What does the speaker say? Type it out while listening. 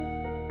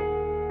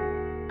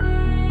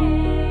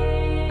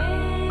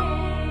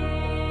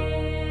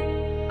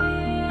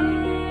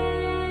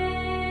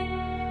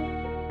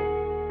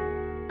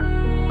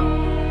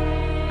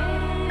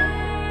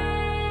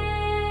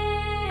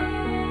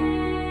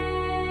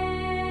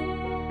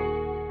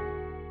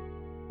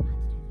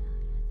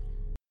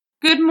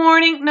Good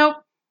morning. Nope.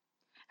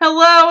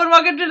 Hello and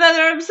welcome to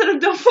another episode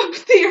of Don't Fuck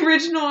With The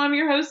Original. I'm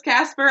your host,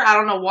 Casper. I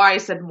don't know why I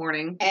said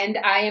morning. And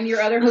I am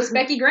your other host,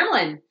 Becky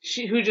Gremlin.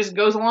 Who just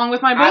goes along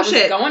with my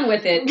bullshit. I was going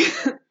with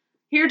it.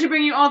 Here to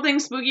bring you all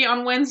things spooky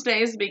on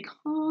Wednesdays because...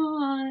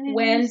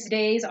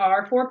 Wednesdays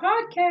are for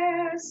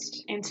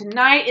podcast. And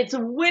tonight it's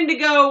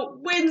Wendigo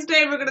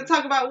Wednesday. We're going to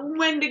talk about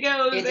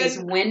Wendigos. It is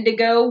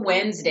Wendigo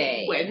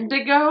Wednesday.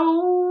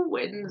 Wendigo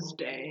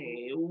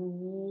Wednesday.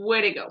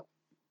 Way to go.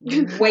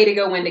 Way to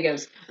go,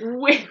 Wendigos.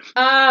 Way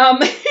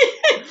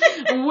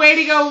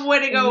to go,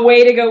 Wendigo.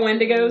 Way to go,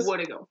 Wendigos. Way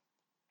to go.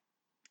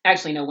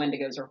 Actually, no,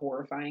 Wendigos are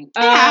horrifying.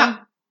 Yeah.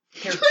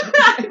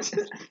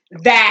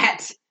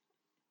 That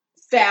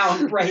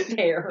sound right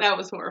there. That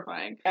was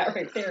horrifying. That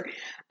right there.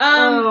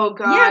 Oh,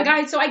 God. Yeah,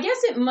 guys, so I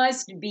guess it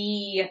must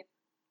be,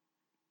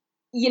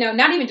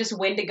 not even just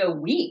Wendigo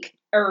week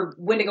or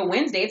Wendigo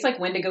Wednesday. It's like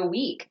Wendigo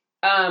week.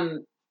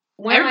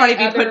 Everybody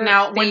be putting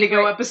out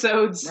Wendigo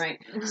episodes. Right.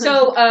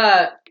 So,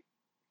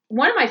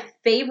 one of my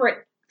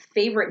favorite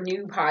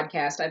new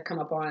podcasts I've come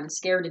up on,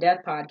 Scared to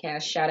Death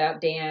podcast, shout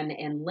out Dan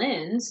and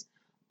Lynn's.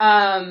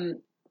 Dan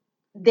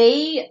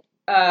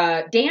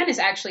has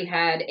actually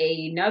had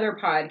another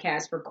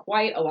podcast for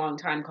quite a long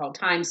time called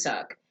Time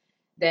Suck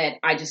that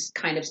I just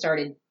kind of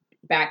started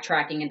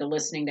backtracking into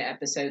listening to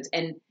episodes.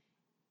 And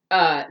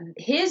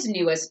his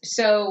newest,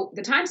 so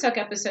the Time Suck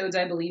episodes,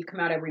 I believe,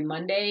 come out every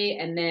Monday,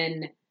 and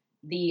then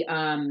the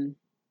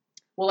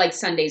like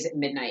Sundays at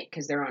midnight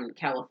because they're on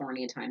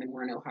California time and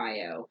we're in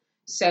Ohio.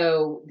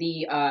 So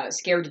the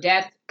Scared to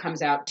Death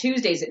comes out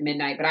Tuesdays at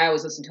midnight, but I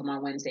always listen to them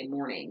on Wednesday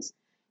mornings.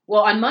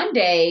 Well, on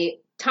Monday,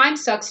 Time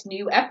Suck's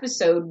new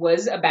episode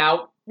was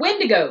about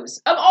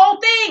Wendigos, of all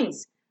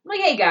things. I'm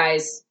like, hey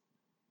guys,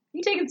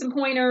 you taking some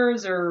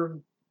pointers or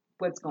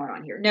what's going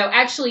on here? No,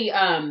 actually,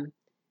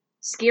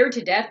 Scared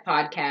to Death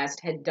podcast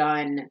had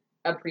done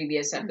a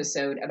previous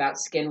episode about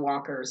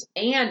skinwalkers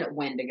and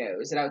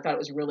Wendigos that I thought it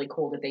was really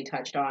cool that they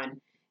touched on.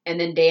 And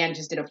then Dan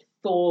just did a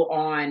full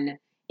on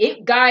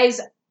it.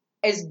 Guys,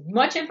 as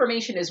much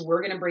information as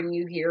we're going to bring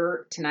you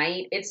here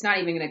tonight, it's not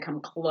even going to come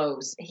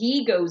close.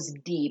 He goes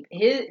deep.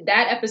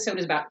 That episode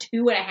is about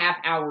 2.5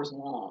 hours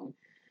long.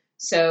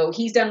 So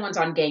he's done ones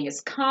on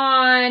Genghis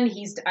Khan.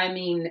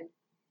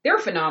 They're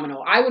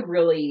phenomenal. I would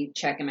really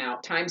check him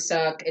out. Time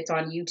Suck. It's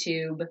on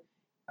YouTube.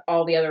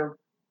 All the other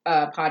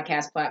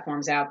podcast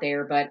platforms out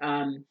there. But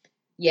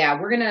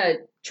we're going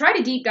to try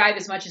to deep dive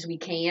as much as we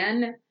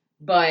can.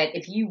 But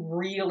if you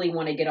really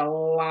want to get a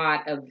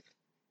lot of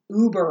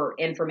uber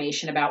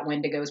information about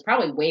Wendigos,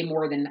 probably way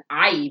more than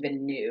I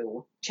even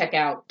knew, check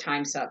out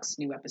Time Suck's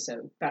new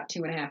episode. About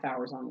 2.5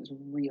 hours long. It was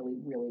really,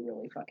 really,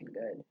 really fucking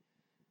good.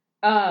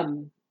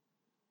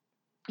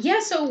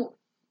 So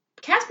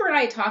Casper and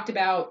I talked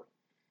about,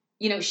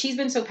 she's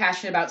been so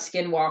passionate about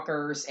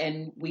skinwalkers,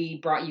 and we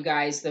brought you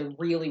guys the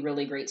really,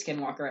 really great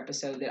skinwalker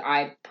episode that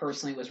I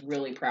personally was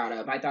really proud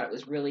of. I thought it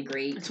was really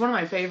great. It's one of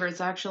my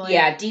favorites, actually.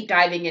 Yeah, deep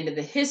diving into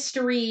the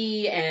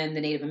history and the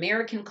Native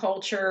American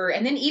culture,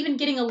 and then even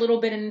getting a little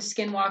bit into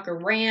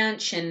Skinwalker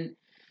Ranch, and,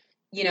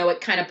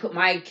 it kind of put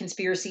my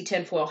conspiracy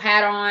tinfoil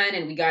hat on,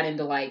 and we got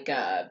into,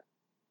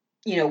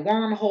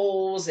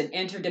 wormholes and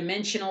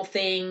interdimensional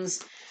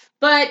things.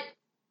 But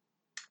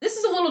this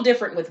is a little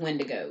different with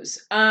Wendigos.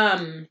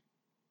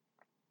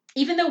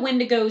 Even though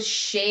Wendigos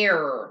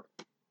share,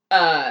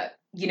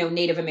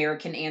 Native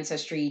American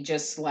ancestry,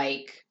 just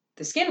like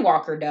the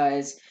Skinwalker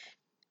does,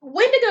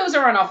 Wendigos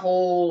are on a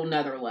whole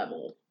nother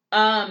level.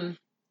 I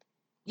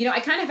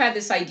kind of had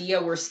this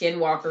idea where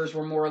Skinwalkers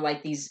were more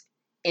like these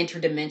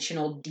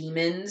interdimensional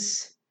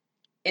demons,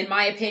 in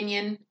my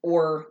opinion,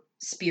 or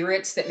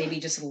spirits that maybe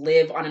just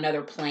live on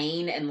another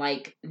plane, and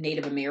like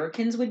Native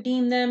Americans would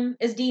deem them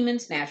as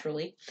demons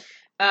naturally.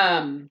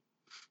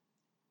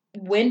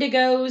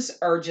 Wendigos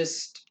are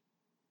just,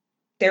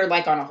 they're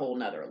like on a whole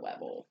nother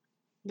level.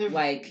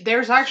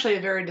 There's actually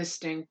a very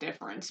distinct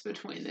difference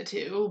between the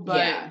two,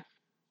 but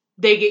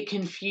they get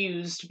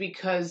confused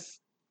because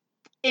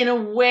in a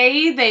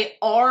way they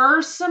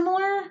are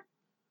similar,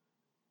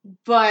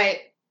 but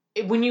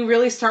when you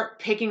really start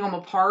picking them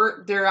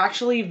apart, they're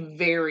actually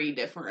very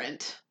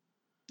different.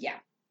 Yeah.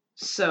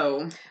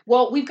 So,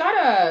 well, we've got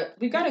a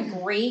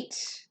great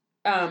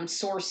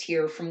source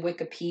here from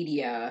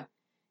Wikipedia,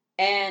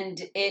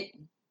 and it,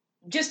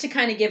 just to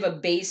kind of give a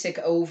basic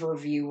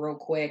overview real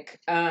quick,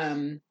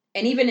 and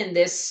even in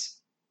this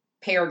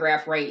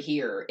paragraph right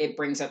here, it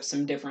brings up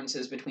some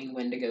differences between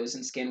Wendigos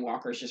and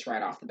Skinwalkers just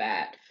right off the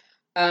bat.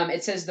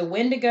 It says the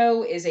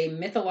Wendigo is a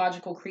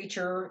mythological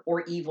creature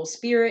or evil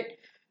spirit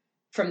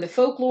from the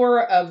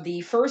folklore of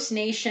the First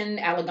Nation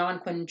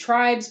Algonquin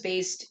tribes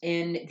based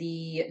in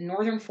the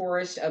northern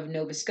forest of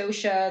Nova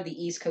Scotia,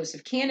 the east coast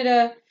of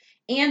Canada,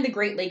 and the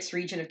Great Lakes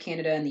region of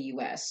Canada and the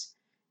U.S.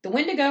 The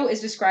Wendigo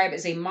is described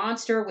as a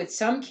monster with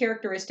some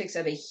characteristics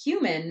of a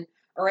human,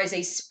 or as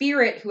a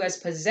spirit who has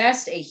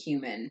possessed a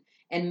human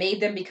and made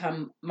them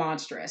become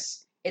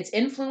monstrous. Its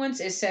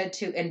influence is said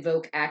to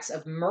invoke acts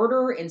of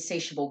murder,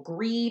 insatiable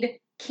greed,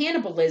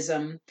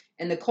 cannibalism,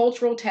 and the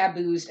cultural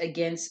taboos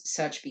against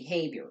such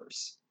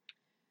behaviors.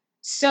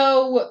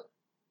 So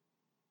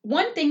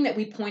one thing that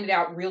we pointed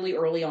out really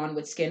early on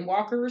with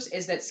skinwalkers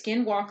is that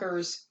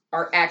skinwalkers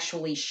are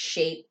actually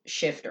shape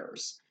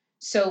shifters.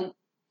 So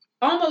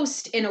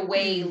almost in a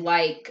way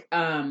like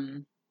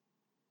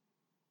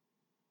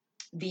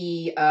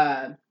the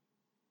I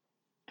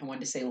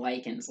wanted to say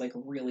lichens, like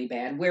really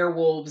bad.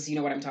 Werewolves, you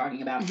know what I'm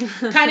talking about.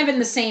 Kind of in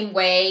the same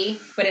way,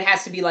 but it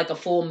has to be like a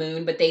full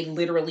moon, but they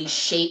literally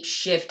shape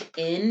shift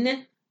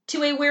in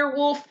to a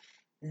werewolf.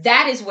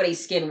 That is what a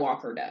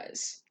skinwalker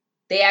does.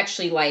 They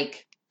actually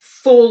like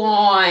full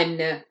on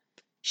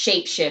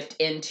shapeshift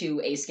into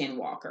a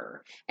skinwalker.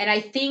 And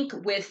I think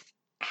with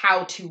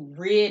how to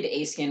rid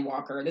a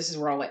skinwalker, this is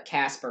where I'll let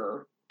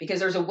Casper, because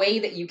there's a way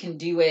that you can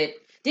do it.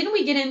 Didn't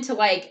we get into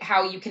like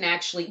how you can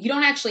actually, you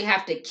don't actually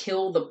have to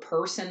kill the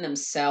person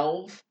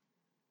themselves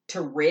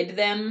to rid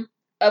them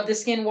of the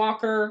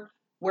skinwalker,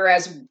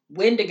 whereas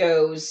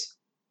Wendigos,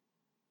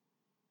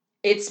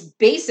 it's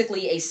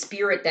basically a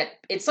spirit that,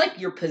 it's like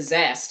you're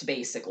possessed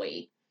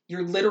basically.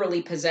 You're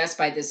literally possessed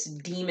by this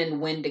demon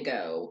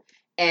Wendigo,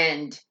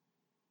 and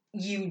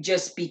you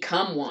just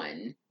become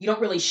one. You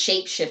don't really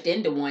shapeshift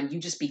into one, you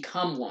just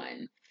become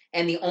one.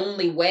 And the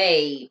only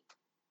way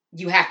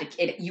you have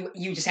to,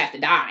 you just have to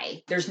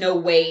die. There's no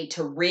way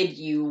to rid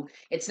you.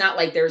 It's not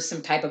like there's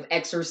some type of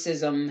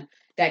exorcism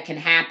that can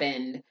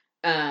happen.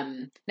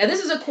 Now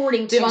this is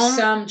according to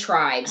some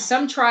tribes.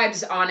 Some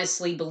tribes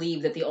honestly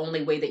believe that the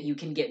only way that you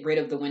can get rid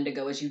of the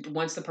Wendigo is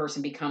once the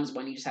person becomes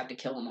one, you just have to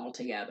kill them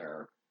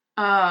altogether.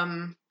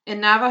 In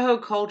Navajo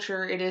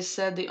culture, it is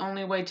said the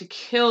only way to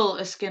kill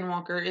a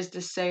skinwalker is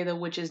to say the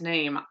witch's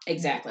name.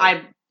 Exactly.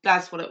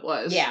 That's what it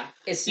was. Yeah.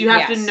 You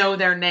have to know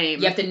their name.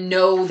 You have to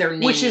know their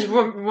name. Which is,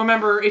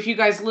 remember, if you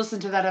guys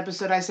listened to that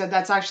episode, I said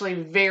that's actually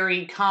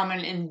very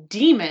common in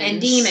demons.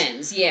 And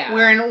demons, yeah.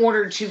 Where in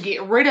order to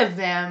get rid of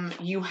them,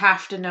 you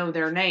have to know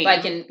their name.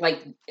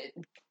 Like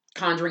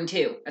Conjuring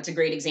 2. That's a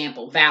great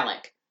example.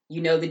 Valak.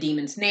 You know the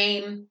demon's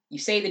name. You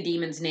say the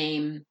demon's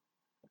name.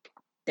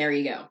 There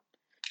you go.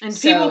 And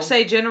people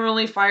say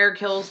generally fire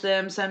kills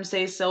them. Some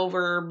say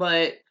silver,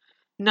 but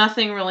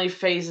nothing really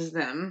phases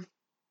them.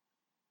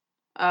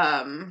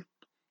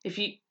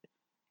 It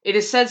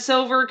is said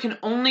silver can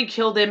only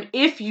kill them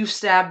if you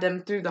stab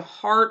them through the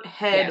heart,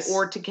 head,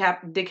 or to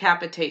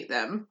decapitate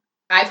them.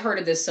 I've heard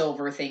of this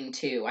silver thing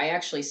too. I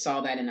actually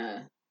saw that in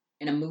a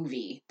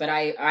movie, but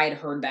I'd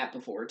heard that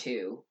before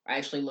too. I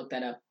actually looked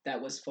that up.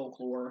 That was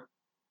folklore.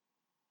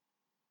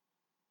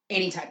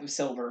 Any type of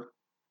silver,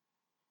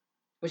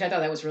 which I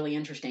thought that was really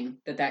interesting.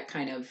 That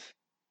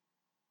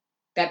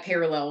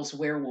parallels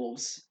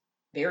werewolves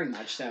very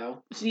much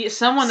so. See,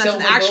 someone that's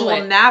an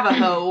actual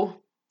Navajo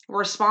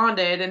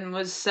responded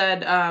and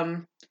said,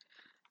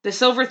 the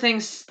silver thing,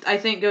 I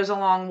think, goes a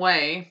long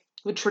way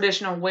with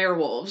traditional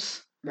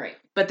werewolves. Right.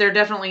 But they're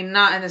definitely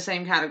not in the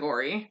same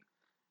category.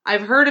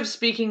 I've heard of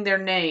speaking their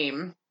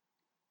name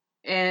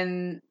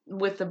and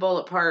with the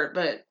bullet part,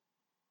 but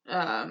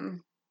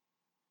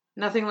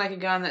nothing like a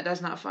gun that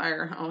does not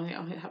fire. Oh,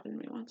 yeah, it happened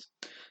to me once.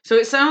 So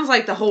it sounds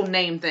like the whole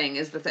name thing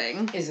is the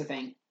thing.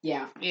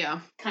 Yeah. Yeah.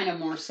 Kind of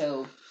more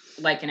so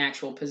like an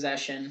actual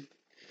possession.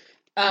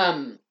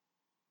 I'm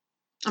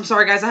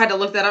sorry, guys. I had to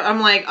look that up.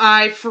 I'm like,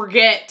 I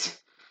forget.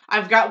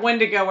 I've got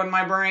Wendigo in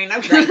my brain.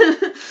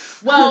 Right.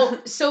 Well,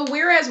 so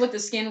whereas with the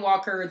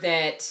Skinwalker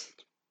that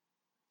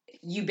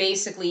you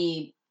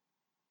basically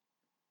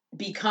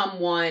become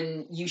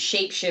one, you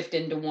shapeshift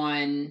into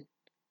one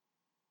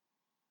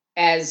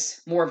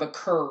as more of a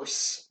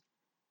curse.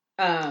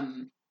 A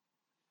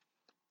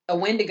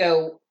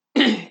Wendigo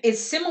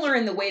is similar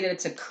in the way that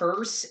it's a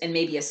curse and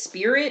maybe a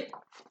spirit,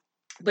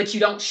 but you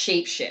don't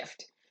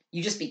shapeshift.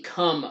 You just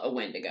become a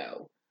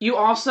Wendigo. You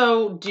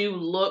also do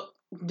look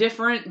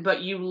different,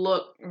 but you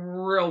look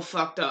real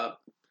fucked up.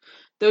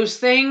 Those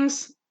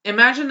things,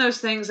 imagine those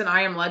things in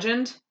I Am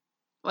Legend,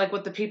 like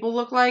what the people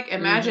look like.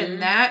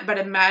 Imagine that, but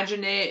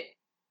imagine it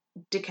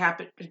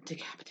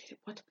decapitated.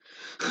 What?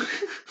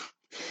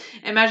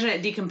 Imagine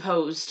it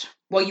decomposed.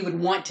 Well, you would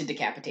want to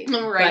decapitate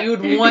them. Right, you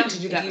would want to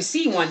do that. If you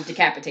see one,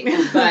 decapitate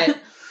them. But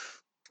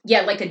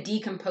yeah, like a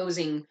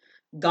decomposing,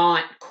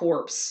 gaunt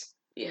corpse.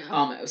 Yeah.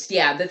 Almost.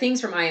 Yeah, the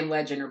things from I Am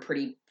Legend are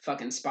pretty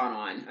fucking spot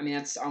on. I mean,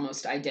 that's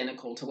almost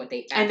identical to what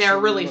they actually and they're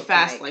really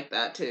fast like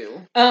that, too.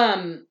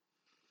 I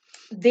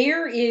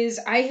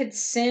had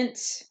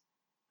sent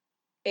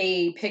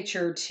a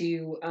picture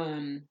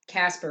to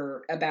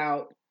Casper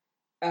about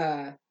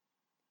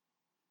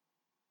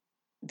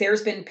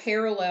there's been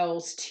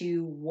parallels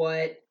to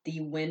what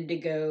the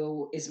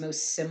Wendigo is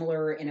most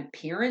similar in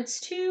appearance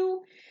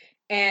to,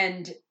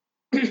 and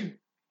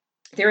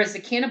there is the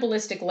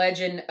cannibalistic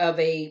legend of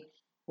a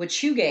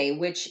Wachuge,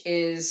 which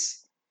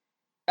is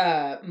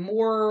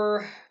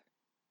more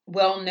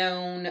well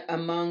known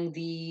among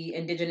the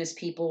indigenous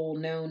people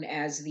known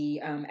as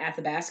the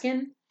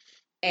Athabascan,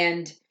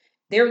 and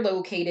they're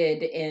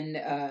located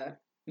in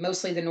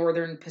mostly the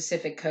northern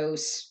Pacific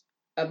coast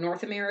of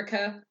North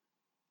America.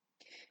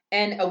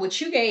 And a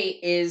Wachuge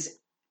is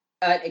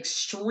an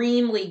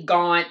extremely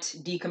gaunt,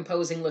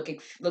 decomposing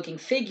looking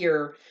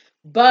figure,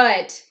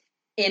 but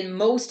in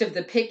most of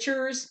the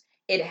pictures,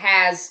 it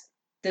has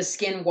the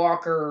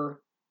Skinwalker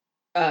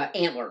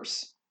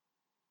antlers.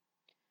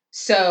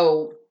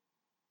 So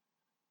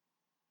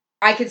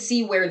I could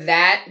see where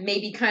that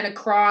maybe kind of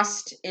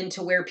crossed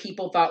into where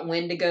people thought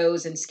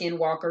Wendigos and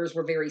Skinwalkers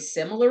were very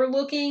similar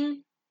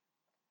looking.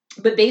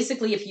 But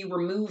basically, if you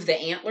remove the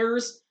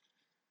antlers,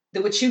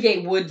 the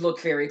Wet'suge would look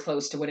very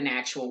close to what an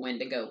actual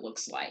Wendigo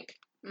looks like.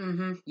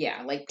 Mm-hmm.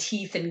 Yeah, like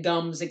teeth and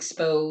gums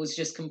exposed,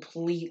 just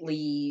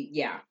completely,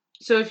 yeah.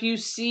 So if you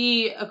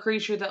see a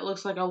creature that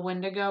looks like a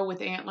Wendigo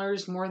with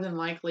antlers, more than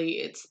likely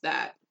it's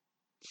that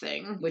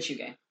thing.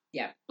 Wet'suge,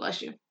 yeah.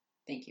 Bless you.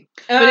 Thank you.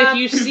 But if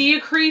you see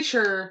a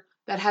creature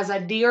that has a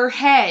deer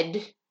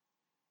head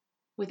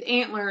with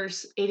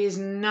antlers, it is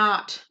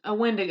not a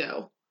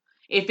Wendigo.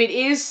 If it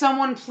is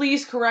someone,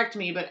 please correct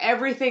me, but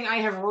everything I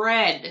have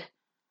read,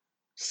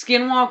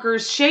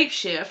 Skinwalkers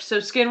shapeshift, so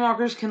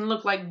Skinwalkers can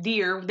look like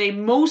deer. They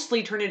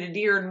mostly turn into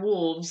deer and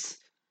wolves.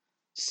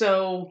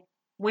 So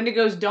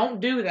Wendigos don't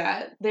do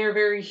that. They're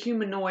very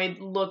humanoid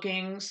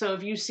looking. So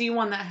if you see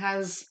one that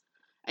has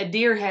a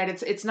deer head,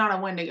 it's not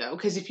a Wendigo.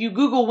 Because if you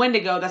Google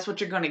Wendigo, that's what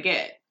you're going to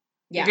get.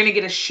 Yeah. You're going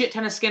to get a shit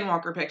ton of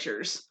Skinwalker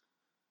pictures.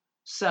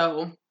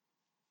 So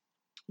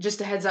just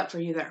a heads up for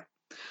you there.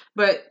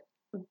 But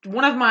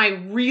one of my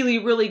really,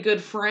 really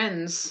good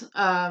friends,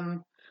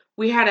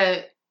 we had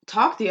a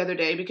talk the other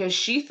day because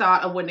she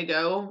thought a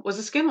Wendigo was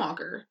a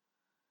Skinwalker.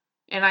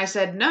 And I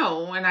said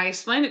no, and I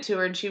explained it to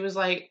her, and she was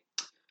like,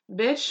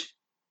 bitch.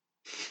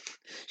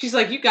 She's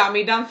like, you got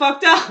me done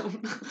fucked up.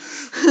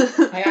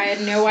 I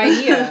had no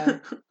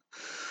idea.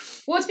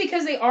 Well, it's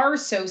because they are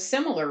so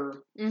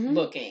similar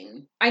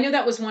looking. I know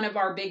that was one of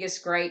our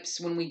biggest gripes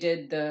when we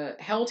did the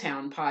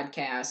Helltown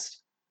podcast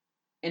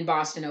in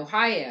Boston,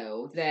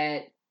 Ohio,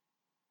 that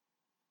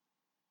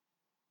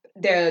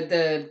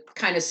the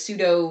kind of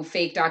pseudo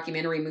fake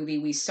documentary movie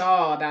we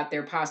saw about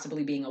there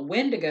possibly being a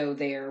Wendigo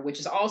there, which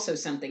is also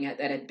something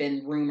that had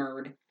been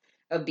rumored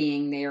of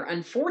being there.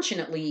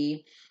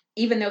 Unfortunately,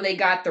 even though they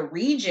got the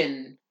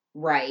region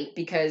right,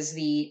 because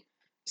the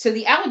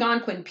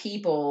Algonquin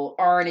people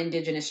are an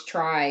indigenous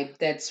tribe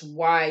that's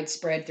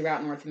widespread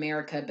throughout North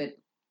America, but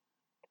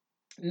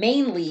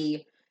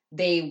mainly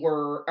they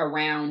were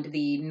around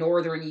the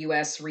northern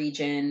U.S.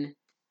 region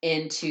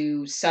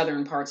into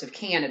southern parts of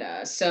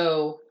Canada.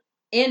 So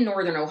in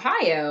northern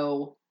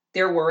Ohio,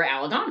 there were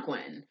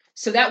Algonquin.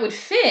 So that would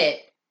fit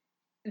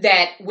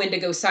that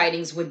Wendigo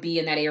sightings would be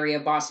in that area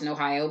of Boston,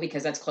 Ohio,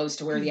 because that's close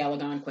to where the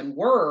Algonquin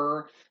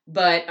were.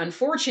 But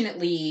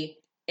unfortunately,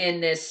 in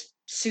this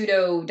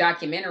pseudo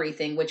documentary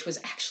thing, which was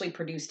actually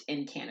produced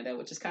in Canada,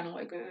 which is kind of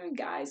like,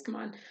 guys, come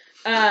on.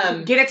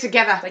 Get it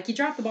together. Like, you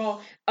dropped the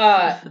ball.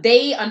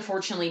 They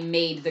unfortunately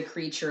made the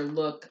creature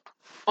look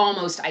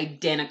almost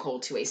identical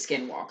to a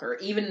Skinwalker,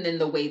 even in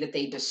the way that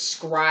they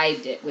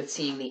described it with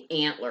seeing the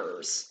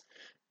antlers.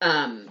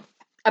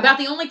 About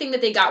the only thing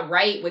that they got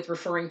right with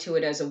referring to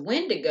it as a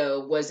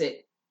Wendigo was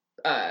it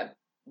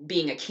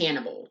being a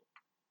cannibal.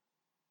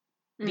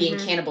 Being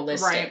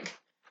cannibalistic.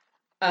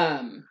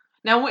 Right.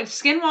 Now, with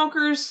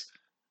Skinwalkers,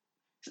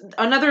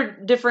 another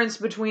difference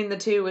between the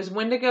two is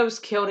Wendigos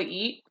kill to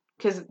eat,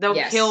 because they'll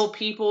kill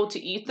people to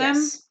eat them.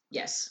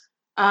 Yes.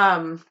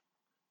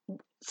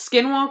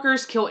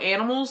 Skinwalkers kill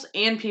animals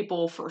and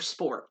people for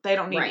sport. They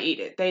don't need to eat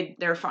it.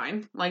 They're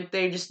fine. Like,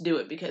 they just do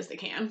it because they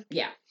can.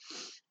 Yeah.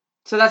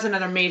 So that's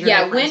another major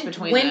difference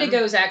between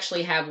Wendigos them.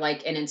 actually have,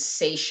 like, an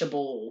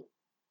insatiable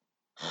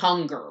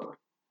hunger.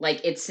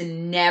 Like, it's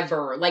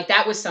never... Like,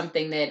 that was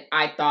something that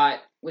I thought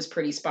was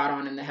pretty spot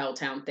on in the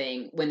Helltown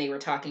thing when they were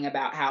talking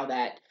about how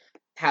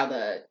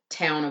the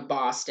town of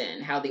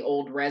Boston, how the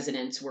old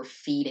residents were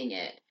feeding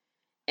it.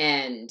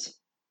 And...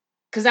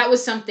 Because that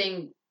was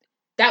something...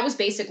 That was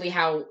basically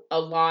how a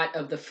lot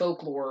of the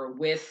folklore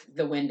with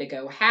the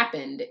Wendigo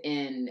happened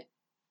in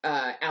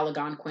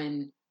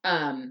Algonquin,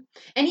 and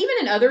even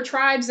in other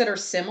tribes that are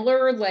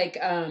similar. Like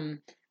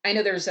I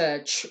know there's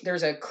a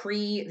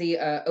Cree, the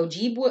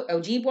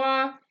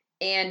Ojibwa,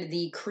 and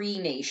the Cree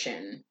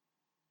Nation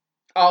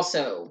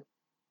also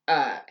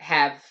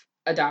have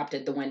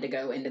adopted the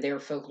Wendigo into their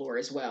folklore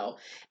as well.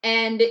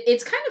 And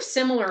it's kind of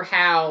similar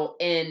how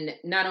in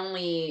not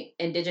only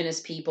indigenous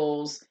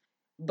peoples,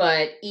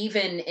 but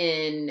even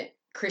in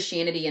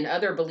Christianity and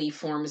other belief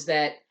forms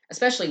that,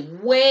 especially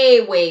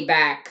way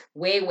back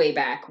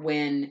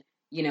when,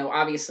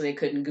 obviously they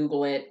couldn't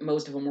Google it.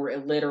 Most of them were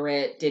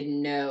illiterate,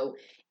 didn't know.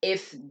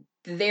 If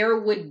there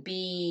would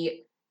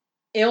be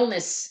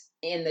illness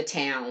in the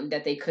town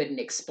that they couldn't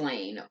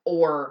explain,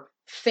 or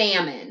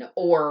famine,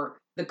 or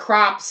the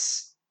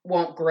crops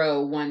won't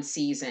grow one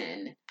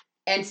season,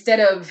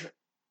 instead of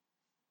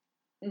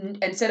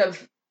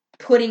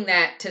putting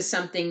that to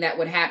something that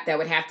would have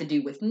to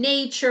do with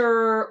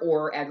nature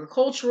or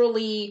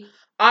agriculturally,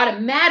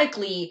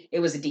 automatically it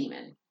was a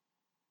demon.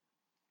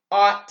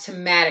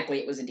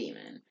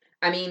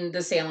 I mean,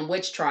 the Salem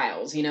witch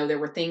trials, there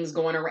were things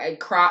going around,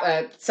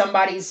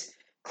 somebody's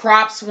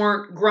crops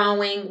weren't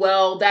growing.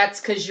 Well,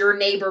 that's because your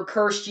neighbor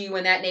cursed you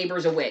and that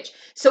neighbor's a witch.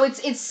 So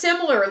it's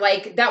similar.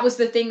 Like, that was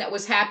the thing that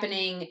was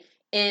happening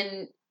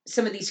in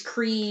some of these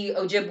Cree,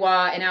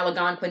 Ojibwa, and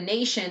Algonquin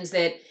nations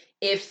that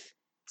if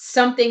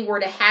something were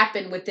to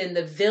happen within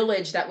the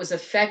village that was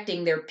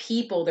affecting their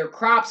people, their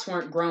crops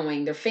weren't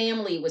growing, their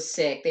family was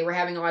sick, they were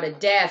having a lot of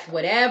death,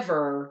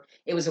 whatever,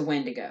 it was a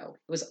Wendigo.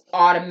 It was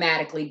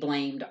automatically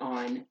blamed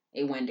on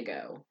a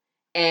Wendigo.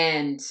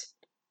 And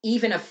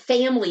even a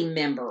family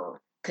member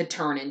could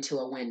turn into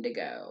a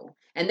Wendigo.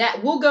 And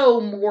that we'll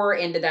go more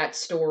into that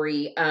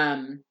story.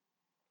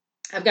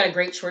 I've got a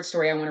great short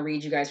story I want to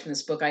read you guys from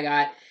this book I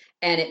got.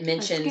 And it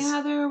mentions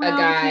a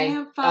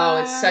guy.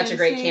 Oh, it's such a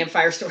great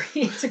campfire story.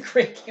 It's a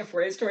great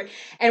campfire story.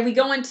 And we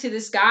go into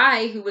this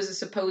guy who was a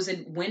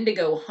supposed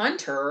Wendigo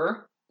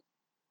hunter.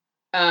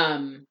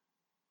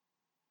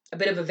 A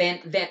bit of a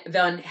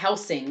Van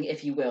Helsing,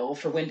 if you will,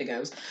 for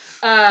Wendigos.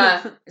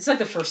 It's like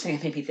the first thing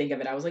that made me think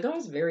of it. I was like, oh,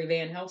 it's very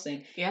Van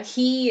Helsing. Yes.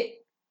 He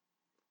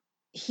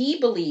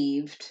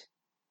believed,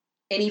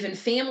 and even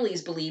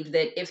families believed,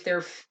 that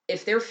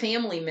if their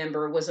family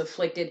member was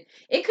afflicted,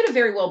 it could have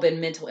very well been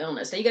mental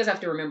illness. Now, you guys have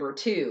to remember,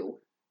 too,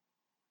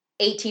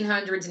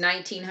 1800s,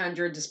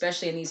 1900s,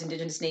 especially in these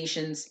indigenous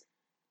nations,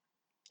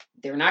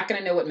 they're not going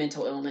to know what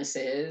mental illness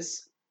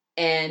is.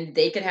 And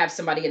they could have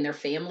somebody in their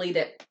family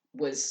that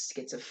was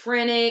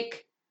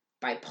schizophrenic,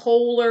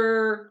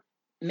 bipolar,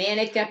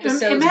 manic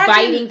episodes,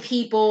 biting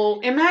people,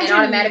 and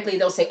automatically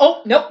they'll say,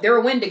 oh, nope, they're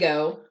a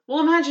Wendigo.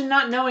 Well, imagine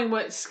not knowing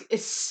what,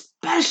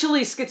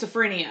 especially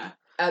schizophrenia.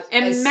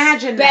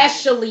 Imagine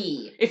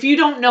especially that. If you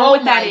don't know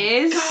what that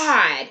is.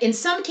 God. In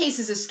some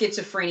cases of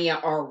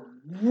schizophrenia are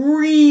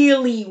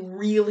really,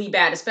 really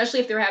bad, especially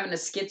if they're having a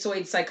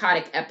schizoid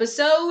psychotic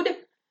episode.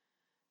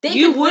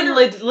 You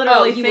wouldn't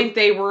literally think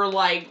they were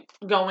like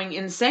going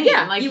insane.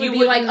 Yeah, like you would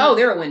be like, oh,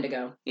 they're a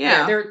Wendigo.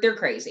 Yeah, they're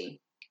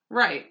crazy.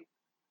 Right.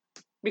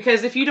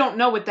 Because if you don't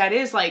know what that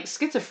is, like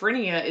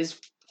schizophrenia is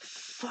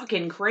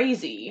fucking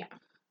crazy.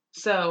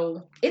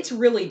 So it's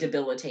really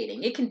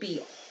debilitating. It can be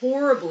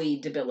horribly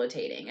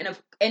debilitating,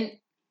 and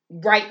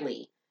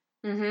rightly.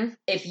 Mm-hmm.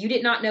 If you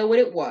did not know what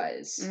it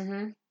was,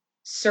 mm-hmm.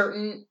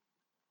 certain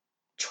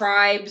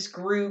tribes,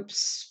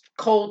 groups,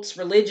 cults,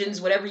 religions,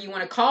 whatever you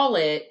want to call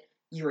it,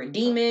 you're a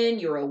demon,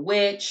 you're a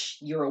witch,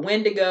 you're a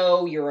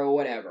Wendigo, you're a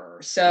whatever.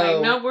 So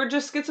like, no, we're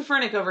just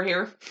schizophrenic over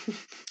here.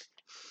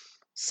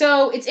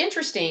 So it's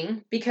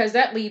interesting because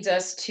that leads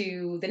us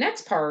to the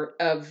next part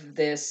of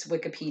this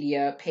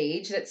Wikipedia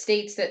page that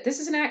states that this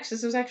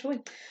was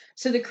actually.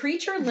 So the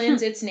creature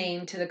lends its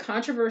name to the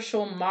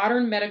controversial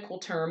modern medical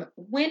term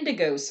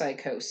Wendigo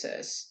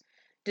psychosis,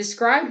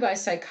 described by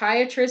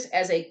psychiatrists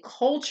as a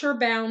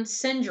culture-bound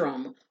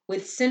syndrome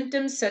with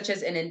symptoms such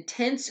as an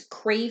intense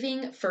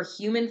craving for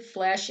human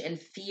flesh and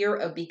fear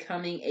of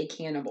becoming a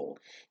cannibal.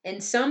 In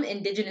some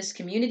indigenous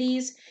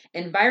communities,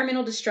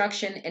 environmental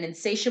destruction and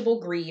insatiable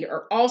greed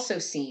are also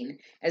seen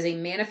as a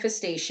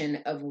manifestation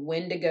of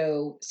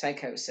Wendigo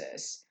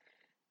psychosis.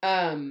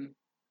 Yeah,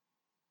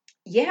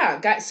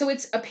 guys, so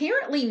it's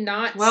apparently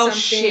not something...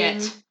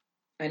 shit.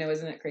 I know,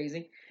 isn't that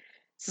crazy?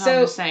 So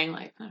I'm just saying,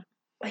 like,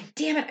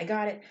 damn it, I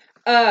got it.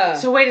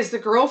 So wait, is the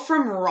girl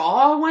from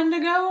Raw a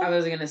Wendigo? I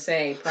was gonna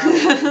say, probably.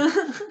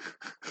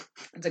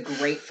 It's a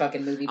great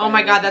fucking movie. Oh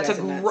my god, that's a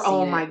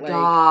oh my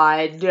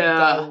god,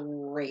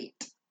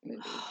 great movie.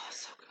 Oh,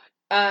 so good.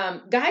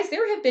 Guys,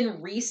 there have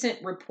been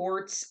recent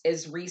reports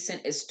as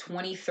recent as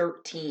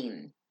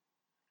 2013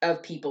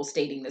 of people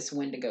stating this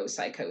Wendigo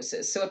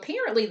psychosis. So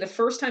apparently, the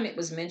first time it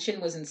was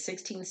mentioned was in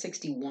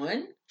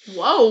 1661.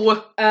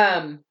 Whoa.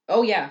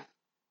 Oh yeah.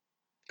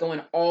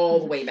 Going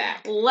all the way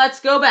back. Let's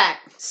go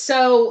back.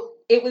 So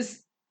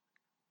it's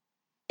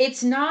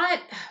not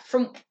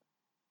from,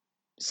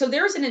 so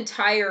there's an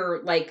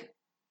entire like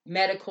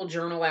medical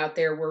journal out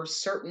there where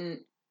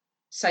certain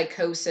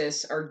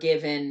psychosis are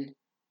given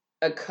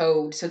a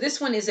code. So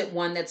this one isn't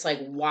one that's like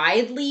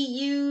widely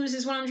used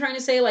is what I'm trying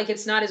to say. Like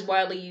it's not as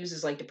widely used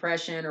as like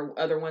depression or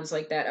other ones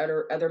like that,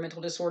 other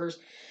mental disorders.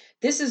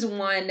 This is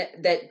one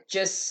that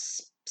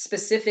just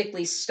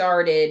specifically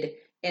started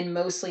in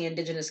mostly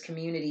indigenous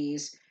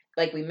communities.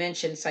 Like we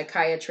mentioned,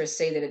 psychiatrists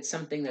say that it's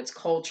something that's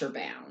culture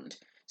bound.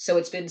 So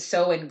it's been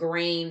so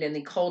ingrained in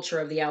the culture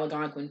of the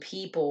Algonquin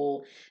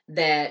people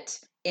that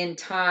in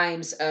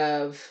times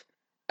of,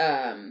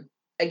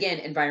 again,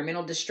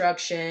 environmental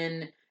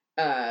destruction,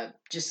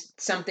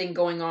 just something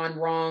going on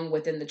wrong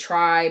within the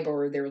tribe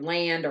or their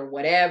land or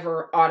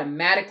whatever,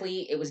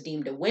 automatically it was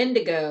deemed a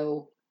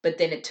Wendigo. But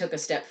then it took a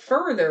step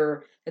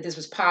further that this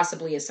was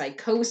possibly a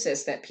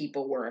psychosis that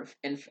people were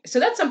in. So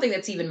that's something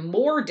that's even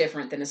more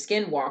different than a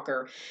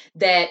skinwalker,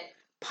 that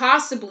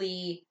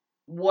possibly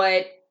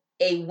what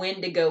a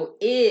Wendigo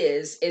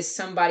is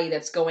somebody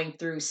that's going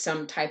through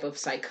some type of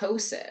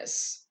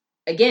psychosis.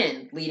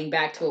 Again, leading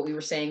back to what we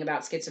were saying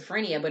about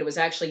schizophrenia, but it was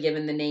actually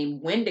given the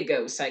name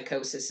Wendigo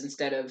psychosis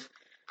instead of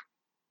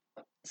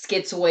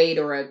schizoid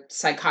or a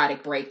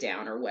psychotic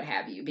breakdown or what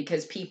have you,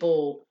 because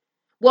people...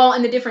 Well,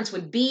 and the difference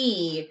would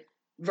be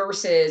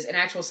versus an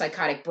actual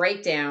psychotic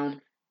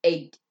breakdown,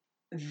 a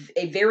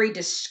very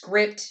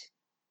descriptive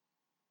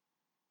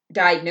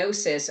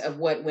diagnosis of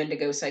what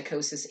Wendigo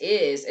psychosis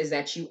is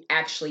that you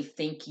actually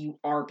think you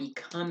are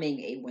becoming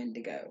a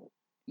Wendigo.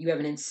 You have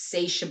an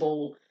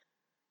insatiable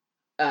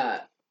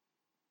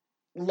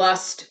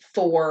lust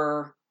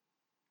for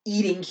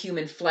eating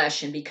human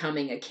flesh and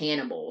becoming a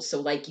cannibal.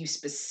 So like you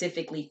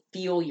specifically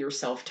feel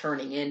yourself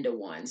turning into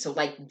one. So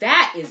like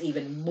that is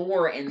even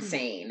more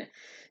insane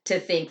to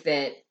think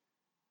that,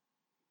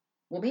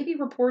 well, maybe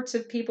reports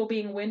of people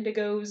being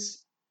Wendigos,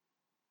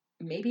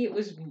 maybe it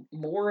was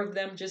more of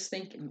them just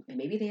thinking,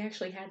 maybe they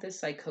actually had this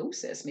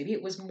psychosis. Maybe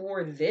it was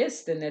more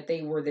this than that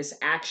they were this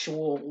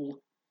actual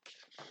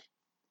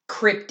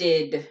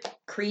cryptid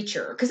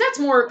creature. Because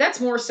that's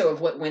more so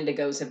of what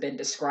Wendigos have been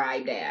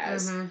described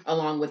as,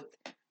 along with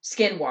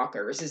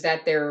skinwalkers, is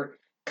that they're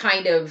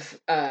kind of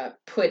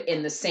put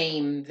in the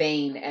same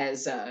vein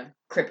as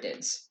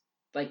cryptids,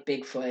 like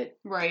Bigfoot,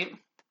 right?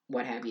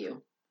 What have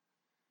you?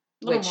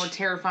 A little more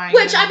terrifying.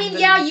 Which I mean,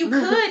 yeah, you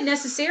could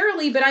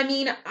necessarily, but I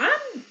mean,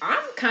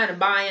 I'm kind of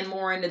buying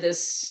more into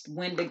this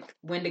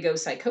Wendigo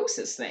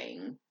psychosis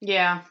thing.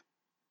 Yeah,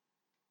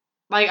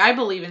 like I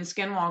believe in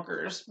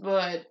skinwalkers,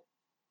 but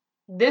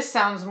this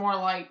sounds more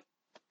like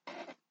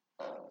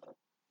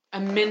a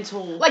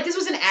mental, like this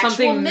was an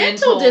actual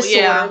mental disorder,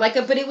 yeah.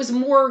 but it was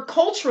more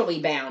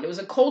culturally bound. It was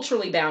a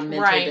culturally bound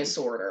mental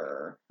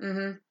disorder.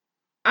 Mm-hmm.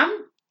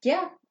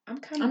 I'm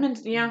kind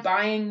of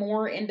buying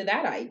more into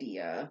that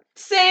idea.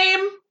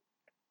 Same.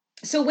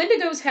 So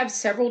Wendigos have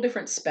several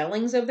different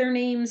spellings of their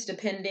names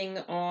depending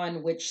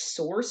on which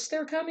source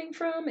they're coming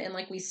from, and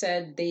like we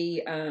said,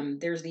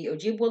 there's the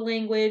Ojibwa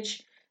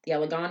language, the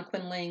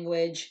Algonquin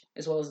language,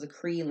 as well as the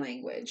Cree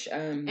language,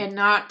 and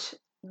not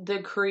the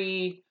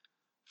Cree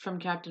from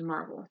Captain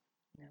Marvel.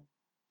 No.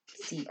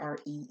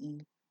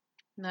 Cree.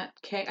 Not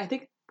K. I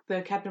think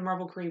the Captain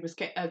Marvel Cree was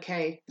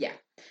K. Yeah,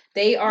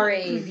 they are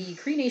the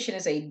Cree Nation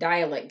is a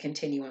dialect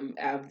continuum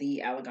of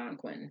the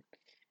Algonquin.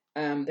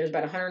 There's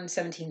about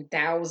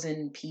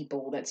 117,000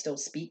 people that still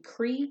speak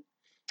Cree,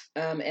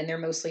 and they're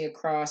mostly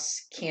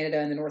across Canada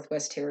and the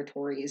Northwest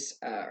Territories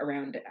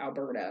around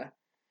Alberta.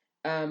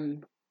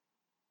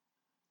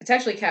 It's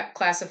actually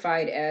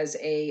classified as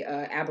a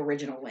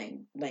Aboriginal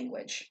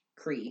language.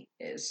 Cree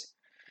is,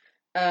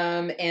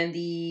 and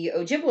the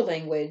Ojibwa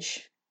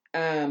language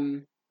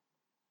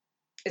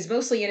is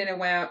mostly in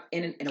and around.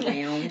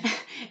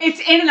 It's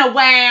in and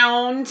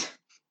around.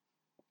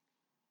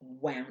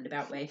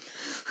 Woundabout way.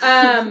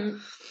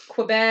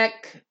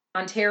 Quebec,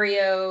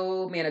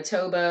 Ontario,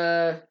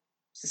 Manitoba,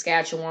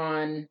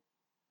 Saskatchewan,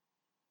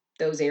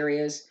 those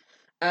areas.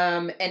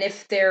 And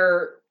if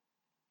they're,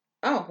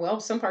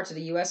 some parts of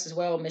the U.S. as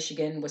well,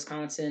 Michigan,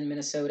 Wisconsin,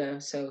 Minnesota,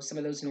 so some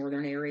of those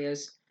northern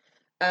areas.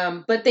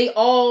 But they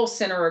all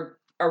center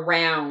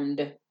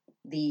around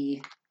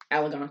the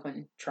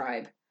Algonquin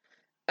tribe.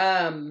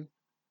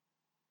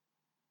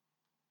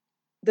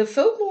 The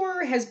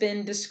folklore has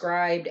been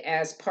described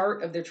as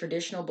part of the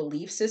traditional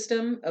belief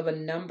system of a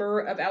number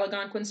of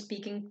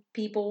Algonquin-speaking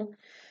people.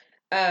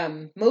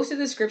 Most of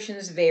the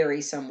descriptions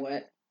vary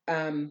somewhat,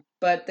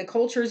 but the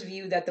cultures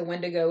view that the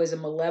Wendigo is a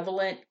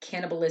malevolent,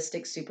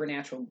 cannibalistic,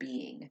 supernatural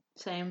being.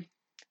 Same.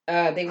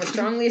 They were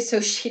strongly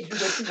associated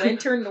with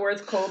winter,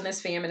 north,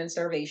 coldness, famine, and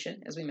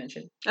starvation, as we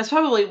mentioned. That's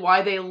probably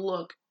why they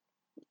look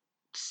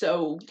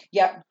so...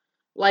 Yep.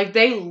 Like,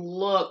 they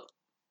look...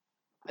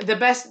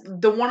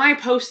 The one I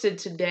posted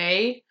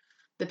today,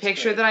 the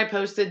picture that I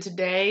posted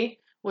today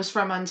was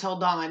from Until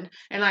Dawn.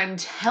 And I'm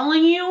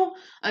telling you,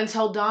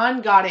 Until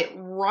Dawn got it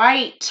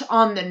right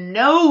on the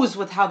nose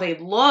with how they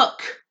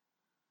look.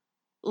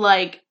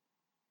 Like,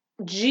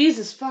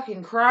 Jesus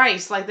fucking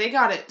Christ. Like, they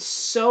got it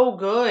so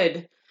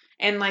good.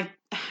 And, like,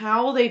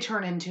 how they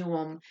turn into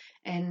them.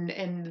 And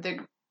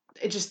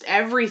it just,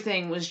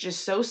 everything was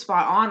just so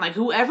spot on. Like,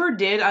 whoever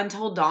did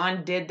Until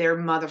Dawn did their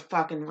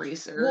motherfucking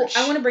research.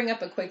 Well, I want to bring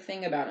up a quick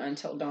thing about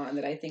Until Dawn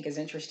that I think is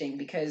interesting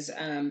because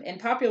in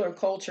popular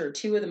culture,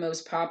 two of the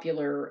most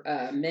popular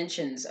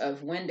mentions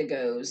of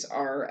Wendigos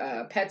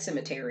are Pet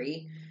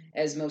Sematary,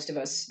 as most of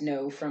us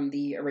know from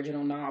the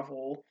original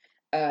novel.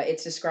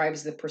 It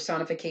describes the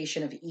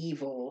personification of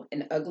evil,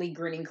 an ugly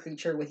grinning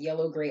creature with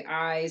yellow-gray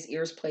eyes,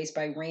 ears placed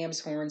by ram's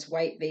horns,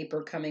 white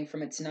vapor coming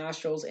from its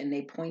nostrils, and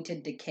a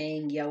pointed,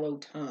 decaying yellow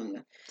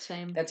tongue.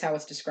 Same. That's how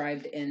it's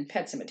described in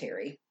Pet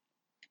Sematary.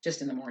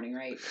 Just in the morning,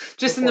 right?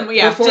 Just before, in the,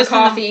 yeah. Before just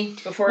coffee.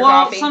 Before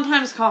coffee.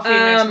 Sometimes coffee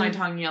makes my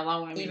tongue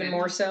yellow. Even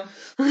more so.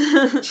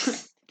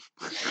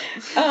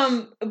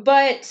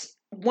 But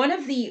one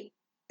of the...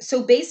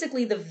 So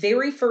basically, the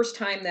very first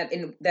time that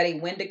a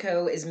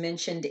Wendigo is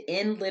mentioned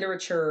in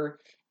literature,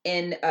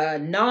 in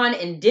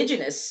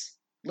non-Indigenous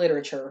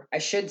literature, I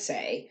should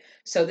say,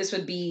 so this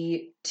would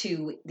be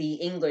to the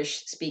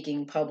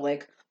English-speaking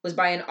public, was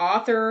by an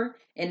author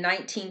in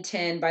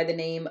 1910 by the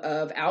name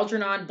of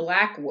Algernon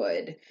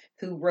Blackwood,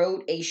 who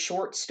wrote a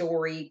short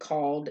story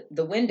called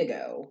The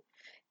Wendigo.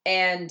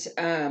 And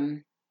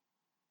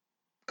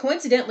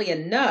coincidentally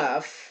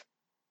enough,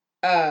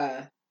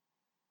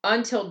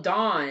 Until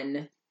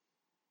Dawn,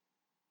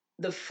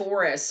 the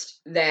forest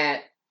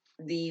that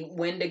the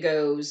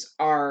Wendigos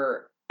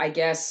are, I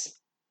guess,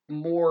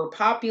 more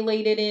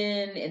populated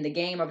in the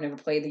game. I've never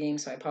played the game,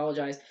 so I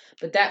apologize.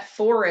 But that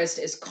forest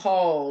is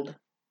called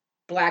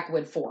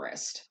Blackwood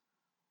Forest.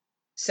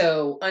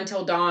 So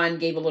Until Dawn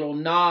gave a little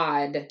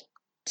nod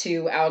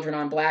to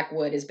Algernon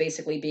Blackwood as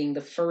basically being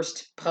the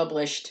first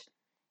published.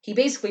 He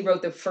basically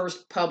wrote the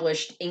first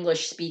published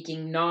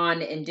English-speaking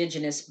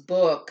non-Indigenous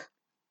book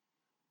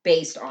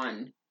based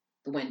on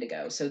the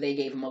Wendigo. So they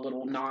gave him a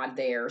little nod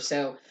there.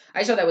 So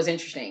I thought that was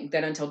interesting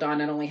that Until Dawn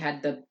not only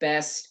had the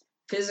best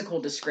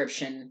physical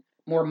description,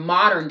 more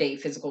modern day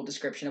physical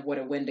description of what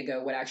a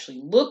Wendigo would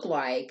actually look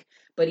like,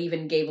 but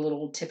even gave a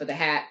little tip of the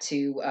hat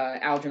to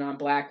Algernon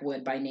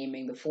Blackwood by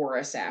naming the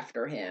forest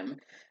after him.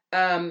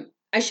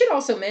 I should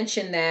also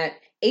mention that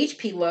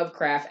H.P.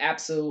 Lovecraft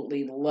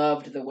absolutely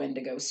loved the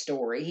Wendigo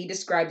story. He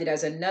described it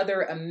as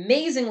another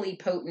amazingly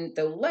potent,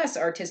 though less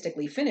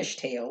artistically finished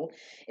tale,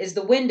 is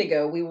the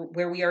Wendigo,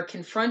 where we are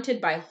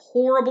confronted by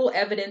horrible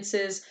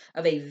evidences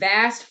of a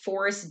vast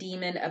forest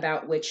demon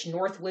about which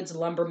Northwood's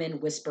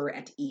lumbermen whisper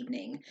at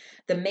evening.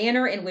 The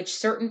manner in which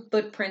certain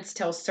footprints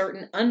tell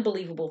certain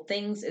unbelievable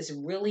things is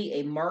really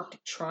a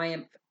marked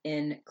triumph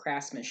in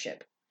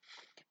craftsmanship.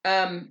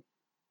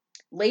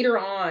 Later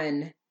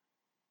on,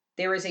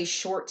 there is a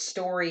short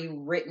story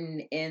written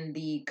in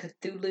the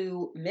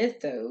Cthulhu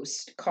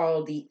mythos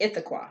called the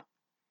Ithaca.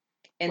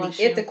 And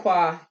the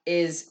Ithaca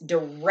is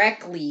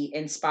directly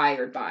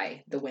inspired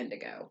by the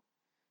Wendigo.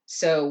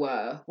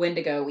 So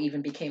Wendigo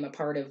even became a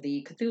part of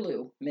the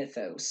Cthulhu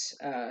mythos.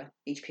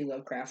 H.P.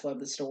 Lovecraft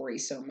loved the story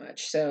so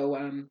much. So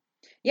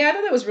yeah, I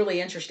thought that was really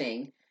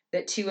interesting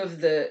that two of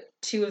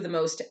the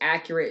most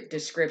accurate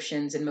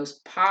descriptions and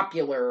most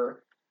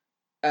popular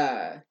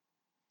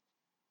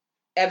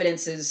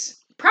evidences,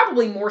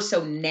 probably more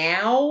so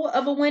now,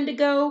 of a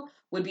Wendigo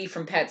would be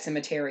from Pet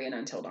Sematary and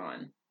Until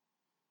Dawn.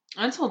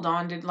 Until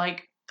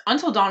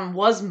Dawn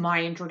was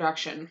my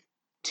introduction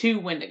to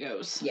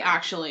Wendigos,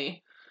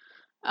 actually.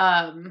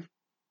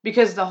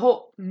 Because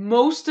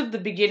most of the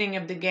beginning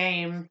of the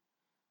game,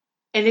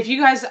 and if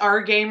you guys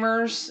are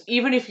gamers,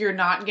 even if you're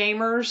not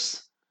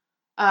gamers,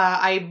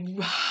 I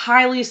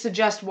highly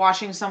suggest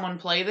watching someone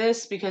play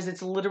this because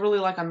it's literally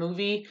like a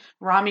movie.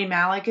 Rami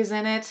Malek is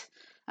in it.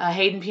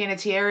 Hayden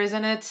Panettiere is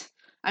in it.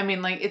 I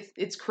mean, like,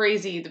 it's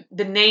crazy.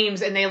 The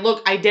names, and they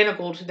look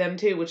identical to them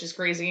too, which is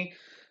crazy.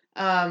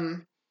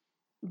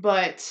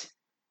 But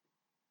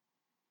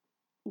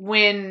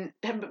when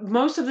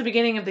most of the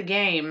beginning of the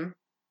game,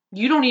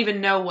 you don't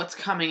even know what's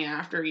coming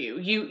after you.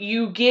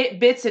 You get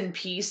bits and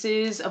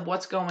pieces of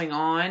what's going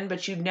on,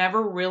 but you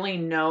never really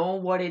know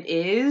what it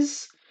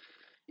is.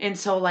 And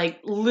so, like,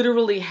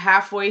 literally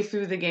halfway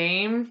through the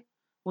game,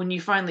 when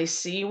you finally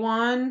see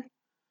one,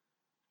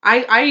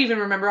 I even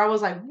remember I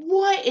was like,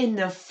 what in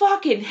the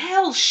fucking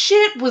hell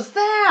shit was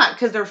that?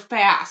 Because they're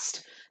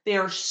fast. They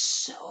are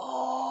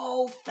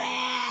so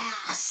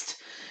fast.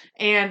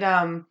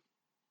 And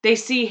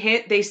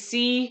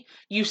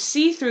you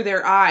see through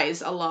their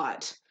eyes a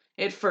lot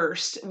at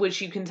first, which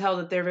you can tell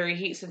that they're very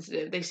heat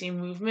sensitive. They see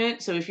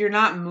movement. So if you're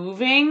not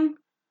moving,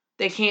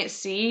 they can't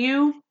see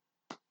you.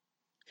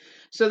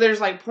 So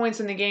there's like points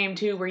in the game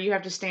too where you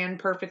have to stand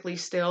perfectly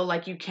still.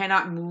 Like you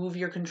cannot move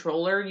your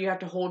controller. You have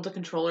to hold the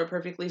controller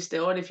perfectly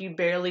still. And if you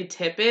barely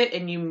tip it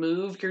and you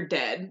move, you're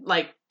dead.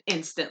 Like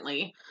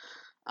instantly.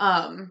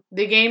 The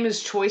game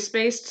is choice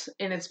based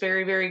and it's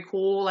very, very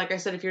cool. Like I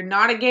said, if you're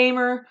not a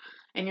gamer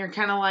and you're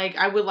kind of like,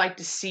 I would like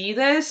to see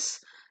this,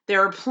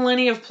 there are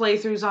plenty of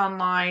playthroughs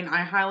online.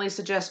 I highly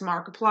suggest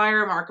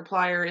Markiplier.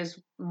 Markiplier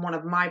is one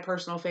of my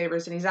personal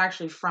favorites and he's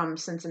actually from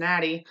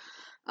Cincinnati.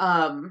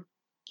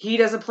 He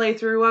does a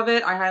playthrough of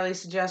it. I highly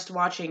suggest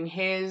watching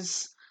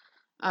his,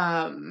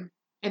 and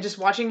just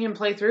watching him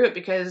play through it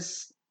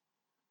because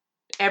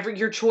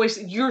your choice,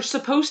 you're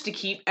supposed to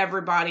keep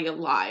everybody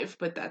alive,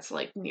 but that's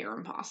like near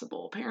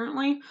impossible.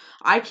 Apparently,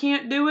 I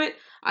can't do it.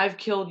 I've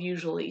killed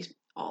usually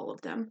all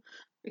of them,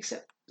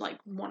 except like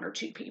one or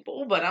two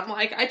people. But I'm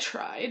like, I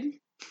tried.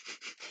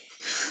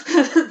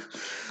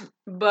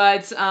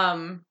 But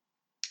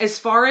as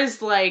far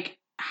as like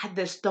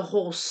the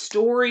whole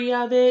story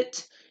of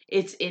it.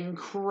 It's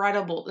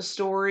incredible. The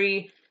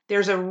story,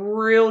 there's a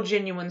real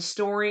genuine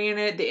story in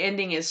it. The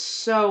ending is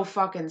so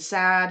fucking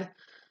sad.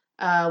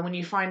 When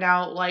you find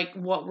out like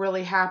what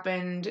really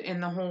happened in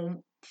the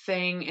whole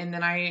thing, and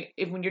then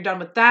when you're done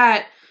with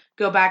that,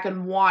 go back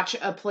and watch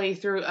a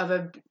playthrough of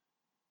a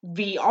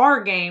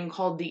VR game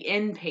called The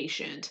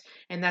Inpatient,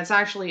 and that's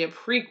actually a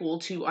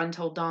prequel to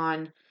Until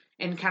Dawn,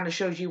 and kind of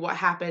shows you what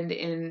happened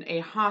in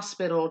a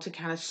hospital to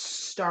kind of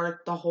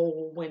start the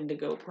whole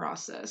Wendigo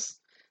process.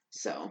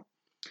 So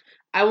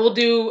I will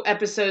do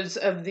episodes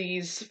of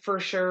these for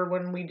sure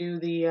when we do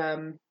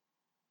the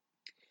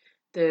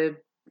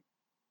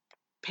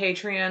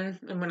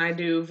Patreon, and when I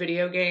do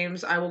video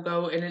games, I will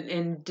go in an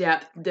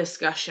in-depth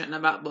discussion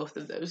about both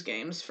of those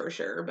games for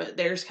sure, but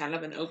there's kind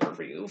of an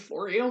overview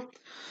for you.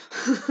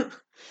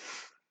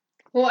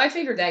 Well, I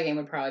figured that game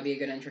would probably be a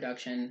good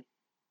introduction,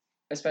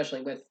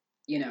 especially with,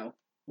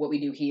 what we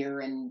do here,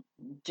 and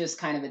just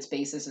kind of its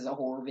basis as a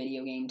horror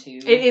video game too.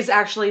 It is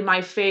actually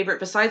my favorite,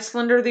 besides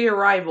Slender the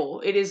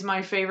Arrival, it is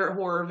my favorite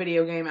horror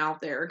video game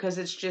out there, because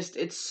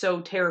it's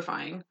so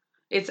terrifying.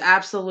 It's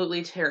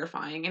absolutely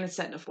terrifying, and it's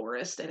set in a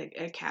forest, at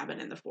a cabin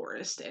in the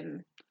forest,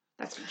 and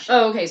that's my shit.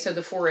 Oh, okay, so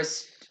the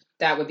forest,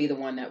 that would be the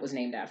one that was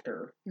named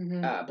after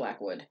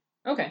Blackwood.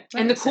 Okay.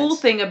 And the cool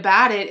thing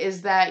about it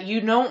is that you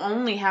don't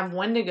only have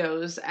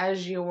Wendigos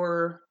as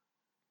your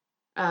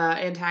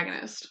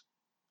antagonist.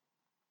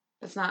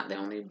 That's not the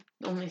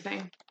only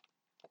thing.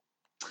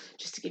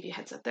 Just to give you a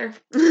heads up there.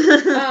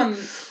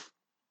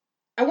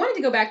 I wanted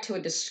to go back to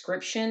a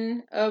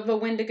description of a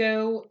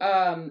Wendigo.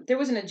 There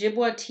was an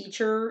Ojibwa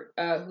teacher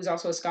who's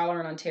also a scholar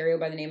in Ontario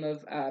by the name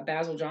of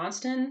Basil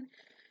Johnston.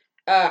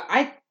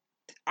 I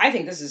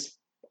think this is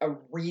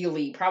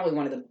probably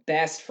one of the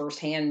best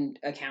firsthand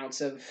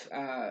accounts of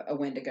a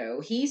Wendigo.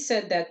 He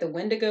said that the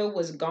Wendigo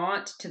was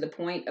gaunt to the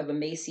point of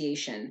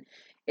emaciation.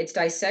 Its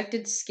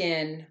dissected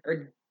skin,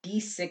 or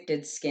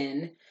dissected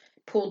skin,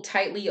 pulled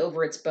tightly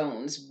over its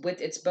bones,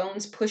 with its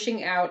bones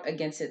pushing out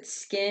against its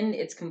skin,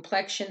 its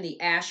complexion the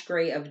ash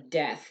gray of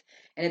death,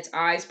 and its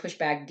eyes pushed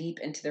back deep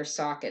into their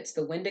sockets.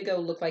 The Wendigo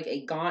looked like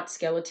a gaunt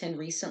skeleton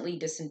recently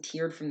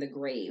disinterred from the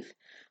grave.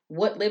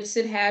 What lips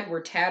it had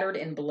were tattered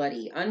and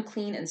bloody.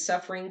 Unclean and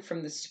suffering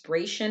from the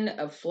suppuration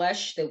of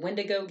flesh, the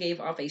Wendigo gave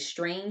off a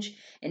strange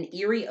and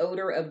eerie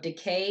odor of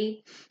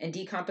decay and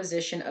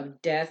decomposition,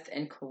 of death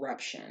and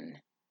corruption.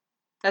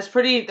 That's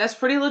pretty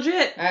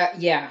legit.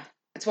 Yeah.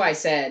 That's why I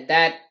said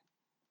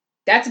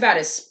that's about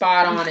as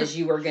spot on as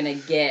you were going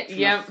to get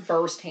from a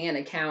first-hand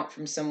account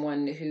from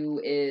someone who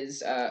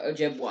is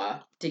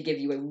Ojibwa, to give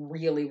you a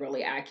really,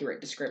 really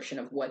accurate description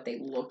of what they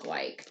look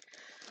like.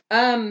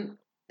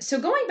 So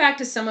going back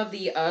to some of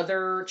the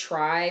other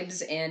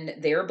tribes and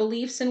their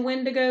beliefs in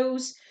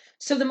Wendigos,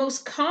 so the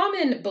most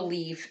common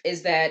belief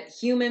is that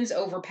humans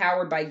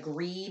overpowered by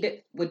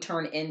greed would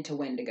turn into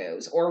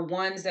Wendigos, or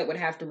ones that would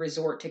have to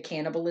resort to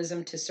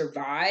cannibalism to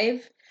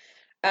survive.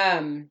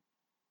 It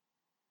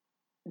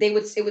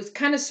would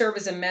kind of serve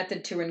as a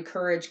method to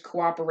encourage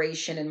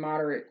cooperation and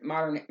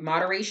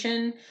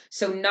moderation.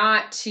 So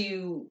not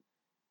to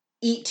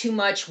eat too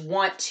much,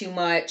 want too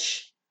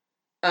much.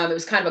 It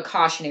was kind of a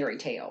cautionary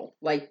tale.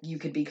 Like, you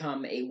could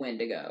become a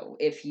Wendigo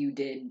if you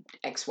did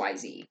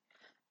XYZ.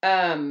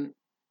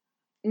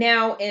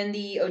 Now, in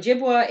the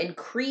Ojibwa and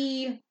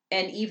Cree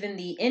and even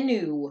the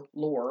Innu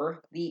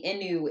lore, the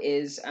Innu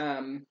is,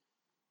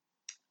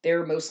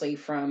 they're mostly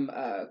from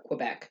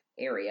Quebec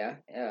area,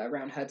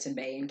 around Hudson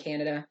Bay in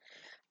Canada.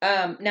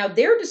 Now,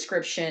 their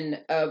description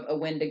of a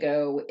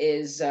Wendigo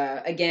is,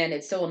 again,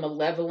 it's still a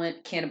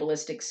malevolent,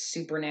 cannibalistic,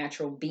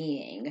 supernatural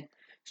being.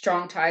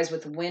 Strong ties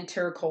with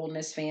winter,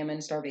 coldness,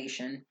 famine,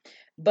 starvation.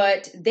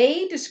 But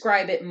they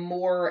describe it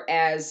more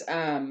as,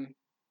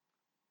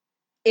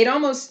 it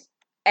almost,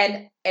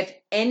 and if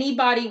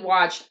anybody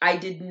watched, I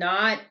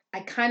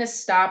kind of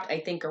stopped, I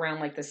think, around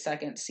like the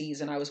second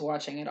season. I was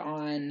watching it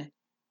on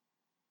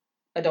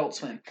Adult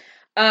Swim.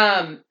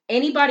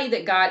 Anybody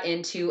that got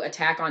into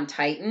Attack on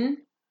Titan,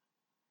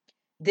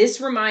 this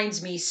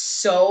reminds me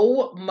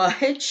so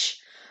much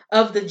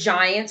of the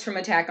giants from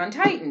Attack on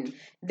Titan.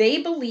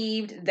 They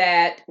believed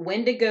that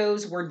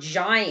Wendigos were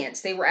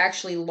giants. They were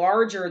actually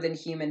larger than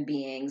human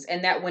beings,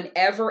 and that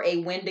whenever a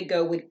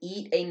Wendigo would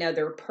eat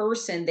another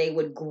person, they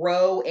would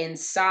grow in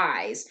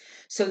size.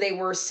 So they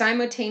were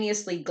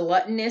simultaneously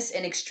gluttonous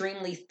and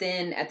extremely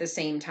thin at the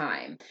same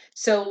time.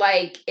 So,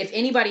 like, if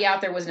anybody out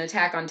there was an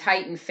Attack on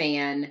Titan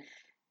fan,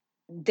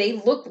 they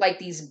looked like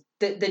these,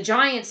 the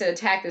giants that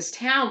attacked this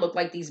town looked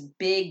like these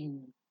big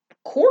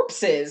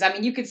corpses. I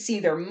mean, you could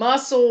see their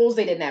muscles.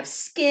 They didn't have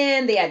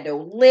skin. They had no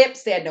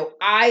lips. They had no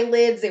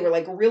eyelids. They were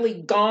like really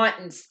gaunt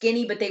and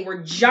skinny, but they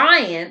were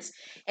giants,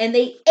 and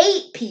they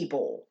ate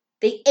people.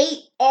 They ate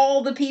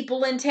all the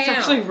people in town. It's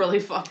actually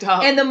really fucked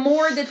up. And the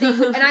more that they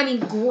would, and I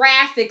mean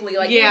graphically,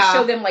 like they would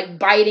show them like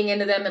biting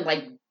into them and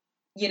like,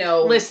 you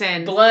know,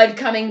 blood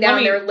coming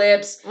down their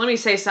lips. Let me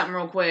say something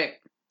real quick.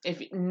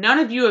 If none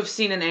of you have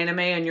seen an anime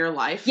in your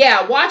life,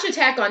 yeah, watch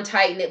Attack on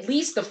Titan, at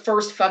least the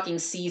first fucking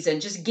season.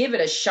 Just give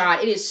it a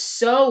shot. It is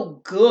so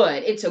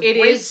good. It's a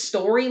great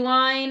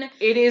storyline.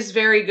 It is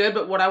very good,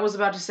 but what I was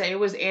about to say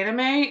was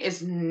anime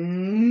is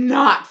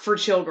not for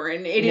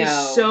children. It is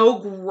so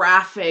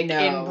graphic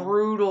and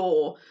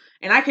brutal.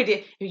 And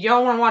if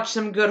y'all want to watch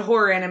some good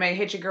horror anime,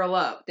 hit your girl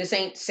up. This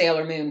ain't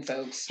Sailor Moon,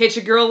 folks. Hit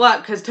your girl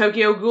up, because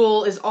Tokyo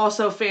Ghoul is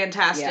also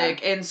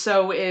fantastic, and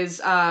so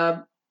is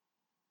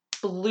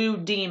Blue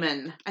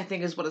Demon, I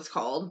think is what it's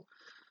called.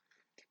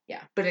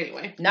 Yeah. But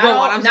anyway. Not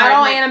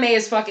all anime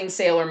is fucking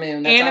Sailor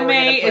Moon. That's all we're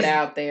going to put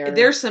out there.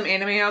 There's some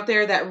anime out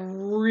there that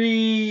really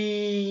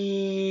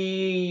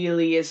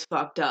is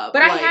fucked up.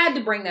 But I had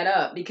to bring that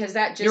up because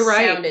that just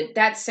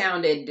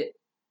sounded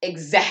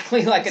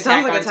exactly like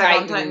Attack on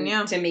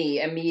Titan to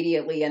me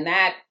immediately. And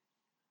that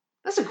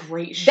That's a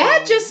great show.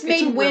 That just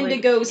made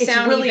Wendigo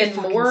sound really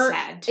even more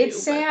sad too,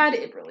 it's sad.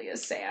 It really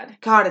is sad.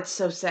 God, it's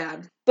so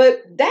sad.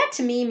 But that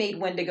to me made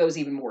Wendigos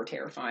even more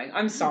terrifying.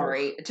 I'm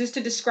sorry. Just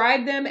to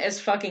describe them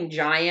as fucking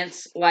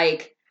giants,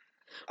 like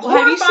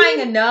horrifying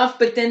enough,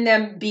 but then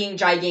them being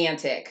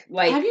gigantic.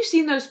 Like, have you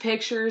seen those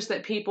pictures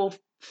that people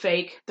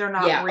fake? They're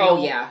not real.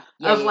 Oh yeah.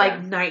 Of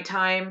like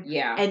nighttime.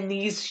 Yeah. And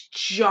these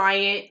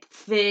giant,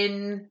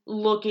 thin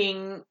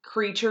looking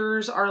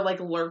creatures are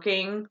like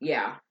lurking.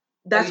 Yeah.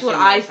 That's what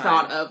I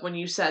thought of when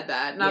you said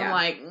that. And I'm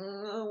like,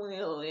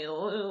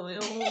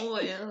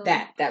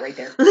 that right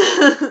there.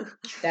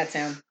 That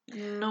sound.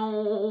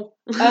 No.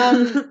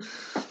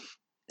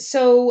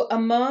 So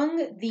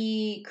among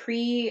the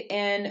Cree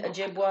and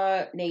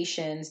Ojibwa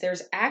nations,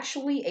 there's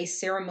actually a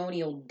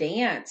ceremonial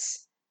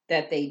dance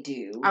that they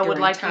do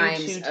during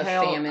times of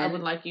famine. I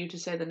would like you to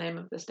say the name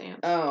of this dance.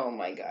 Oh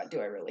my God,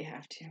 do I really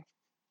have to?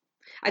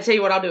 I tell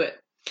you what, I'll do it.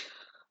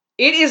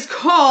 It is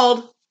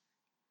called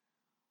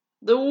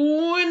the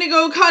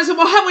Wendigo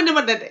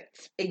Kazawa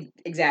dance.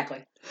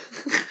 Exactly.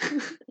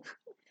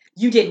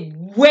 You did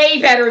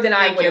way better than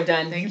I would have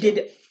done. You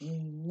did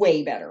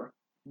way better.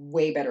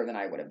 Way better than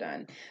I would have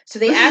done. So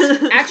they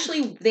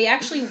actually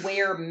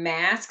wear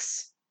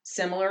masks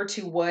similar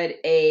to what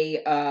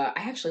I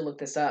actually looked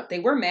this up. They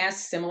wear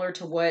masks similar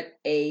to what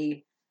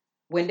a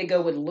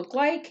Wendigo would look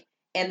like,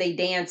 and they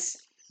dance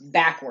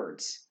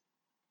backwards.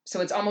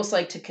 So it's almost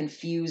like to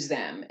confuse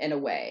them in a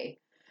way.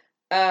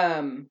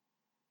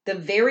 The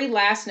very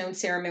last known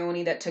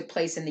ceremony that took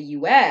place in the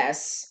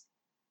U.S.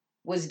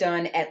 was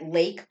done at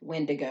Lake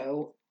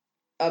Wendigo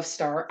of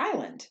Star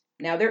Island.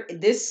 Now,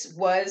 this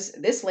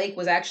lake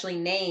was actually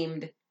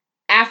named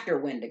after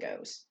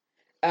Wendigos.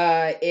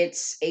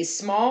 It's a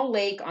small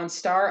lake on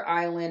Star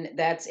Island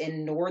that's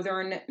in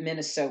northern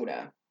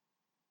Minnesota.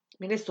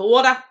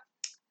 Minnesota.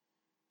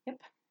 Yep.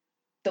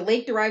 The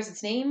lake derives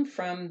its name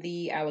from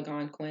the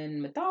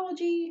Algonquin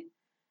mythology.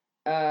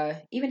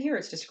 Even here,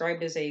 it's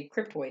described as a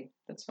cryptoid.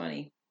 That's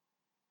funny.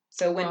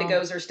 So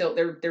Wendigos are still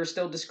they're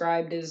still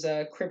described as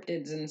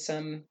cryptids in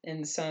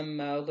some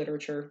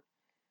literature.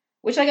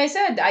 Which, like I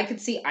said, I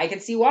could see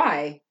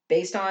why.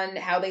 Based on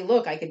how they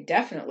look, I could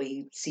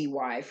definitely see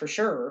why, for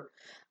sure.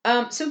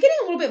 So getting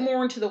a little bit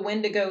more into the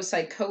Wendigo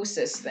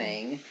psychosis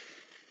thing.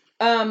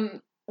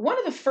 One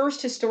of the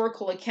first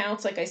historical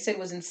accounts, like I said,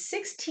 was in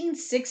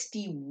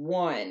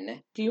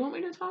 1661. Do you want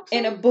me to talk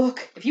in a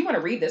book? If you want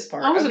to read this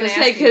part. I was going to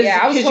say, because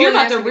you're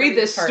about to read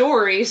this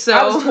story, so...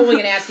 I was totally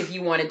going to ask if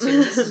you wanted to.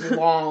 This is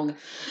long.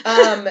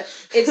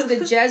 It's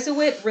the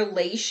Jesuit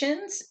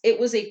Relations. It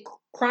was a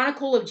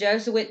chronicle of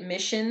Jesuit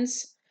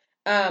missions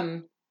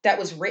that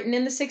was written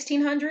in the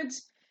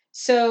 1600s.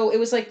 So it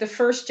was like the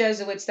first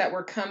Jesuits that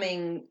were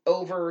coming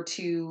over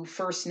to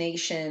First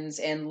Nations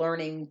and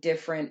learning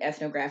different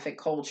ethnographic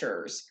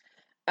cultures.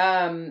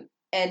 And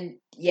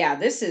yeah,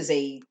 this is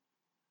a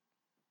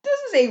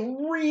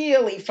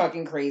really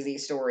fucking crazy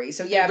story.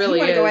 So yeah, if you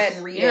want to go ahead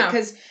and read it,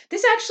 because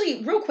this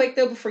actually, real quick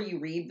though, before you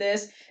read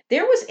this,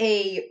 there was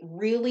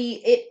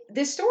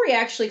this story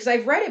actually, because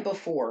I've read it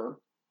before.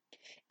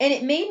 And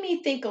it made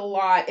me think a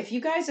lot. If you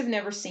guys have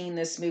never seen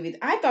this movie,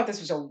 I thought this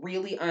was a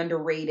really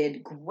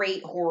underrated,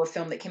 great horror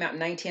film that came out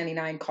in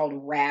 1999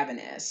 called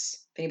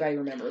Ravenous. If anybody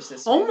remembers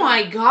this movie. Oh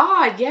my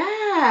God,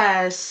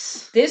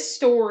 yes. This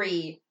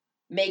story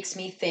makes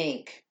me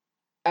think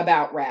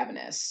about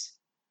Ravenous.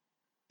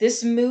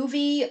 This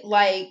movie,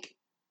 like,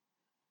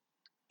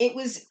 it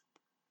was...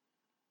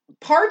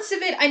 Parts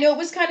of it, I know it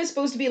was kind of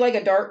supposed to be like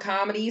a dark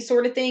comedy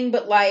sort of thing,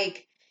 but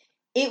like...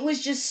 It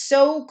was just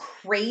so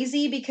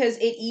crazy because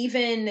it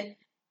even,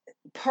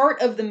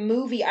 part of the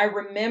movie I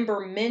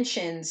remember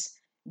mentions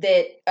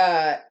that,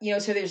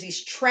 so there's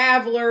these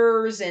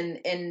travelers and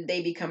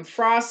they become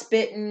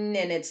frostbitten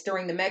and it's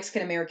during the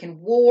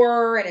Mexican-American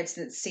War and it's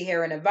in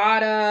Sierra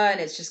Nevada and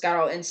it's just got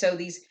all, and so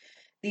they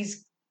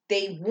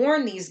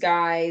warn these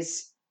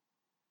guys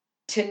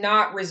to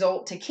not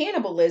resort to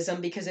cannibalism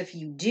because if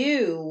you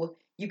do,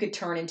 you could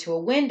turn into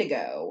a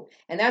Wendigo.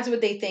 And that's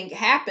what they think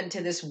happened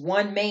to this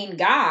one main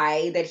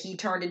guy, that he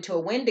turned into a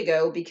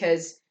Wendigo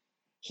because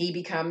he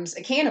becomes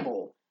a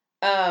cannibal.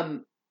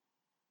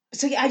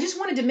 So yeah, I just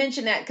wanted to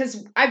mention that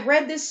because I've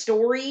read this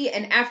story,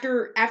 and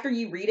after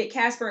you read it,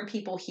 Casper, and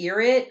people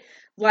hear it,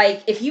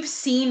 like if you've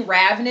seen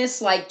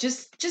Ravenous, like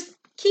just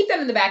keep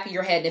that in the back of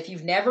your head. And if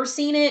you've never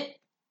seen it,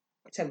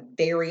 it's a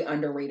very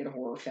underrated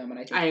horror film, and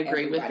I think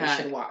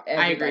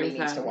everybody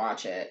needs to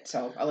watch it.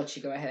 So I'll let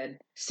you go ahead.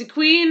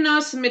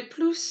 Sequinos mit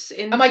plus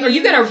in... I'm like, are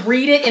you going to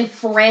read it in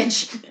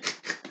French?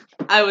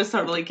 I was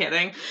totally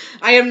kidding.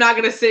 I am not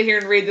going to sit here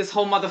and read this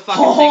whole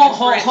motherfucking thing in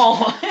French.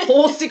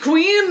 Oh,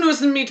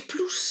 sequinos mit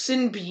plus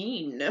in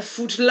bien,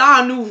 fout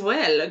la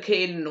nouvelle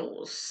que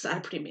nos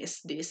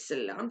imprimes de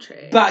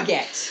cilantro.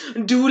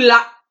 Baguette. Du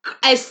la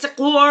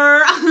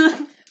escor.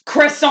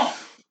 Croissant.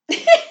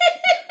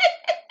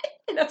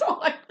 That's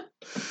all I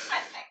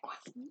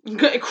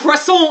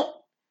Croissant.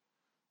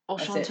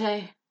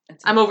 Enchanté.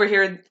 I'm over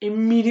here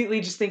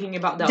immediately just thinking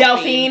about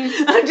Delphine.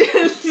 I'm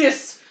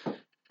just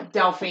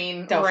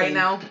Delphine right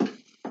now.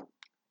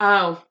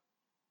 Oh.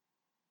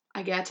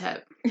 I get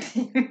it.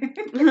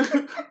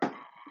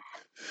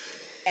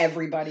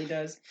 Everybody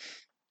does.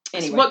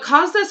 Anyway. What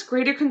caused us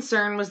greater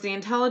concern was the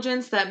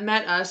intelligence that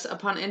met us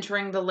upon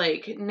entering the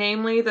lake,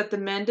 namely that the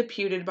men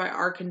deputed by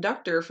our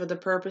conductor for the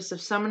purpose of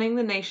summoning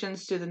the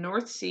nations to the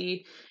North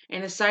Sea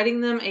and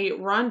assigning them a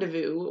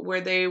rendezvous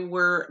where they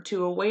were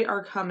to await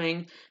our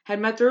coming,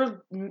 had met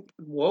their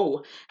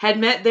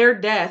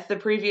death the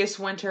previous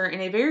winter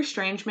in a very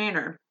strange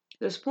manner.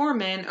 Those poor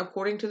men,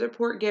 according to the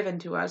report given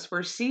to us,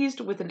 were seized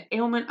with an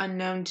ailment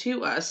unknown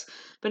to us,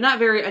 but not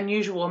very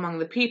unusual among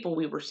the people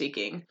we were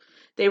seeking.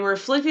 They were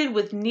afflicted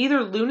with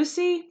neither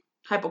lunacy,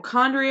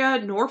 hypochondria,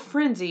 nor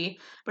frenzy,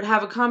 but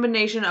have a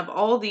combination of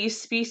all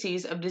these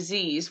species of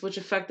disease which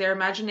affect their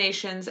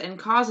imaginations and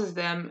causes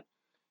them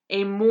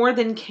a more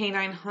than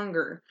canine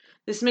hunger.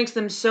 This makes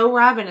them so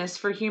ravenous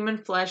for human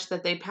flesh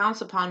that they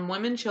pounce upon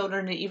women,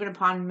 children, and even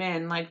upon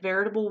men like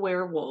veritable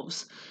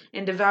werewolves,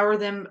 and devour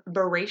them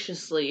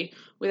voraciously,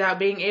 without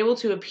being able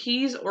to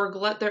appease or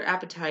glut their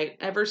appetite,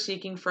 ever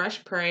seeking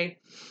fresh prey,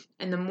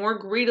 and the more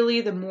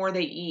greedily the more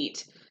they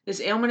eat. This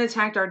ailment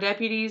attacked our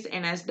deputies,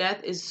 and as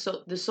death is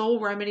the sole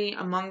remedy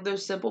among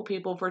those simple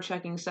people for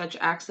checking such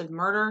acts of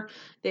murder,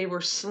 they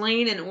were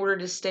slain in order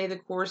to stay the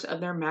course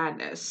of their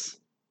madness.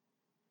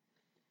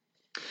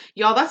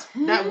 Y'all,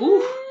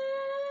 woo.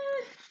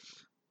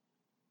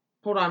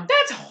 Hold on.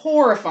 That's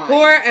horrifying.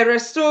 Por el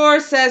restor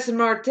ses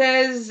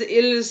mortes,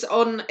 ils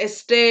ont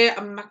été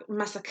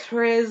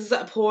massacres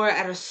por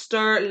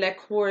arrester les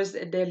corps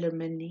de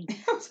l'Arménie.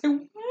 I was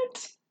like,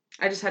 what?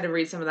 I just had to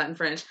read some of that in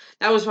French.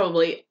 That was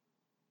probably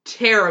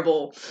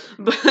terrible,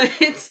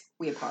 but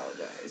we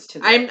apologize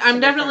to I'm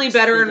definitely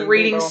better in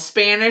reading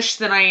Spanish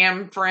than I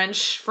am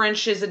French.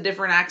 French is a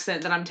different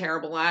accent that I'm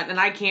terrible at, and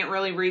I can't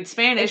really read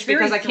Spanish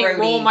because I can't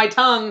roll my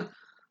tongue.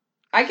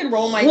 I can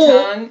roll my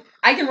tongue.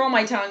 I can roll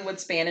my tongue with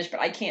Spanish, but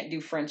I can't do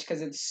French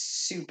because it's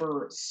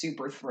super,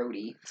 super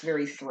throaty. It's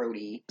very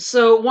throaty.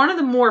 So one of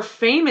the more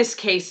famous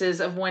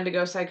cases of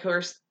Wendigo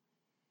psychosis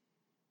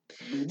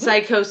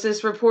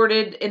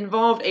reported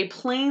involved a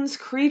Plains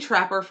Cree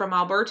trapper from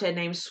Alberta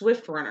named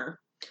Swift Runner.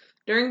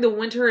 During the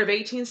winter of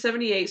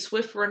 1878,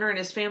 Swift Runner and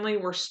his family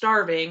were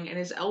starving, and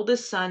his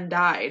eldest son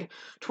died.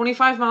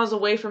 25 miles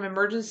away from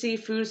emergency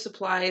food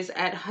supplies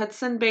at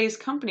Hudson Bay's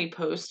company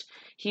post,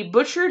 he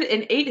butchered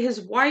and ate his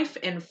wife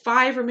and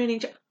 5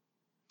 remaining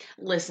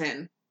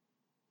Listen.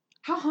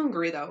 How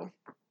hungry, though?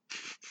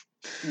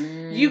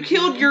 Mm-hmm. You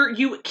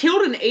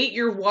killed and ate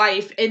your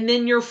wife and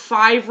then your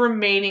 5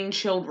 remaining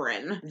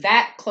children.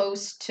 That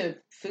close to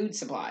food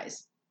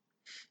supplies.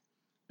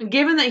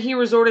 Given that he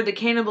resorted to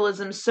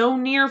cannibalism so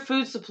near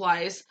food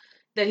supplies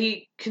that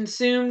he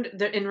killed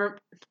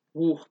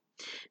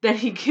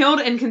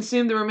and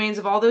consumed the remains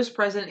of all those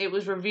present, it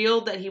was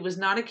revealed that he was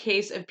not a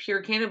case of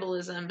pure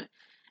cannibalism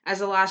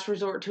as a last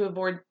resort to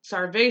avoid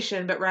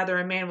starvation, but rather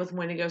a man with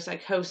Wendigo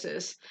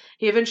psychosis.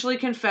 He eventually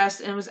confessed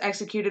and was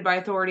executed by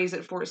authorities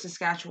at Fort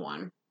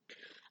Saskatchewan.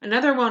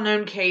 Another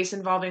well-known case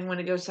involving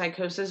Wendigo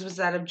psychosis was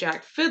that of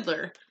Jack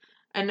Fiddler,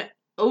 an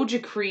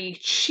Ojibwe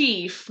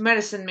chief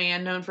medicine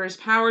man known for his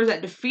powers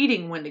at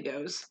defeating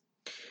Wendigos.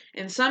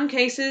 In some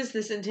cases,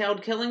 this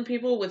entailed killing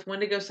people with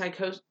Wendigo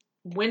psychosis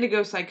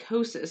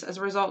as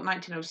a result. In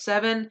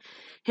 1907,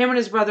 him and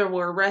his brother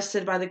were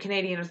arrested by the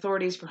Canadian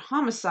authorities for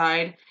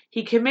homicide.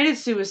 He committed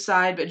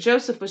suicide, but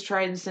Joseph was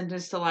tried and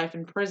sentenced to life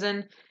in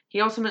prison.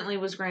 He ultimately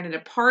was granted a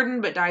pardon,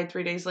 but died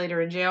 3 days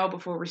later in jail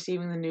before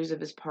receiving the news of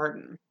his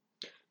pardon.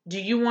 Do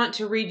you want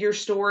to read your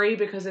story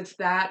because it's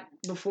that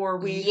before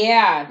we...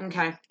 Yeah.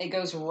 Okay. It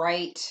goes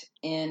right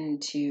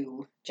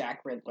into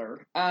Jack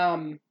Riddler.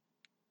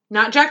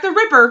 Not Jack the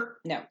Ripper.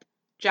 No.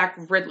 Jack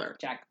Riddler.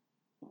 Jack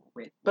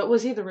Riddler. But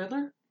was he the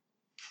Riddler?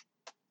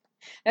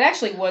 That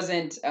actually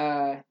wasn't,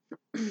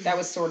 that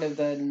was sort of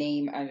the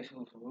name,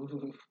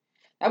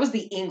 that was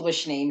the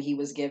English name he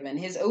was given.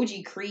 His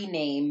OG Cree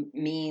name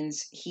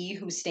means he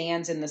who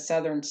stands in the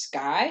southern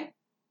sky.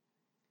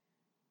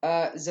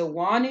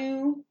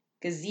 Zawanu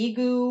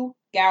Gazigu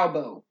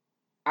Galbo.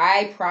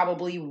 I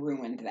probably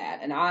ruined that,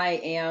 and I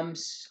am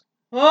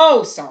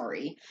so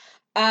sorry.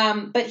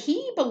 But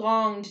he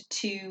belonged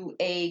to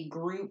a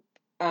group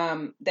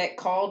that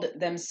called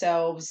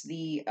themselves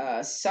the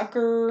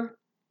Sucker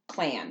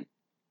Clan.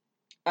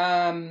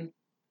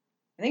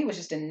 I think it was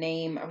just a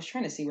name. I was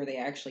trying to see where they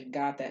actually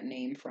got that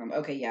name from.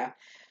 Okay, yeah.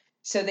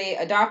 So they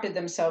adopted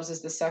themselves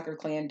as the Sucker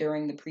Clan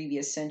during the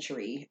previous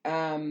century.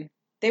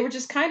 They were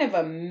just kind of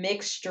a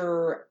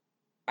mixture,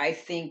 I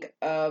think,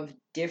 of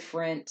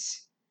different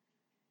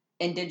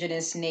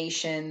indigenous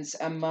nations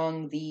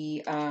among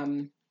the,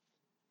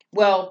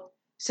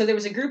 so there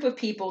was a group of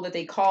people that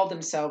they called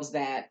themselves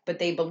that, but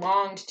they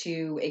belonged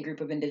to a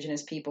group of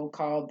indigenous people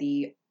called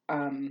the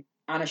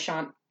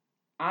Anishinaabe.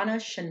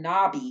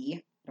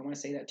 I don't want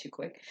to say that too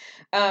quick.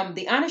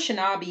 The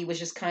Anishinaabe was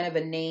just kind of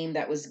a name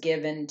that was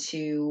given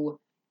to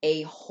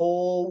a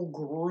whole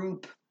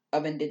group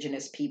of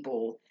indigenous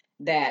people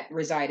that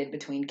resided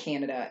between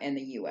Canada and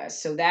the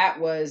U.S. So that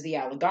was the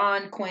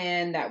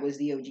Algonquin, that was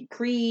the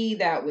Oji-Cree,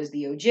 that was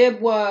the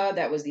Ojibwa,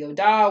 that was the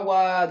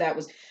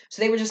Odawa,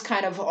 so they were just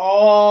kind of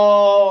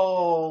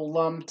all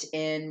lumped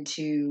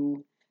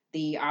into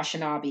the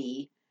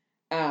Anishinaabe.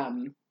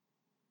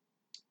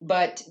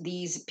 But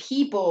these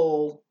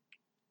people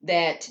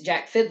that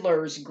Jack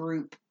Fiddler's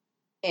group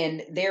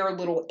in their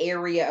little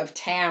area of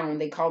town,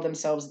 they called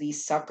themselves the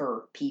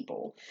Sucker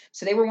people.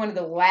 So they were one of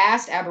the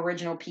last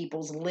Aboriginal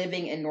peoples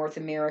living in North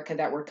America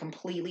that were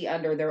completely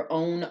under their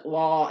own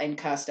law and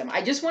custom.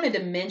 I just wanted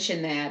to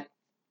mention that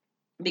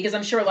because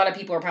I'm sure a lot of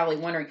people are probably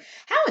wondering,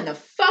 how in the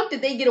fuck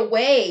did they get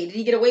away? Did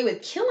he get away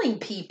with killing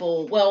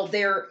people? Well,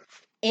 they're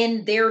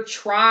in their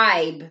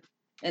tribe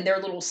and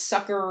their little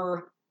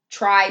sucker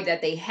tribe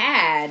that they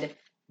had,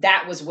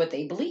 that was what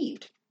they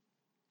believed.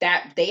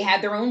 That they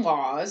had their own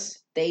laws.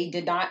 They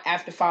did not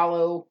have to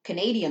follow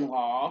Canadian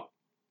law.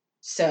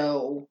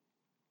 So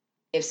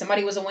if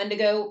somebody was a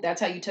Wendigo, that's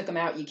how you took them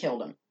out. You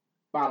killed them.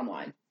 Bottom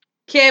line.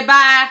 Okay,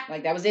 bye.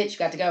 Like, that was it. You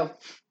got to go.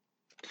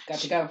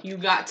 You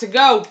got to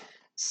go.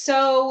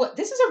 So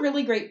this is a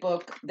really great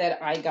book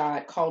that I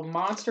got called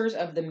Monsters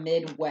of the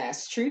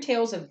Midwest: True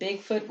Tales of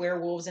Bigfoot,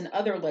 Werewolves, and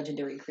Other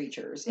Legendary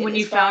Creatures. When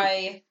you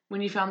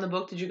found the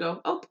book, did you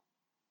go, oh?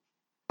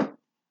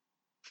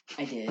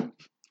 I did.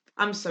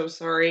 I'm so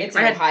sorry. It's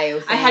an Ohio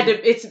thing. I had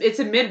to. It's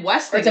a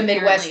Midwest thing. It's a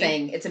Midwest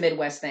thing. It's a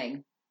Midwest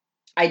thing.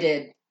 I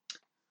did.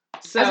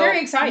 So, I was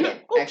very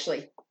excited,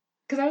 actually,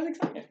 because I was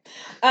excited.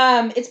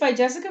 It's by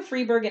Jessica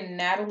Freeberg and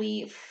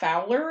Natalie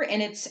Fowler,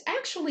 and it's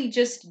actually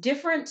just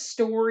different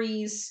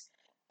stories.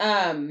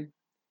 They're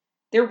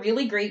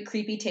really great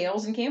creepy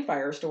tales and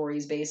campfire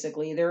stories,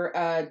 basically.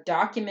 They're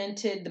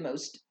documented the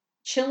most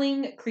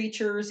chilling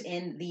creatures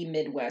in the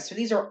Midwest. So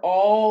these are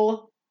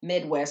all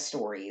Midwest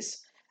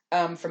stories.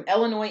 From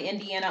Illinois,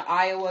 Indiana,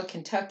 Iowa,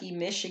 Kentucky,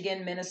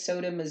 Michigan,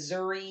 Minnesota,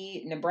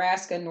 Missouri,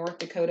 Nebraska, North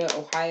Dakota,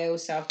 Ohio,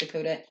 South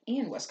Dakota,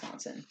 and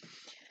Wisconsin.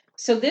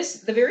 So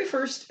the very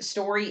first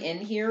story in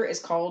here is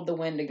called The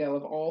Wendigo,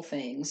 of all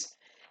things.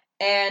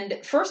 And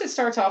first it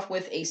starts off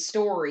with a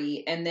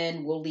story, and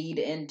then we'll lead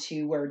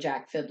into where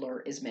Jack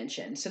Fiddler is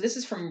mentioned. So this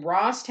is from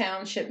Ross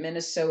Township,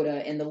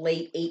 Minnesota in the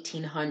late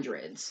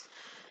 1800s.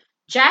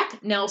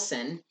 Jack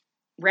Nelson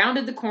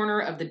rounded the corner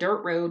of the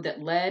dirt road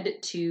that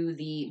led to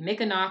the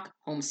Mickinock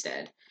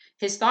homestead.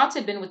 His thoughts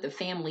had been with the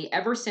family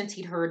ever since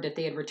he'd heard that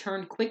they had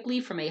returned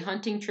quickly from a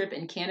hunting trip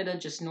in Canada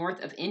just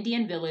north of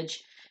Indian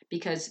Village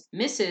because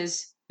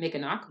Mrs.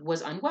 Mickinock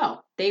was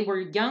unwell. They were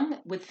young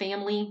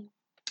family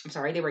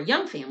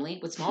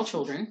with small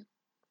children,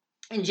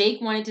 and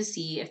Jake wanted to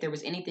see if there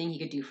was anything he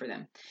could do for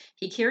them.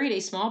 He carried a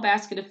small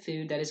basket of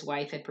food that his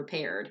wife had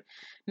prepared.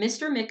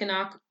 Mr.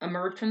 Mickinock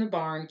emerged from the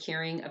barn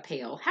carrying a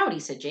pail. "Howdy,"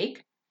 said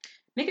Jake.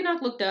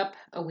 Mickinock looked up,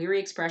 a weary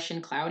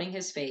expression clouding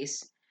his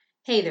face.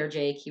 "Hey there,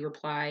 Jake," he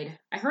replied.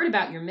 "I heard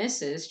about your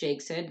missus,"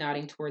 Jake said,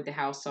 nodding toward the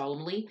house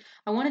solemnly.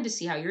 "I wanted to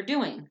see how you're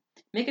doing."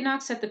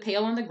 Mickinock set the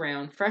pail on the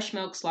ground, fresh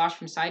milk sloshed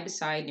from side to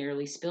side,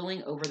 nearly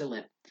spilling over the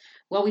lip.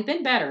 "Well, we've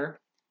been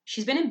better.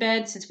 She's been in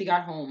bed since we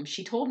got home.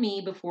 She told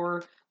me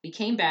before we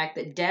came back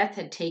that death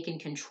had taken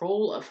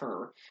control of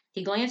her."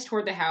 He glanced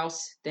toward the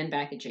house, then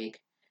back at Jake.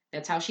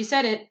 "That's how she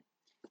said it.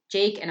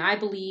 Jake, and I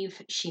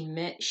believe she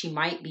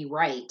might be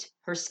right.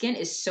 Her skin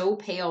is so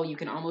pale you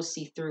can almost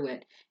see through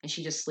it, and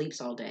she just sleeps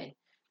all day.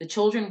 The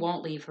children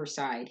won't leave her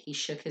side." He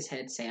shook his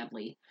head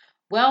sadly.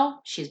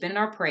 "Well, she's been in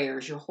our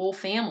prayers. Your whole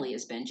family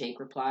has been," Jake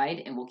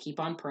replied, "and we'll keep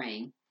on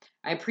praying."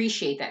 "I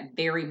appreciate that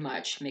very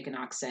much,"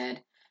 Mickinock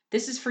said.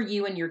 "This is for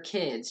you and your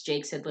kids,"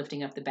 Jake said,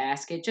 lifting up the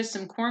basket. "Just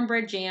some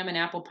cornbread jam and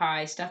apple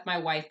pie, stuff my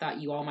wife thought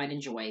you all might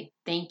enjoy.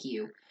 Thank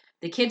you.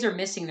 The kids are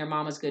missing their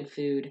mama's good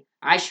food.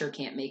 I sure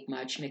can't make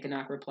much,"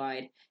 Mickinock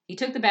replied. He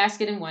took the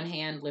basket in one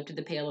hand, lifted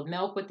the pail of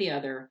milk with the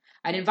other.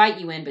 "I'd invite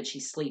you in, but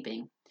she's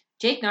sleeping."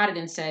 Jake nodded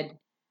and said,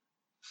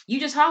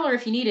 "You just holler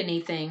if you need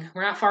anything.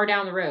 We're not far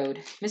down the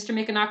road." Mr.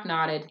 Mickinock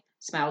nodded,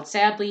 smiled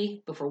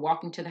sadly before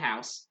walking to the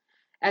house.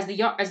 As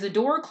the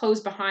door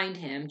closed behind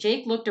him,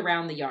 Jake looked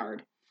around the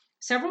yard.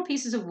 Several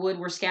pieces of wood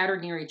were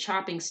scattered near a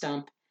chopping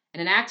stump,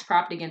 and an axe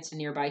propped against a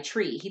nearby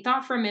tree. He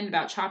thought for a minute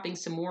about chopping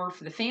some more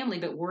for the family,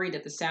 but worried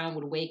that the sound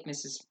would wake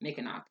Mrs.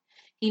 Mickinock.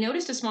 He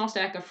noticed a small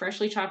stack of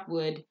freshly chopped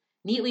wood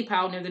neatly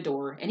piled near the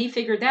door, and he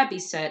figured that'd be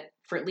set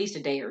for at least a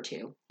day or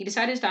two. He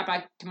decided to stop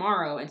by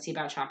tomorrow and see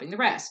about chopping the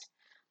rest.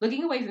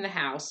 Looking away from the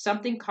house,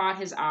 something caught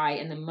his eye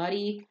in the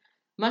muddy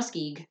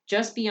muskeg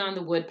just beyond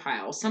the wood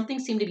pile. Something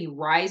seemed to be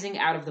rising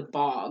out of the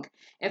bog.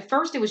 At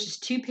first, it was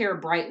just two pair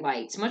of bright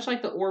lights, much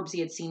like the orbs he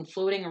had seen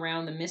floating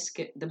around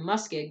the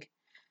muskeg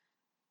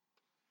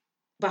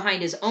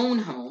behind his own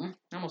home.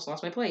 I almost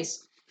lost my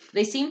place.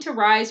 They seemed to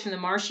rise from the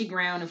marshy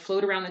ground and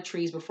float around the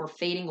trees before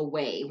fading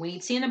away. When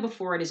he'd seen them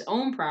before at his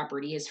own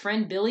property, his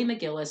friend Billy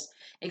McGillis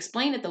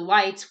explained that the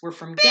lights were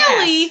from gas.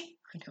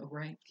 I know,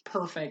 right?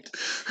 Perfect.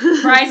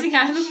 Rising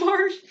out of the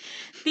marsh.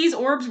 These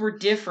orbs were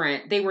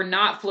different. They were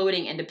not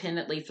floating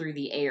independently through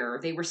the air.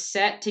 They were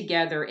set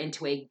together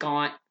into a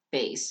gaunt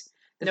base.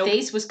 The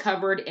face was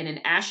covered in an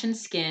ashen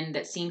skin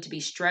that seemed to be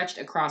stretched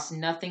across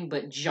nothing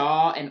but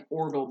jaw and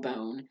orbital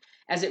bone.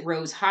 As it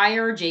rose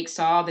higher, Jake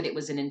saw that it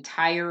was an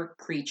entire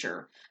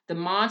creature. The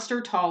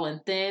monster, tall and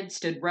thin,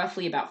 stood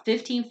roughly about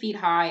 15 feet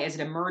high as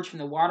it emerged from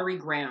the watery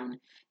ground.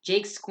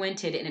 Jake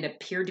squinted, and it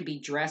appeared to be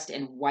dressed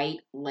in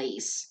white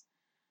lace.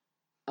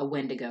 A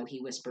Wendigo,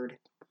 he whispered.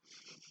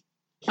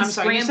 I'm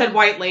sorry, you said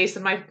white lace,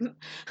 and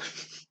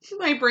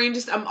my brain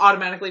just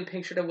automatically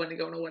pictured a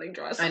Wendigo in a wedding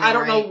dress. I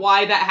don't know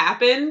why that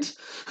happened.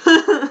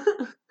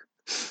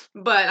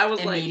 But I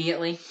was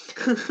immediately.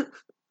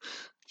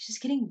 She's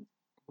getting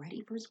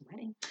ready for his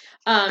wedding.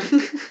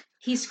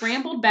 He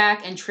scrambled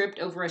back and tripped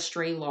over a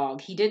stray log.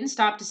 He didn't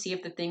stop to see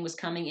if the thing was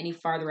coming any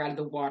farther out of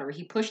the water.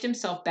 He pushed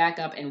himself back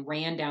up and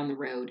ran down the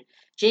road.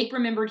 Jake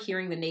remembered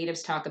hearing the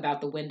natives talk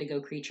about the Wendigo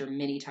creature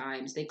many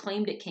times. They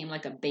claimed it came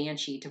like a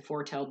banshee to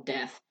foretell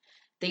death.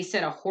 They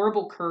said a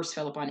horrible curse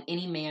fell upon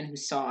any man who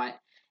saw it,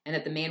 and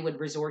that the man would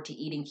resort to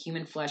eating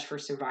human flesh for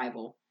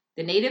survival.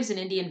 The natives in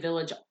Indian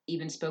Village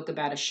even spoke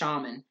about a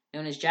shaman,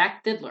 known as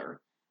Jack Fiddler,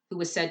 who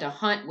was said to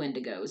hunt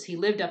Wendigos. He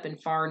lived up in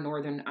far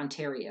northern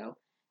Ontario.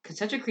 Could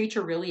such a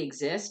creature really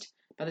exist?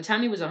 By the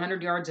time he was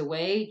 100 yards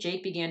away,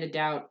 Jake began to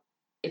doubt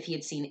if he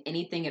had seen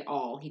anything at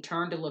all. He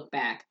turned to look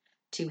back.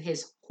 To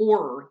his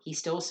horror, he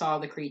still saw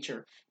the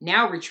creature,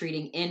 now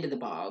retreating into the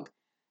bog.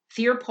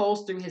 Fear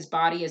pulsed through his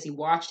body as he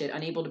watched it,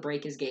 unable to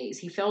break his gaze.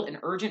 He felt an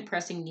urgent,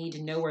 pressing need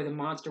to know where the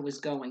monster was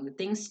going. The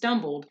thing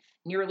stumbled,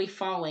 nearly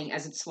falling,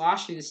 as it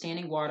sloshed through the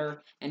standing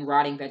water and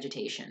rotting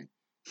vegetation.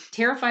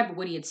 Terrified by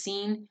what he had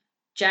seen,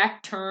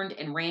 Jack turned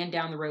and ran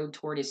down the road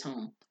toward his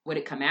home. Would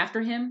it come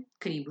after him?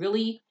 Could it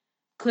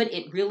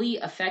really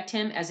affect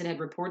him as it had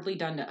reportedly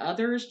done to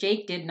others?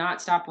 Jake did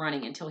not stop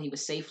running until he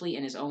was safely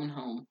in his own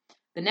home.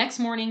 The next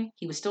morning,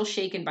 he was still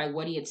shaken by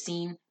what he had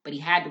seen, but he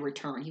had to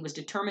return. He was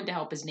determined to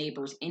help his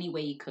neighbors any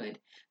way he could.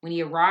 When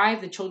he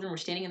arrived, the children were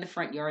standing in the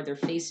front yard, their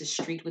faces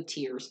streaked with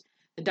tears.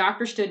 The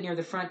doctor stood near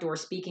the front door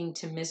speaking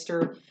to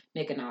Mr.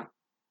 Micanock.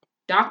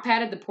 Doc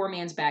patted the poor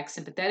man's back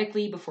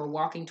sympathetically before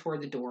walking toward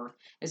the door.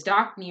 As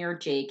Doc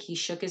neared Jake, he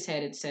shook his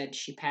head and said,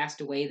 "She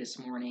passed away this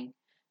morning."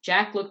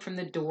 Jack looked from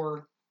the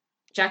doctor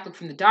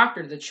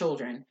to the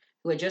children,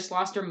 who had just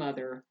lost their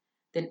mother,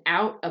 then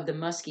out of the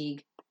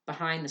muskeg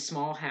behind the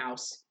small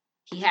house.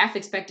 He half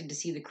expected to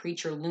see the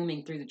creature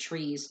looming through the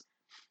trees,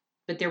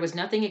 but there was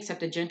nothing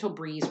except a gentle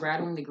breeze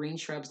rattling the green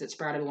shrubs that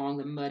sprouted along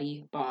the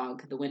muddy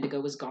bog. The Wendigo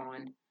was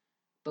gone,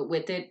 but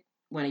with it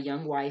went a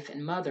young wife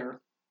and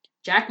mother.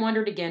 Jack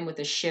wondered again with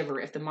a shiver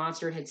if the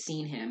monster had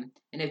seen him,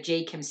 and if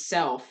Jake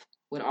himself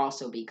would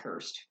also be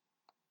cursed.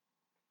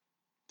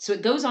 So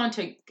it goes on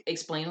to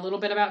explain a little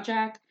bit about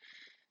Jack.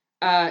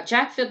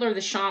 Jack Fiddler,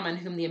 the shaman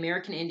whom the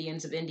American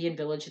Indians of Indian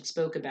Village had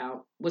spoke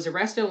about, was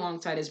arrested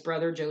alongside his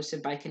brother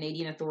Joseph by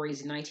Canadian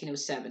authorities in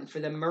 1907 for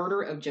the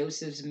murder of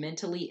Joseph's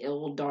mentally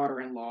ill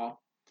daughter-in-law.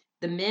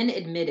 The men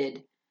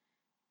admitted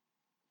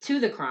to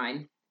the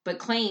crime, but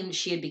claimed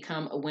she had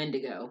become a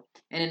Wendigo,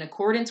 and in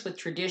accordance with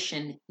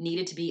tradition,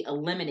 needed to be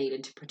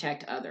eliminated to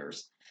protect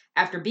others.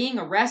 After being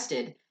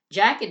arrested,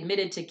 Jack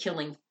admitted to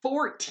killing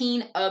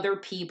 14 other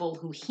people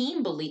who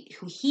he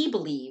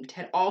believed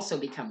had also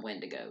become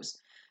Wendigos.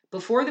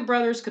 Before the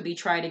brothers could be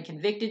tried and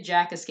convicted,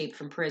 Jack escaped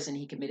from prison.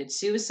 He committed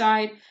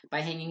suicide by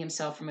hanging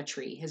himself from a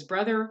tree. His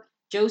brother,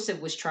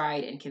 Joseph, was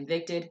tried and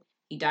convicted.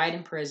 He died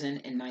in prison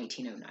in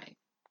 1909.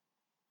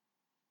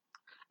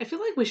 I feel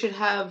like we should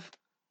have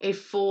a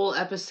full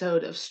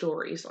episode of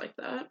stories like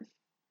that.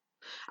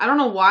 I don't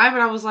know why, but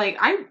I was like,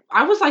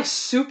 I was like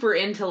super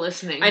into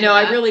listening. I know,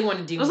 I really want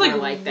to do more like that.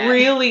 I was like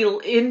really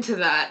into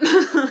that.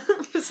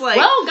 It's like,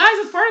 well, guys,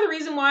 it's part of the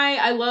reason why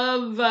I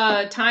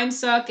love Time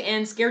Suck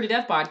and Scared to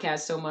Death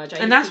podcasts so much.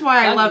 And that's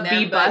why I love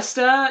Be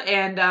Busta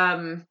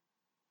and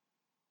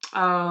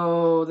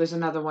there's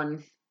another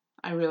one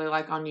I really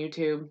like on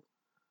YouTube.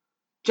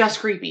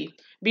 Just Creepy.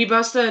 Be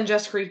Busta and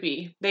Just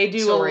Creepy. They do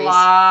stories. A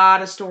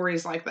lot of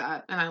stories like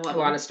that, and I love a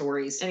lot of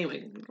stories.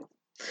 Anyway.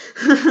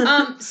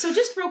 So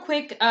just real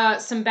quick,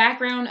 some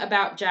background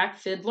about Jack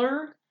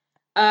Fiddler.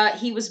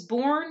 He was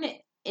born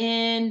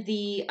in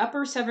the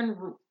Upper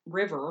Severn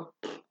River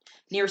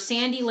near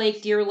Sandy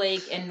Lake, Deer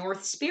Lake, and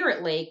North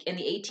Spirit Lake in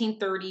the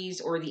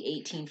 1830s or the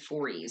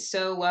 1840s.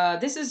 So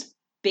this is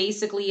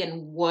basically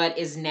in what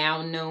is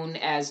now known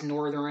as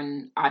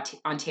Northern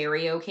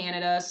Ontario,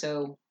 Canada,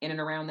 so in and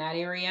around that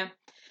area.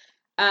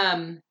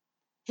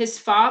 His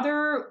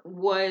father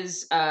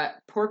was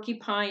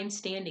Porcupine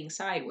Standing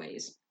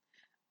Sideways.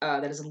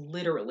 That is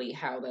literally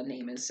how the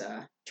name is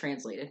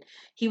translated.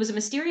 He was a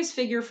mysterious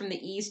figure from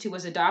the East who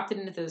was adopted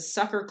into the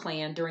Sucker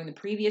clan during the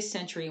previous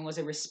century and was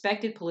a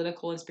respected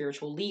political and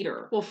spiritual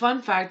leader. Well,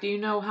 fun fact, do you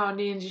know how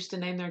Indians used to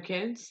name their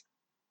kids?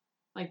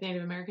 Like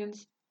Native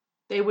Americans?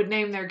 They would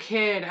name their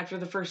kid after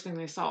the first thing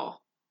they saw,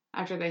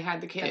 after they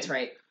had the kid. That's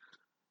right.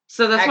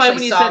 So that's why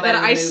when you said that,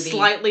 I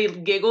slightly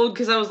giggled,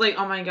 because I was like,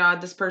 oh my god,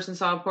 this person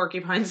saw a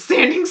porcupine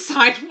standing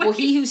sideways. Well,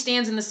 he who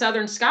stands in the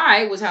southern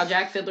sky was how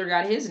Jack Fiddler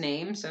got his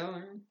name,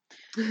 so...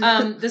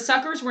 the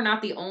Suckers were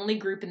not the only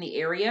group in the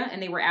area,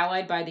 and they were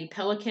allied by the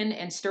Pelican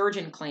and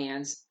Sturgeon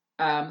clans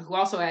who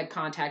also had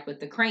contact with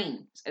the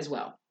Cranes as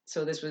well.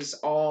 So this was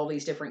all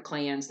these different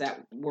clans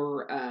that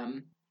were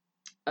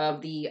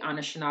of the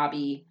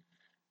Anishinaabe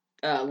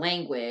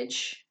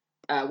language,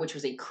 which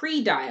was a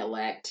Cree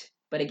dialect.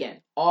 But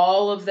again,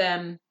 all of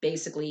them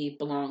basically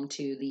belonged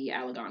to the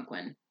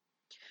Algonquin.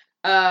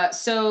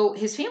 So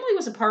his family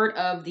was a part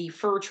of the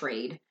fur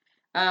trade.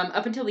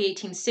 Up until the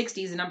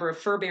 1860s, the number of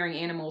fur-bearing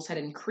animals had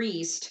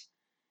increased,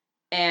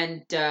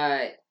 and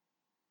Jack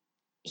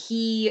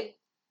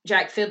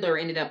Fiddler,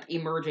 ended up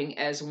emerging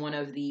as one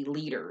of the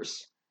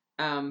leaders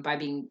by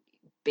being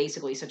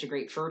basically such a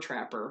great fur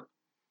trapper.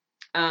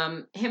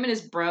 Him and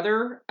his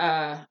brother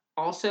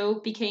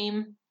also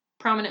became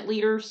prominent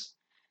leaders,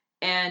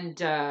 and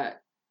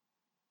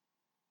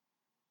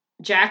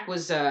Jack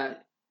was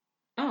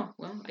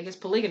I guess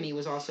polygamy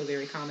was also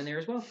very common there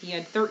as well. He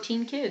had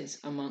 13 kids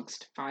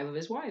amongst 5 of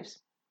his wives.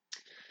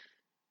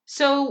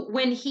 So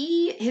when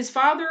his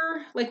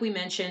father, like we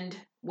mentioned,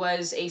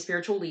 was a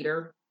spiritual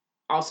leader,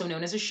 also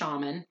known as a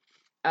shaman.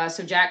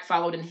 So Jack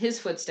followed in his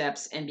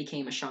footsteps and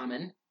became a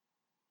shaman.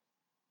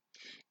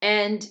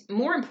 And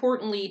more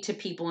importantly to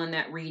people in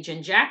that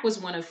region, Jack was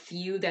one of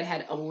few that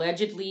had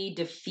allegedly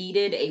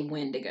defeated a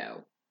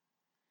Wendigo.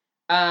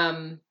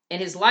 In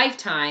his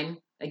lifetime,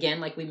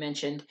 again, like we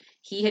mentioned,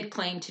 he had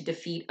claimed to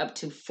defeat up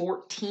to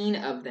 14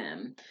 of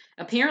them.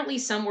 Apparently,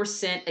 some were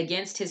sent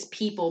against his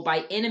people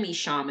by enemy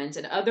shamans,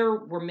 and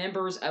other were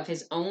members of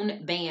his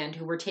own band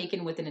who were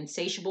taken with an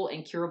insatiable,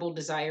 incurable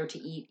desire to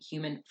eat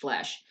human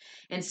flesh.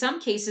 In some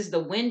cases, the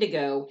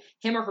Wendigo,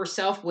 him or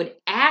herself, would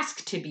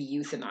ask to be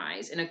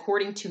euthanized, and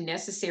according to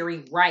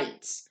necessary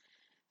rites.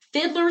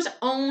 Fiddler's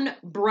own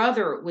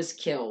brother was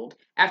killed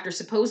after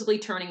supposedly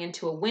turning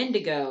into a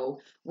Wendigo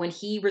when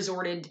he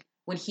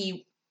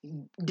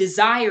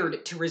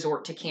desired to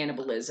resort to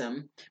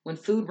cannibalism when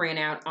food ran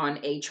out on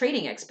a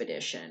trading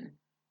expedition.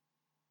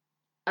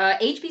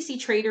 HBC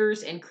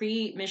traders and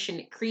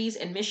Crees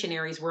and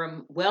missionaries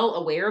were well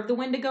aware of the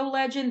Wendigo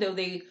legend, though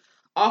they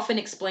often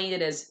explained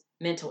it as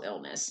mental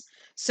illness.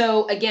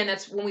 So again,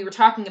 that's when we were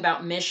talking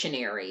about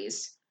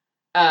missionaries.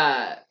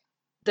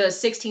 The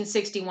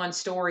 1661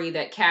 story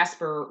that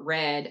Casper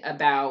read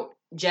about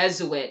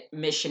Jesuit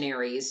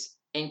missionaries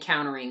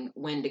encountering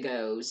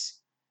Wendigos,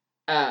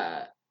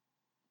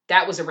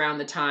 that was around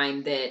the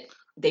time that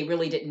they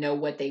really didn't know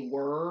what they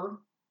were,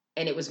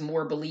 and it was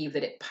more believed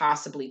that it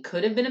possibly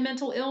could have been a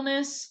mental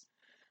illness.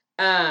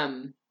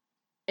 And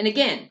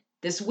again,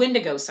 this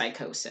Wendigo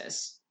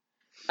psychosis.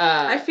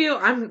 I feel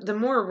the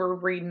more we're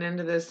reading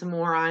into this, the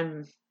more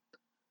I'm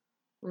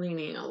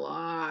leaning a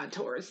lot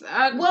towards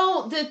that.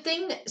 Well,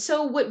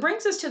 so what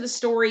brings us to the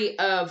story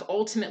of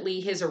ultimately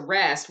his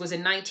arrest was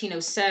in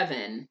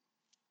 1907.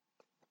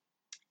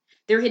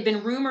 There had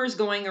been rumors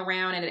going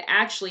around, and it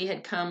actually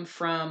had come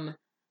from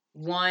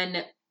one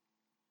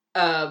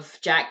of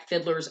Jack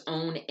Fiddler's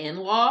own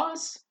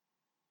in-laws,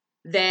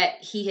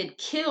 that he had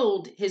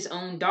killed his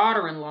own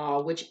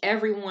daughter-in-law, which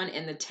everyone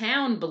in the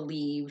town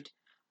believed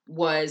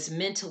was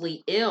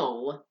mentally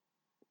ill,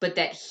 but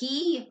that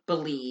he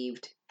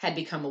believed had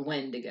become a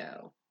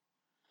Wendigo.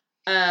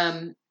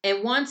 And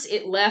once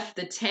it left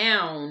the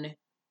town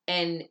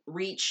and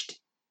reached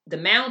the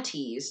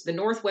Mounties, the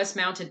Northwest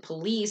Mounted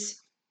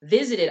Police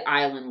visited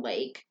Island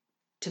Lake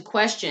to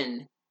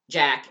question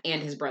Jack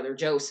and his brother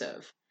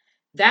Joseph.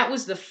 That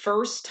was the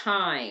first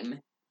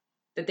time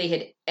that they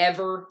had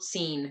ever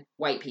seen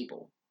white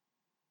people.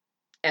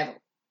 Ever.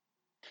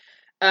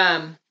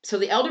 So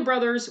the elder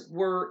brothers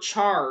were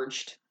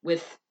charged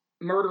with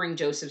murdering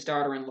Joseph's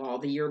daughter-in-law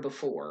the year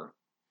before.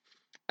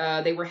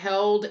 They were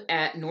held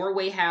at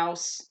Norway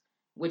House,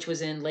 which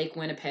was in Lake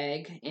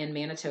Winnipeg in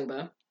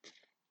Manitoba.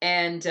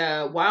 And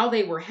while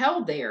they were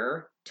held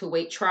there to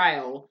await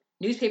trial,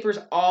 newspapers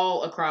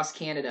all across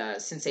Canada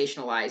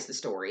sensationalized the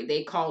story.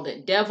 They called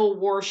it devil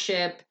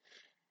worship.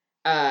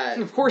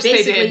 Of course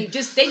they did. They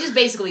just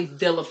basically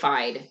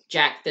vilified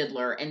Jack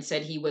Fiddler and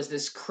said he was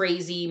this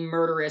crazy,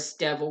 murderous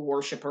devil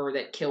worshiper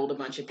that killed a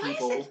bunch of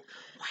people. Why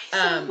is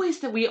it always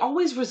that we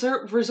always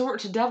resort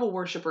to devil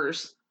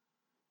worshippers?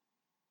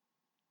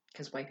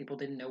 Because white people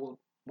didn't know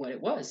what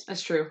it was.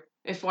 That's true.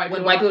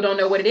 When white people don't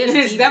know what it is,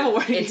 it's devil.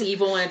 It's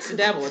evil and it's the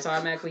devil. It's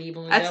automatically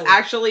evil and That's devil.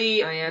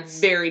 Actually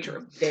very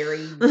true.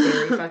 Very,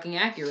 very fucking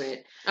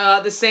accurate.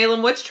 The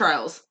Salem witch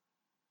trials.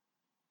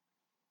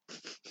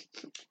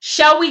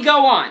 Shall we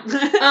go on?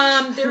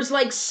 There's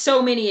like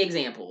so many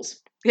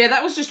examples. Yeah,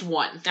 that was just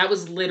one. That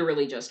was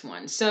literally just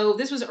one. So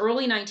this was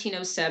early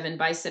 1907.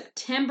 By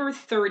September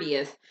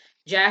 30th,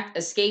 Jack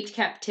escaped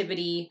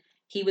captivity.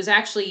 He was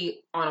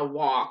actually on a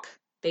walk.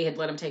 They had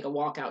let him take a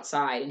walk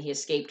outside, and he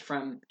escaped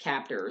from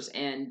captors,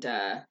 and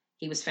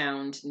he was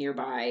found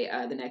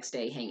nearby the next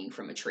day hanging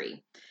from a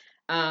tree.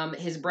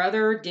 His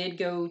brother did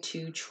go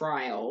to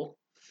trial,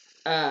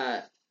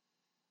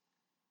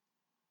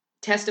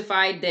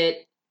 testified that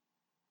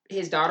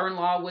his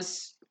daughter-in-law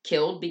was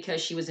killed because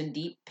she was in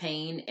deep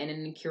pain and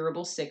an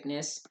incurable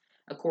sickness,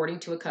 according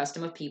to a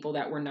custom of people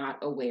that were not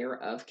aware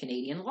of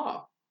Canadian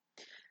law.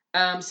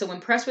 So when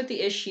pressed with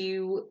the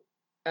issue,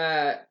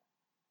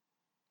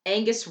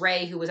 Angus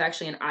Ray, who was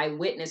actually an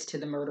eyewitness to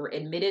the murder,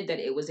 admitted that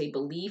it was a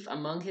belief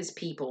among his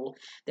people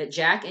that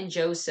Jack and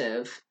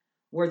Joseph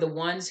were the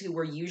ones who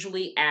were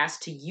usually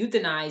asked to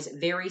euthanize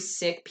very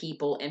sick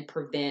people and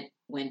prevent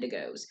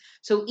Wendigos.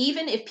 So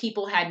even if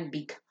people hadn't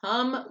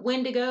become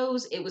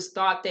Wendigos, it was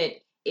thought that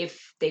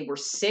if they were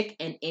sick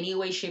in any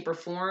way, shape, or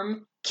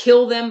form,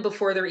 kill them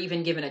before they're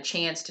even given a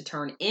chance to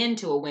turn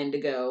into a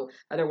Wendigo.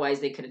 Otherwise,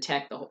 they could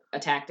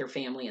attack their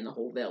family and the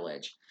whole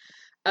village.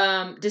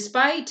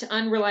 Despite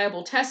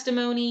unreliable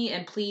testimony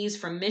and pleas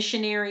from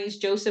missionaries,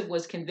 Joseph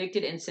was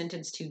convicted and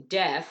sentenced to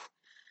death.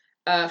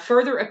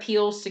 Further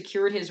appeals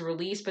secured his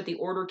release, but the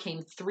order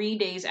came 3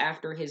 days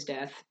after his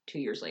death, 2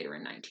 years later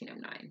in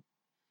 1909.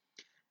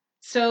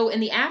 So, in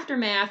the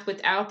aftermath,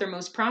 without their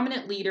most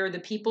prominent leader, the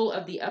people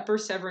of the Upper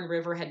Severn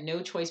River had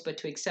no choice but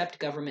to accept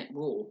government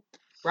rule.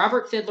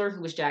 Robert Fiddler,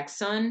 who was Jack's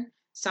son,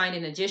 signed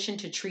an addition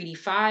to Treaty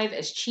 5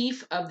 as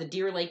chief of the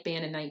Deer Lake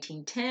Band in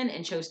 1910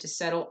 and chose to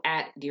settle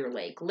at Deer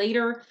Lake.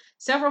 Later,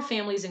 several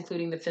families,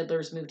 including the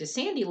Fiddlers, moved to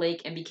Sandy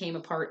Lake and became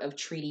a part of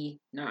Treaty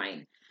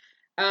 9.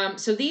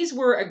 So these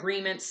were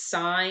agreements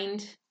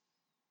signed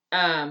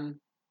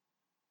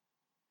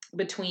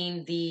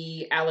between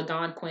the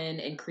Algonquin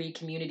and Cree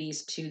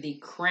communities to the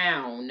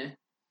Crown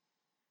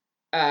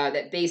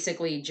that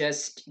basically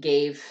just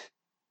gave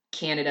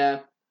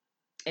Canada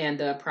and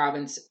the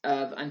province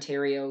of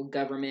Ontario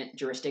government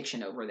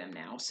jurisdiction over them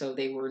now. So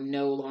they were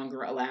no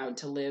longer allowed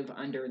to live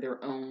under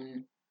their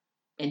own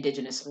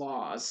Indigenous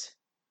laws.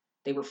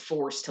 They were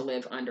forced to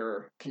live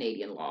under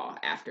Canadian law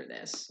after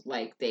this.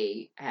 Like,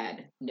 they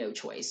had no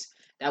choice.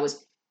 That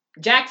was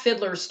Jack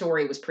Fiddler's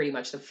story was pretty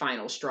much the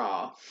final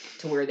straw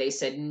to where they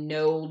said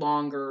no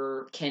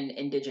longer can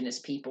Indigenous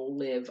people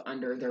live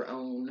under their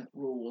own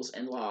rules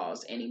and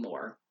laws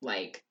anymore.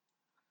 Like,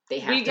 they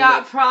have we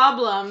got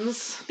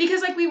problems.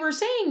 Because like we were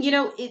saying, you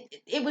know,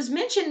 it was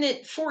mentioned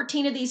that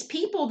 14 of these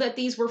people, that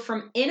these were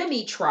from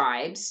enemy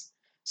tribes.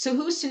 So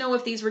who's to know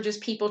if these were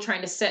just people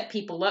trying to set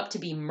people up to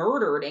be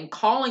murdered and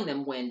calling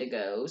them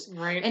Wendigos.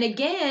 Right. And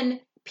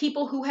again,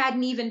 people who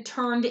hadn't even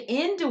turned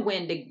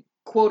into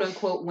quote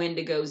unquote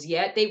Wendigos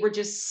yet. They were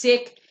just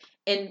sick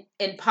and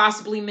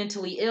possibly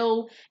mentally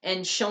ill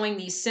and showing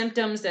these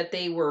symptoms that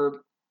they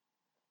were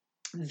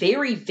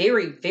very,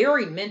 very,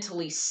 very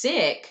mentally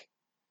sick.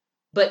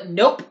 But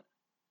nope,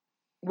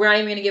 we're not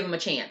even going to give him a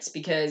chance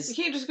because... You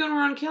can't just go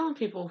around killing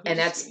people. And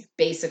that's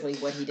basically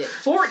what he did.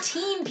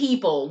 14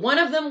 people. One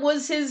of them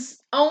was his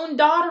own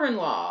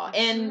daughter-in-law.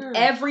 And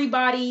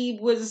everybody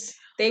was...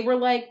 They were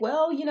like,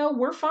 well, you know,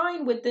 we're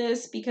fine with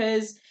this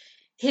because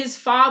his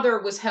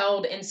father was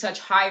held in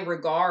such high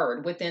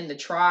regard within the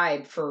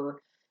tribe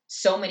for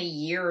so many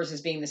years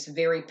as being this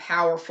very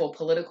powerful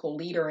political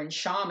leader and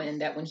shaman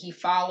that when he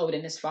followed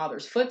in his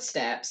father's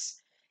footsteps...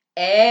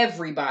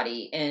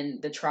 Everybody in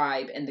the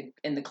tribe and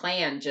the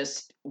clan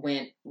just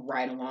went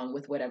right along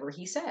with whatever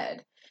he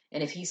said.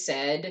 And if he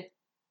said,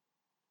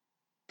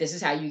 this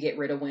is how you get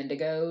rid of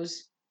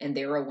Wendigos, and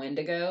they're a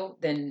Wendigo,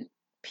 then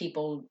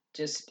people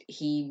just,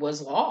 he was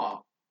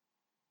law.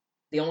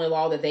 The only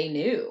law that they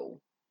knew.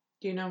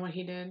 Do you know what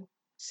he did?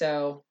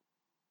 So.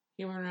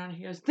 He went around and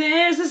he goes,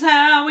 this is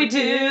how we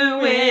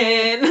do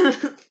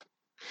it.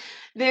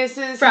 This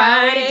is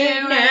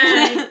Friday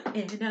night,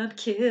 and I'm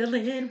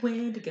killing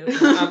Wendigos.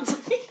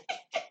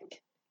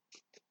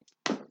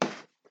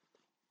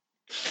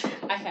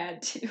 I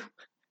had to.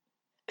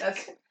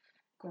 That's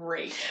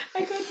great.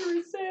 I couldn't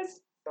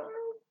resist.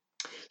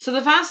 So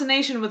the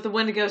fascination with the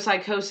Wendigo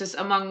psychosis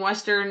among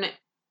Western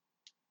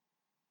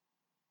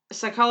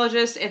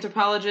psychologists,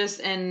 anthropologists,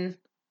 and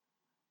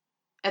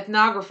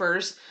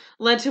ethnographers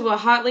led to a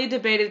hotly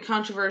debated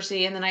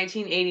controversy in the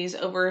 1980s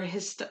over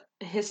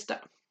historicity.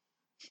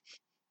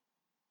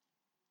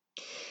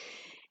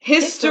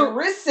 Thank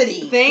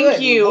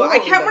Good you. Lord. I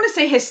kept wanting to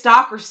say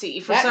histocracy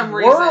for some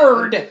reason.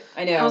 Word.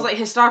 I know. I was like,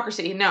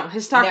 histocracy. No.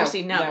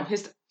 Histocracy. No.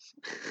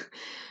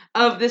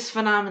 Of this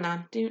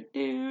phenomenon.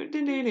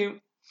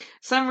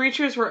 Some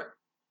researchers were...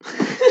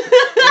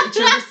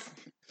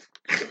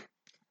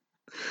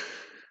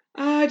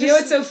 You know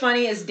what's so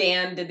funny is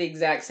Dan did the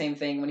exact same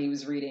thing when he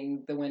was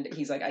reading the Wendigo.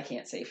 He's like, I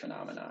can't say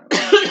phenomenon.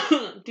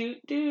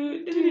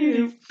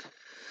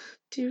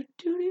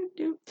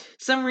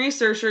 Some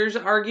researchers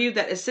argued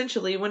that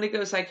essentially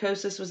Wendigo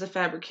psychosis was a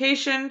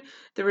fabrication,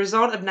 the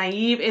result of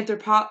naive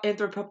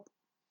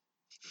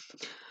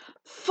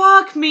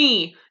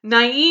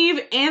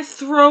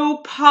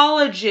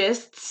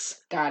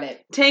anthropologists got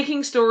it,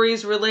 taking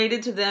stories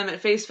related to them at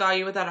face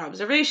value without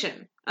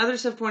observation.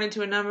 Others have pointed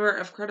to a number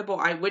of credible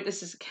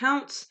eyewitnesses'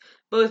 accounts,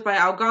 both by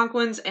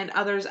Algonquins and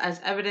others, as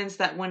evidence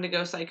that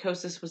Wendigo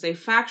psychosis was a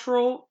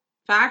factual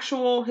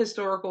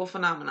historical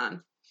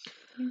phenomenon.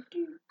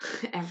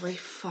 Every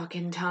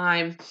fucking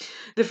time.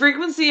 The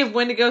frequency of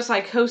Wendigo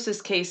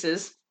psychosis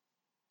cases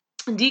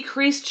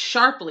decreased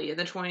sharply in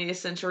the 20th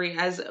century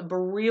as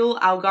Boreal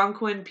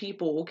Algonquin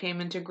people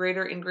came into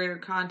greater and greater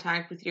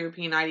contact with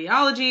European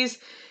ideologies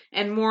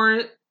and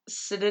more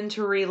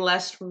sedentary,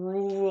 less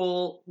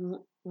rural...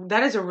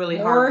 That is a really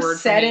hard word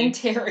for me. More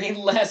sedentary,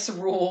 less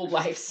rural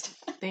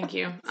lifestyle. Thank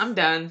you. I'm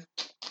done.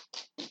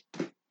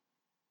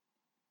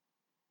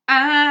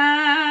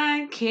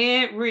 I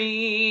can't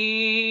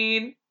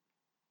read.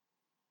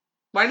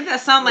 Why did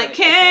that sound like,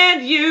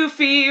 can you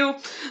feel?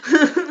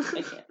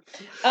 I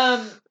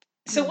can't.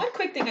 So one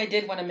quick thing I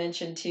did want to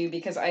mention too,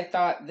 because I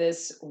thought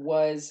this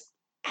was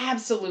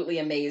absolutely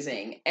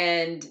amazing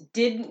and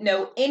didn't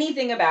know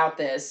anything about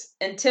this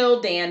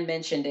until Dan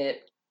mentioned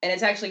it. And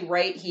it's actually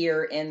right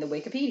here in the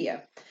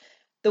Wikipedia.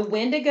 The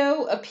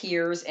Wendigo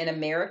appears in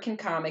American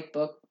comic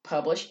book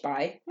published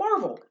by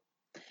Marvel.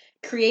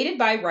 Created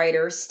by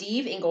writer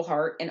Steve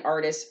Englehart and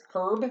artist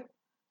Herb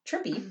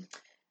Trimpe,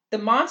 the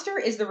monster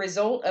is the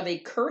result of a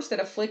curse that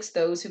afflicts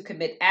those who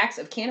commit acts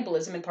of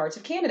cannibalism in parts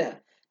of Canada.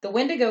 The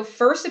Wendigo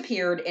first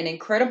appeared in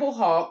Incredible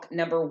Hulk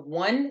number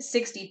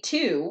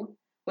 162,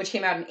 which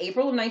came out in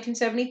April of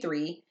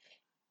 1973,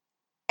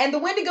 and the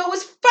Wendigo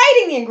was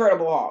fighting the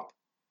Incredible Hulk.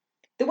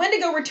 The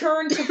Wendigo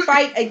returned to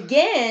fight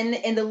again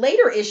in the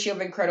later issue of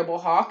Incredible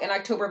Hulk in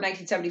October of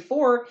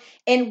 1974,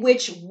 in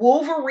which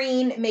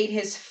Wolverine made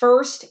his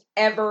first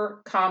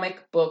ever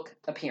comic book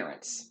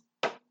appearance.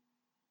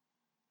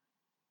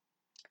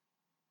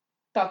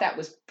 Thought that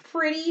was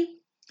pretty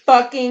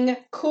fucking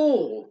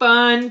cool.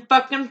 Fun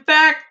fucking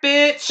fact,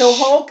 bitch.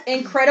 So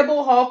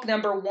Incredible Hulk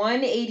number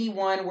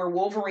 181, where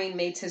Wolverine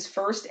makes his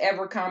first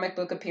ever comic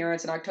book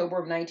appearance in October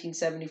of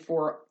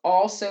 1974,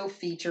 also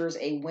features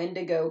a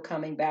Wendigo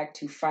coming back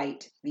to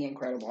fight the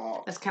Incredible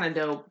Hulk. That's kind of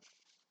dope.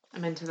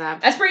 I'm into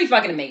that. That's pretty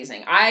fucking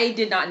amazing. I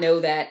did not know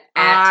that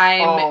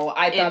at all.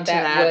 I thought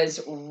that was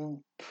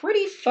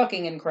pretty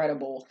fucking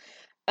incredible.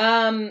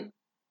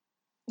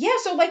 Yeah,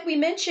 so like we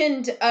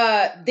mentioned,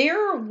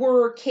 there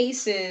were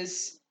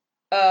cases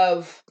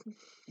of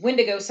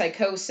Wendigo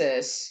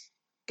psychosis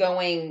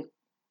going,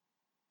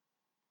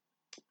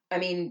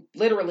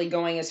 literally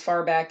going as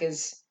far back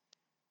as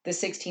the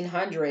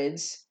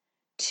 1600s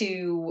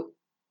to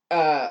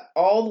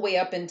all the way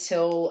up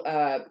until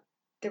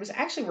there was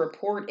actually a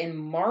report in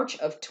March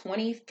of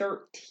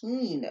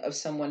 2013 of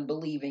someone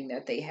believing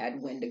that they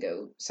had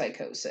Wendigo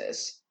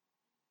psychosis.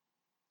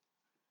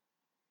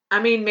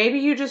 Maybe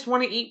you just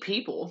want to eat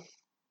people.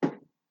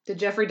 Did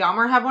Jeffrey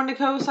Dahmer have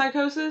Wendigo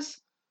psychosis?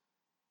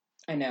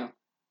 I know,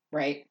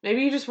 right?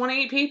 Maybe you just want to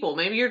eat people.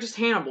 Maybe you're just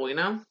Hannibal, you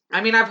know?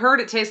 I've heard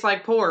it tastes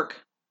like pork.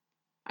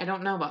 I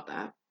don't know about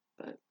that,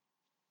 but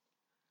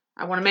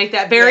I want to make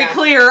that very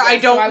clear. Yeah, I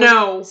don't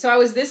know. So I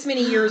was this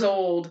many years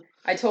old.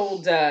 I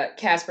told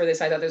Casper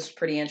this. I thought this was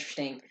pretty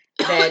interesting.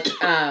 That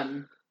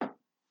I'm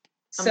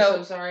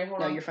so sorry.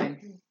 Hold on. No, you're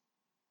fine.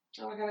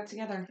 Oh, I got it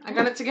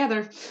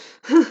together.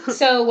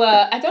 So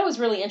I thought it was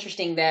really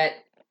interesting that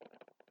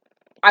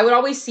I would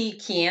always see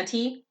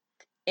Chianti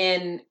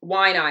in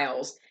wine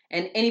aisles.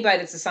 And anybody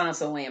that's a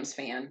Silence of the Lambs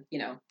fan,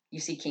 you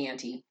see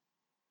Chianti.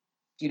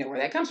 You know where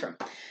that comes from.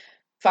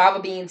 Fava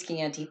beans,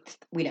 Chianti.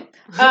 We don't.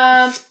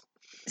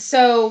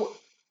 So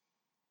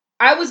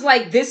I was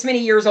like this many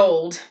years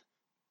old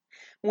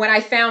when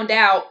I found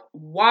out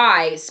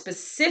why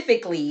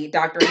specifically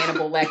Dr.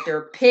 Hannibal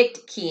Lecter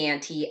picked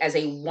Chianti as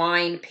a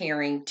wine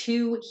pairing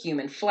to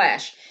human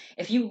flesh.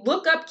 If you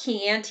look up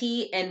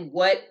Chianti and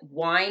what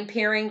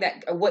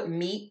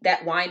meat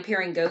that wine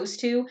pairing goes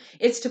to,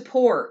 it's to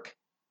pork.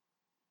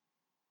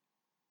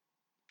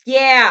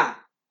 Yeah.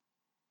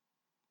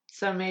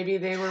 So maybe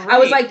they were right. I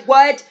was like,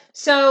 what?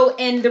 So,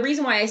 and the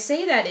reason why I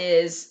say that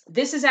is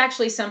this is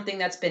actually something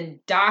that's been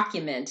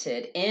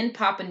documented in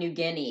Papua New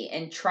Guinea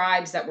and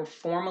tribes that were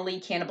formerly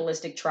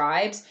cannibalistic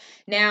tribes.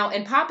 Now,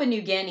 in Papua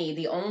New Guinea,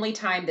 the only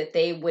time that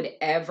they would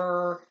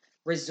ever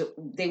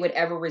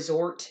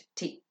resort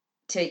to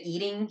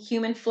eating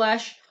human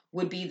flesh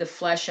would be the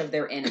flesh of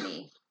their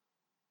enemy.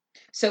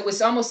 So it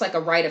was almost like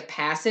a rite of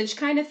passage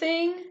kind of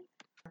thing.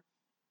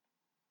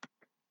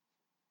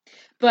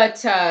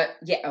 But,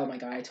 yeah, oh my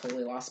god, I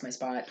totally lost my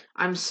spot.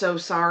 I'm so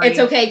sorry. It's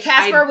okay.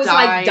 Casper was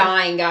like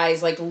dying,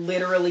 guys, like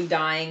literally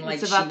dying.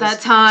 Like it's about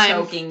that time.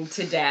 Choking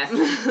to death.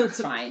 It's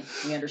fine.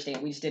 We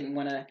understand. We just didn't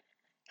want to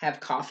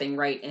have coughing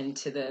right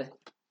into the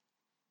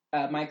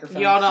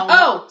microphone. Y'all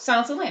don't.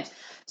 Silence of the Lambs.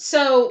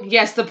 So.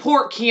 Yes, the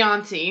pork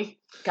Chianti.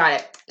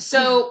 Got it.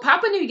 So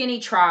Papua New Guinea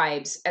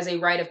tribes, as a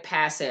rite of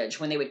passage,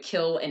 when they would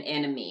kill an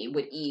enemy,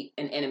 would eat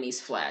an enemy's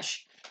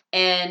flesh.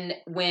 And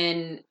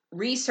when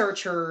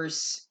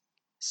researchers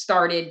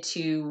started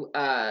to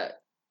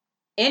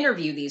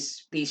interview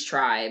these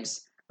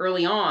tribes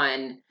early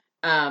on,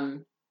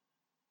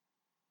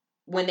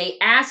 when they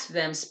asked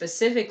them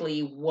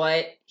specifically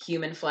what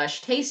human flesh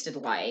tasted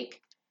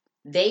like,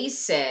 they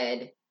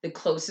said the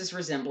closest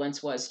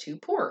resemblance was to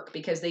pork,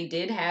 because they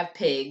did have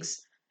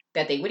pigs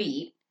that they would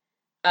eat,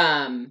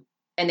 and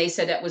they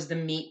said that was the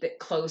meat that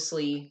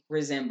closely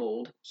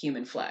resembled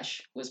human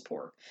flesh was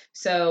pork.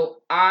 So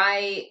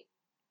I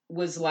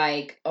was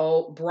like,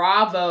 oh,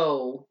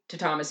 bravo to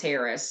Thomas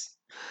Harris.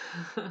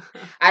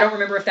 I don't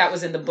remember if that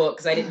was in the book,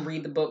 because I didn't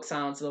read the book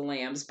Silence of the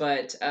Lambs,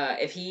 but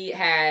if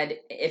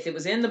it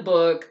was in the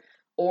book,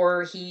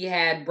 or he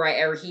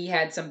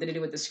had something to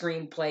do with the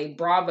screenplay.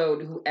 Bravo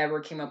to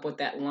whoever came up with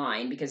that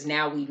line, because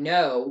now we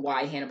know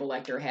why Hannibal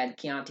Lecter had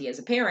Chianti as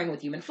a pairing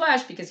with human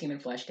flesh, because human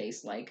flesh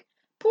tastes like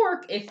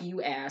pork if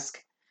you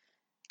ask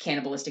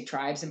cannibalistic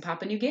tribes in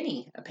Papua New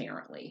Guinea,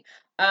 apparently.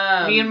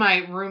 Me and my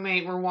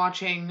roommate were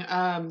watching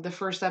the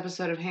first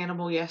episode of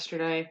Hannibal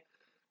yesterday,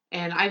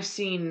 and I've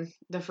seen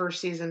the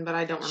first season, but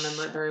I don't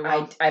remember it very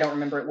well. I don't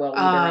remember it well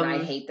either,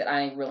 and I hate that.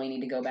 I really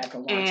need to go back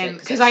and watch it,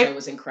 because that show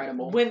was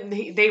incredible. When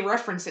they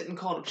reference it in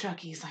Call of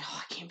Chucky, he's like,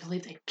 oh, I can't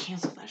believe they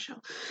canceled that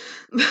show.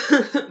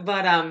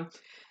 But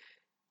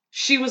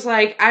she was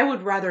like, I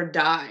would rather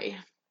die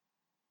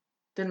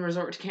than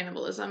resort to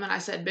cannibalism, and I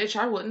said, bitch,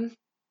 I wouldn't.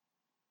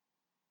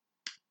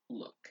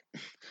 Look.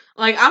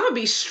 Like, I'm gonna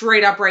be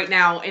straight up right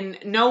now, and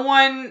no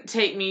one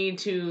take me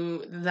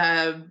to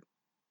the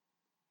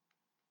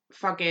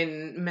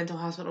fucking mental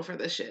hospital for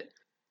this shit.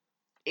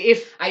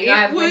 I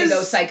have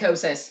Wendigo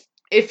psychosis.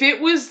 If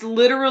it was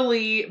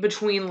literally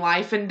between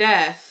life and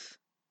death,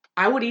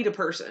 I would eat a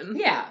person.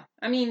 Yeah,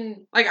 I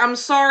mean, like, I'm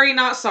sorry,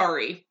 not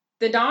sorry.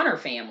 The Donner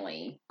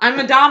family. I'm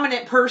a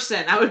dominant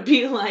person. I would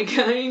be like,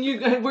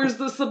 where's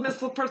the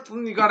submissive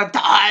person? You gotta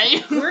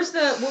die.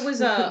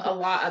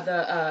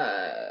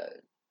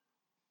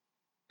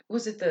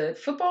 Was it the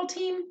football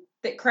team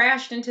that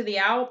crashed into the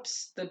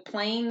Alps? The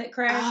plane that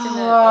crashed and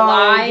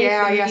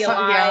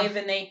Alive,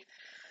 and they.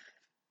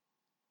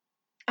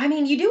 I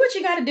mean, you do what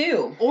you got to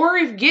do, or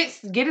if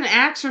get an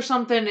axe or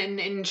something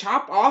and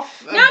chop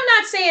off. Now, I'm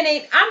not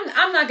saying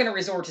I'm not going to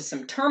resort to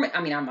some terminus.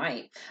 I mean, I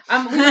might.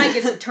 We might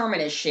get some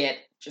terminus shit.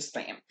 Just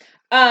saying.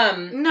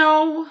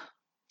 No.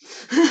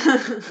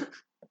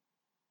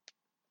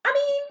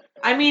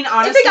 I mean,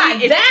 honestly, if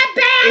it got that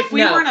bad, if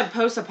we were in a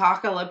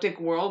post-apocalyptic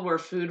world where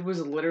food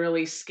was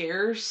literally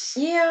scarce,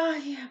 yeah,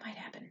 it might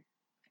happen.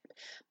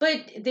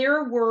 But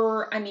there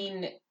were, I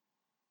mean,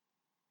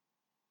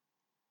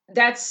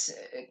 that's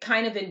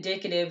kind of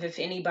indicative. If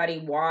anybody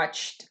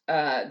watched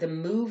the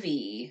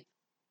movie,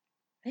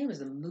 I think it was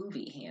the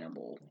movie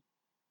Hannibal.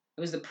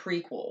 It was the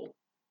prequel,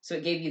 so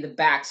it gave you the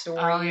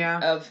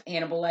backstory of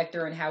Hannibal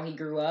Lecter and how he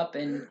grew up,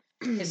 and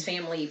his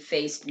family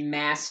faced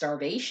mass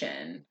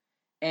starvation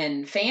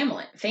and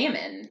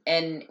famine.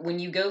 And when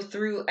you go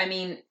through, I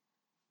mean,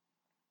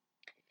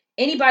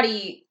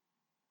 anybody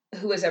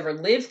who has ever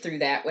lived through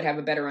that would have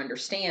a better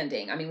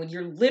understanding. I mean, when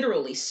you're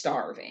literally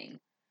starving,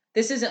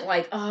 this isn't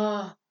like,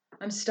 oh,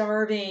 I'm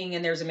starving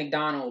and there's a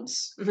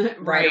McDonald's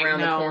right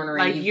around the corner,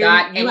 and you've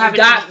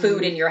got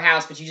food in your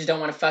house, but you just don't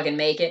want to fucking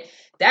make it.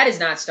 That is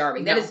not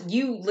starving. No. That is,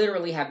 you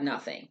literally have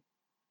nothing.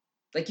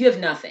 Like, you have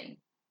nothing.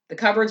 The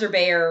cupboards are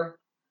bare.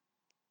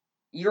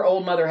 You're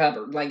old Mother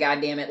Hubbard, like,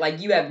 goddamn it.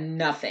 Like, you have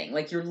nothing.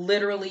 Like, you're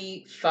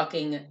literally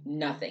fucking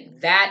nothing.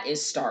 That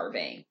is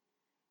starving.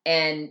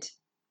 And,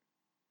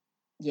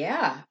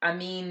 yeah, I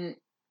mean,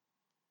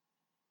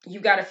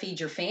 you've got to feed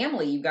your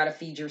family. You've got to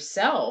feed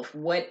yourself.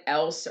 What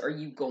else are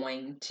you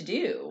going to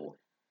do?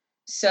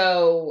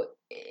 So,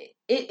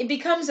 it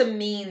becomes a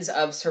means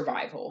of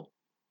survival.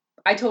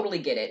 I totally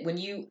get it. When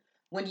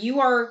you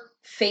are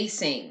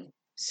facing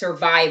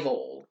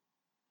survival,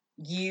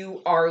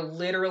 you are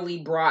literally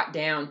brought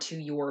down to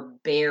your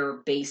bare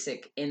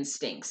basic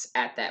instincts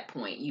at that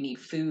point. You need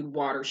food,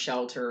 water,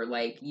 shelter.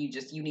 Like, you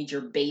need your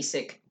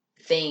basic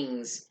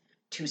things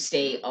to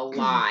stay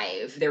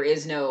alive. There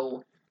is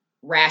no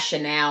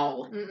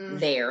rationale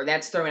there.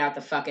 That's thrown out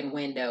the fucking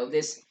window.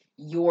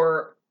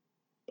 Your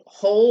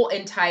whole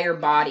entire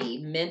body,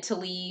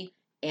 mentally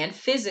and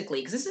physically,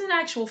 because this is an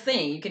actual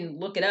thing, you can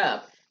look it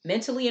up.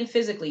 Mentally and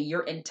physically,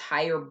 your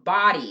entire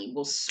body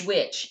will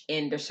switch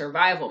into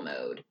survival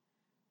mode.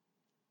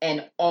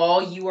 And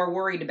all you are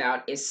worried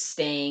about is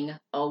staying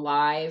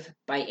alive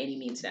by any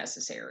means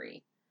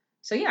necessary.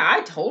 So yeah,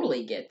 I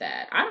totally get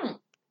that.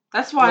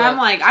 That's why I'm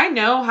like, I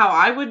know how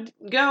I would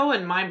go,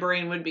 and my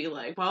brain would be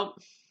like, well.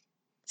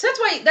 So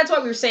that's why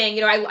we were saying,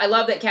 you know, I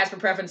love that Casper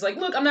preference. Like,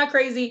 look, I'm not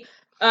crazy.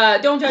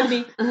 Don't judge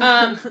me.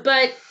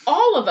 But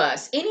all of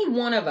us, any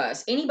one of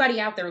us,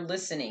 anybody out there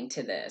listening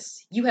to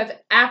this, you have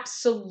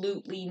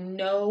absolutely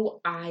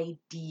no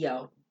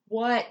idea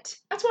what.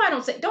 That's why I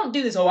don't say, don't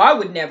do this. Oh, I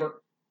would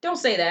never. Don't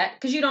say that,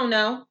 because you don't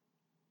know.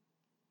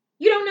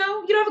 You don't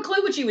know. You don't have a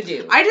clue what you would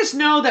do. I just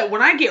know that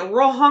when I get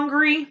real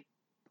hungry,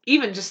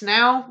 even just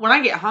now, when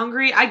I get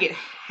hungry, I get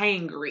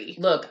hangry.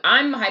 Look,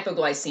 I'm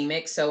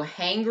hypoglycemic, so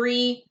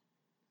hangry,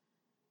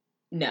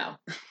 no.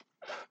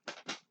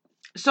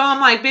 So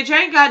I'm like, bitch,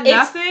 I ain't got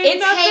nothing.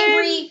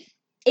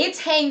 It's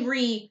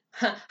hangry.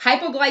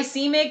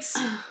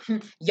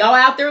 Hypoglycemics, y'all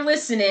out there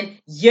listening,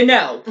 you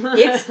know.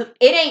 It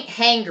ain't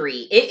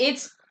hangry.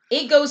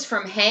 It goes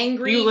from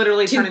hangry you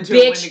literally turn into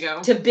a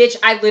Wendigo. To bitch,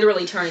 I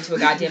literally turn into a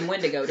goddamn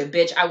Wendigo. To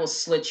bitch, I will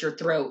slit your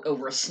throat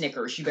over a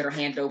Snickers. You better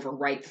hand it over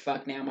right the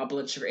fuck now. My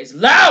blood sugar is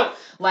low!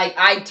 Like,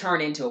 I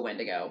turn into a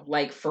Wendigo.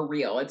 Like, for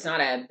real. It's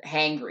not a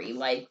hangry.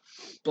 Like,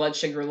 blood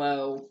sugar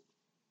low,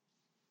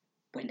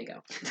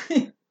 Wendigo.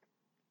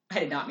 I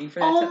did not mean for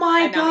that. Oh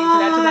my God. I did not mean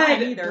for that to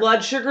rhyme either.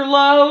 Blood sugar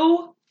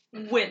low,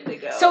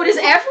 Wendigo. So does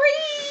every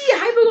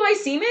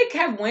hypoglycemic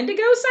have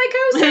Wendigo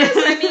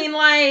psychosis? I mean,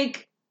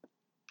 like,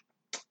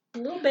 a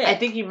little bit. I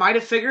think you might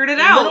have figured it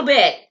out. A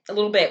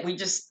little bit.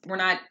 We're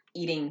not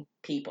eating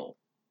people.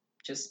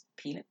 Just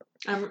peanut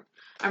butter.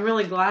 I'm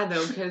really glad,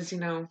 though, because, I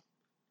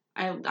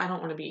don't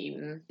want to be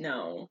eaten.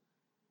 No.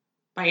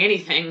 By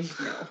anything.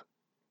 No.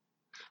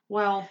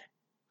 Well.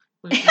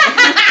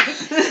 I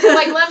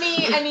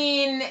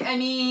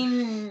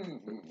mean.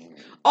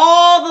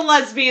 All the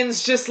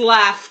lesbians just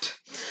laughed.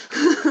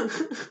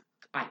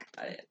 I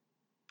got it.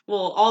 Well,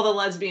 all the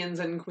lesbians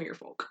and queer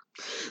folk.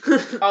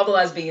 All the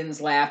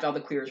lesbians laughed. All the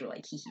queers were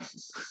like, hee hee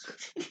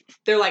hee.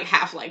 They're like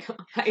half, like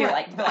we're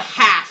like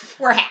half.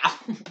 We're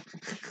half.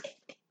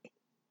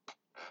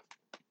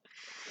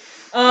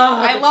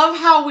 I love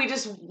how we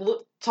just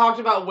talked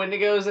about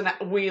Wendigos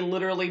and we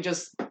literally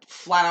just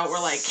flat out were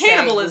like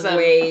cannibalism.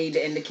 Segued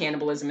into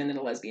cannibalism and then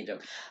a lesbian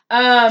joke.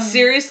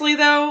 Seriously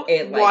though,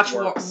 watch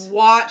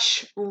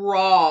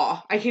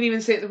Raw. I can't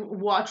even say it.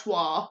 Watch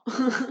Raw.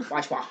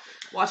 Watch Raw.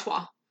 Watch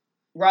Raw.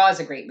 Raw is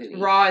a great movie.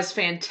 Raw is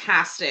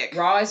fantastic.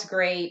 Raw is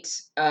great.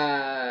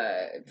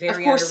 Very of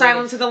course,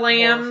 Silence of the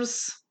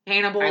Lambs,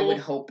 Hannibal. I would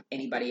hope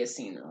anybody has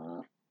seen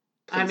Raw.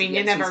 I mean,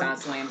 you never Silence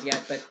of the Lambs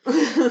yet, but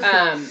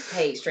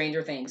hey,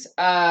 Stranger Things.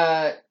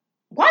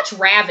 Watch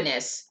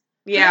Ravenous.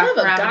 Yeah, for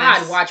the love of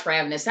God, watch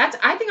Ravenous. I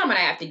think I'm gonna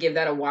have to give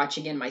that a watch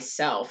again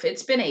myself.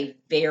 It's been a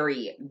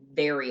very,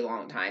 very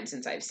long time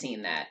since I've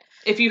seen that.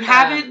 If you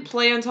haven't,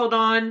 play Until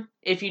Dawn.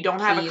 If you don't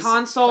have a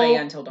console,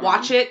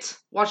 watch it.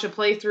 Watch a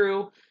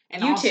playthrough.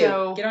 And YouTube.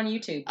 Also, get on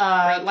YouTube.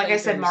 Like I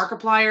said,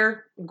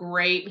 Markiplier,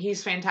 great.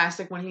 He's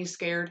fantastic when he's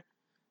scared.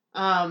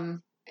 And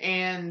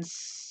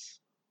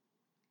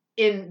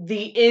in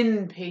The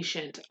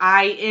Inpatient,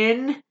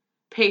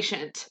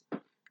 Patient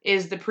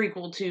is the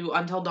prequel to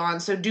Until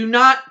Dawn. So do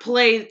not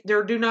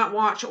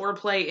watch or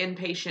play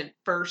Inpatient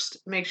first.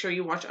 Make sure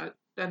you watch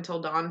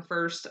Until Dawn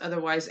first.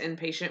 Otherwise,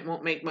 Inpatient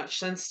won't make much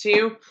sense to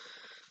you.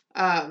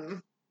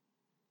 But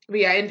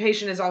yeah,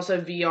 Inpatient is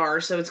also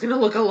VR, so it's gonna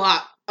look a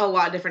lot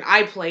different.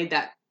 I played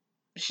that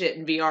shit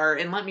in VR,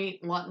 and let me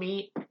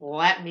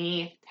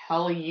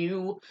tell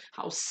you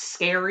how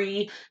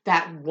scary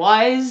that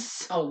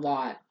was. A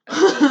lot of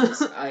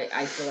games.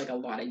 I feel like a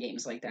lot of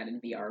games like that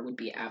in VR would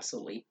be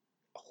absolutely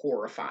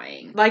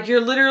horrifying. Like,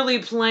 you're literally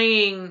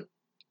playing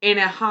in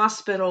a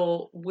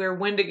hospital where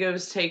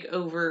Wendigos take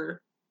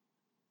over.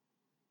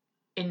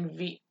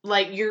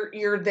 Like,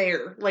 you're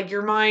there. Like,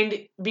 your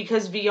mind,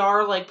 because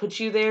VR, like, puts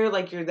you there,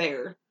 like, you're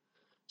there.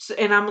 So,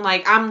 and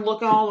I'm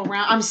looking all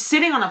around. I'm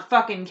sitting on a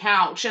fucking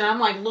couch, and I'm,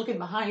 like, looking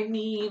behind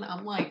me, and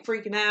I'm, like,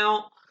 freaking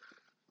out.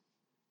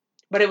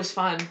 But it was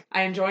fun.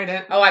 I enjoyed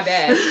it. Oh, I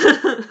bet.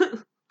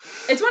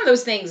 It's one of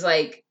those things,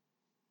 like,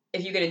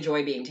 if you can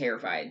enjoy being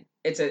terrified,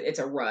 it's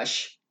a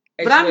rush.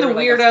 But I'm the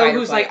weirdo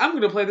who's like, I'm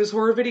going to play this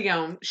horror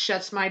video.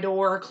 Shuts my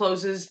door,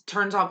 closes,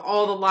 turns off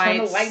all the lights.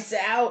 Turn the lights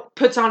out.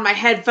 Puts on my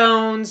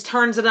headphones,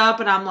 turns it up,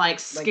 and I'm like,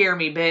 scare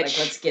me, bitch. Like,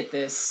 let's get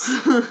this.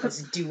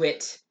 Let's do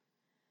it.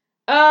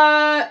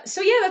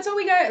 So yeah, that's all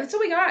we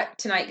got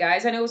tonight,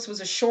 guys. I know this was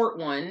a short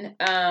one.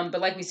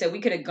 But like we said, we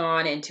could have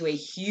gone into a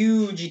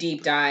huge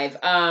deep dive.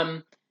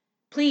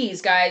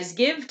 Please, guys,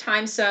 give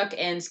Time Suck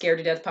and Scared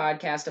to Death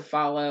podcast a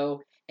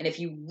follow. And if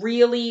you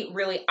really,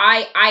 really,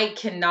 I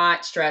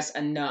cannot stress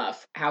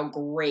enough how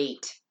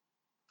great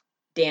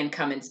Dan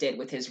Cummins did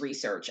with his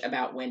research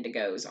about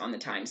Wendigos on the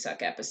Time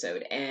Suck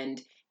episode. And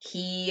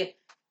he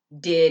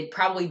did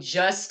probably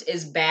just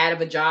as bad of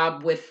a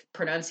job with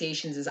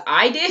pronunciations as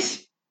I did.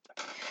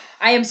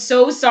 I am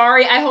so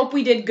sorry. I hope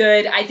we did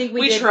good. I think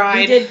we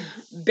tried. We did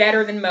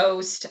better than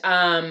most.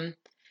 And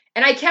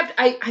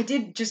I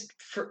did just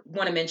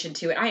want to mention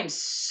too, and I am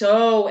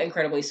so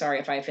incredibly sorry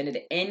if I offended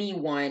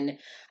anyone.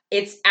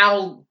 It's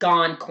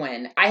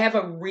Algonquin. I have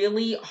a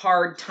really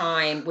hard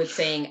time with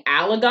saying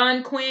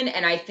Algonquin,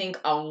 and I think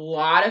a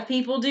lot of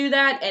people do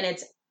that, and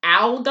it's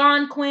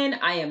Algonquin.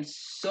 I am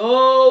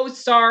so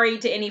sorry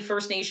to any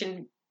First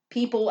Nation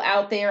people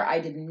out there. I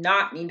did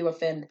not mean to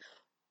offend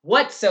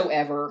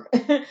whatsoever.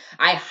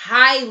 I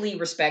highly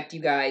respect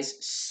you guys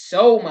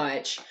so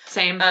much.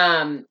 Same.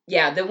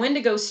 Yeah, the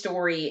Wendigo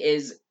story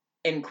is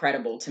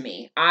incredible to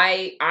me.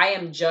 I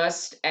am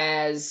just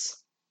as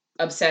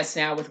obsessed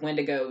now with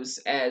Wendigos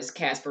as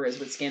Casper is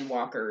with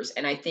Skinwalkers,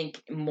 and I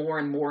think more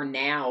and more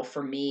now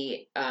for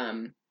me,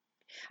 I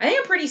think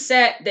I'm pretty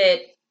set that,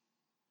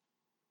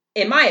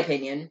 in my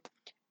opinion,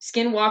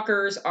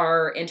 Skinwalkers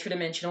are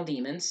interdimensional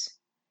demons,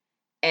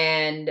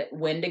 and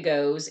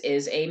Wendigos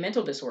is a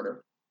mental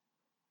disorder.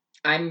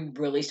 I'm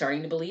really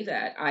starting to believe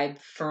that. I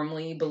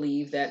firmly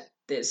believe that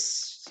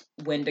this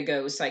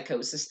Wendigo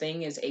psychosis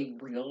thing is a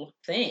real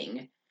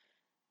thing.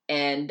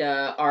 And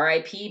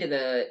R.I.P. to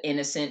the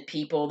innocent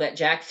people that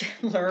Jack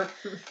Fiddler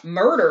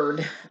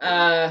murdered.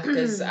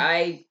 Because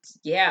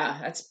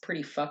that's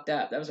pretty fucked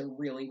up. That was a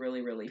really,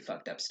 really, really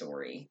fucked up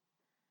story.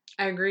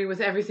 I agree with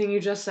everything you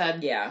just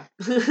said. Yeah.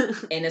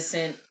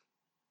 Innocent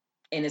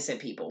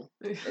people,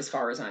 as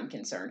far as I'm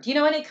concerned.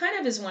 And it kind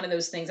of is one of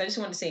those things, I just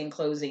want to say in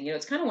closing,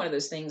 it's kind of one of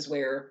those things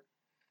where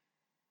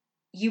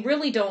you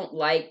really don't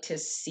like to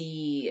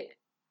see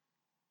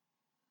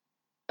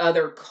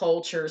other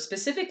cultures,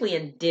 specifically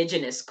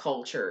indigenous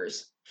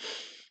cultures,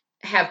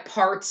 have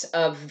parts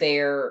of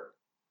their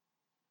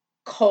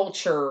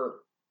culture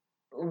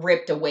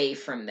ripped away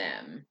from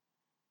them.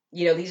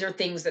 You know, these are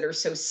things that are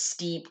so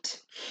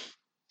steeped.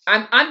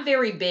 I'm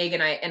very big,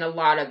 and a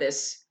lot of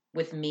this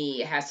with me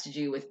has to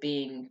do with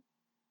being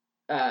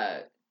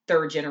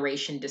third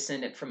generation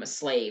descendant from a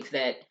slave,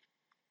 that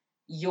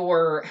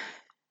your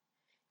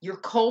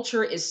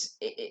culture is,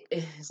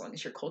 as long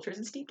as your culture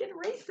isn't steeped in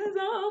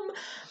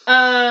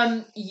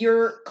racism,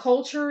 your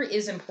culture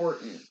is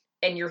important,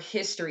 and your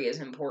history is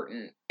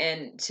important,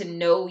 and to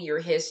know your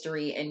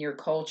history and your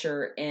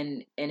culture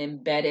and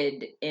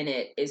embedded in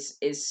it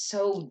is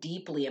so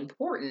deeply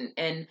important.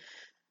 And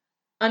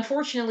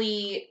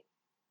unfortunately,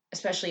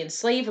 especially in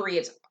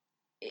slavery,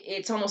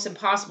 it's almost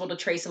impossible to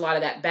trace a lot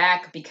of that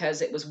back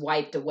because it was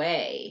wiped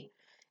away.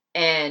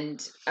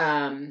 And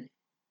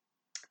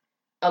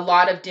a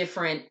lot of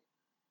different,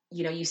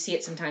 you know, you see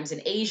it sometimes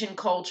in Asian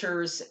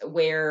cultures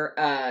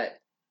where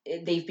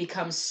they've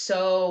become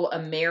so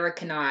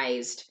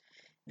Americanized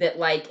that,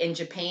 like in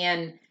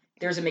Japan,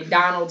 there's a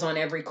McDonald's on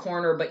every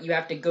corner, but you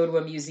have to go to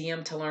a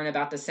museum to learn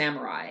about the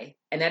samurai.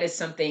 And that is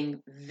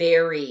something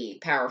very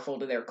powerful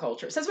to their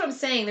culture. So that's what I'm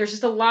saying. There's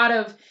just a lot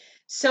of,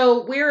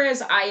 so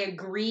whereas I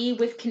agree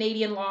with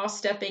Canadian law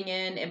stepping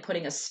in and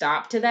putting a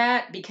stop to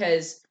that,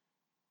 because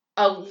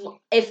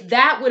if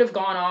that would have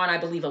gone on, I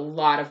believe a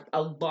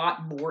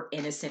lot more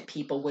innocent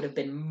people would have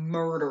been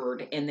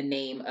murdered in the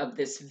name of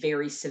this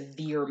very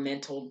severe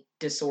mental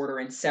disorder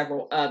and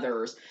several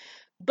others.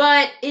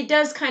 But it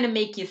does kind of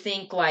make you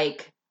think,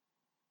 like,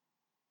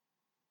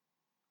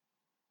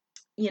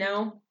 you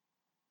know,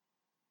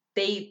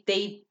 they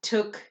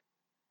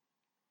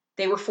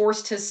were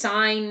forced to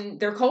sign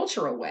their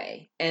culture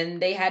away,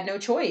 and they had no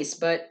choice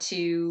but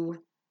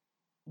to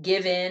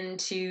give in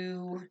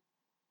to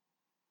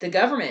the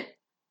government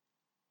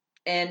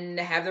and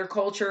have their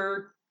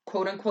culture,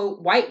 quote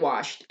unquote,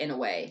 whitewashed in a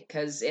way,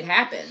 because it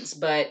happens.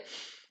 But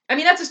I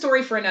mean, that's a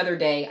story for another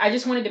day. I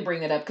just wanted to bring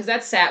that up because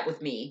that sat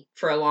with me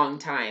for a long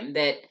time,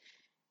 that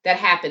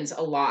happens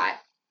a lot.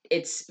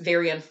 It's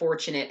very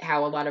unfortunate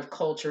how a lot of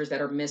cultures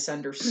that are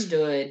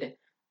misunderstood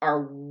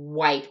are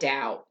wiped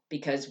out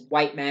because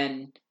white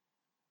men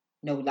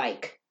no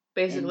like.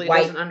 Basically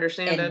doesn't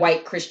understand and it. And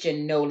white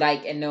Christian no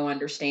like and no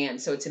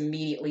understand. So it's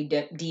immediately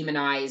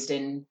demonized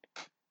and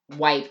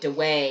wiped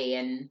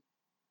away.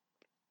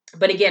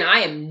 But again, I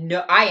am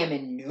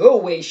in no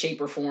way,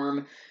 shape, or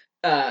form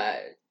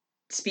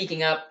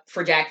speaking up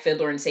for Jack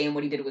Fiddler and saying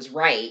what he did was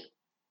right.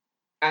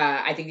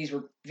 I think these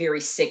were very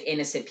sick,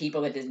 innocent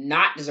people that did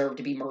not deserve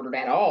to be murdered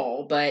at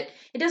all. But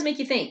it does make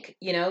you think,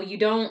 you know,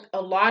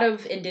 a lot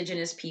of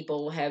indigenous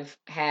people have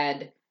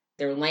had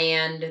their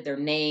land, their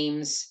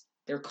names,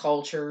 their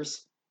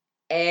cultures,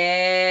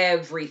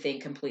 everything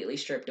completely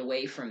stripped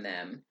away from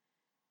them.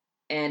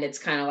 And it's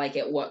kind of like,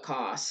 at what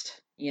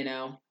cost, you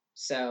know?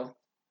 So,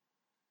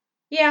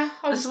 yeah,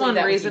 that's one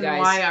reason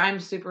why I'm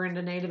super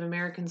into Native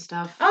American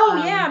stuff.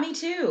 Oh, yeah, me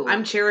too.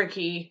 I'm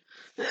Cherokee,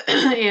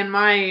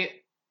 and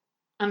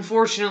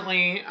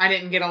unfortunately, I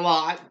didn't get a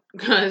lot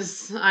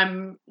because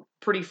I'm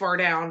pretty far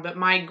down, but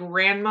my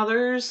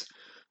grandmother's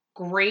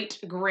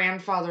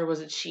great-grandfather was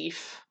a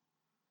chief.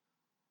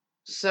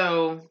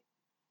 So,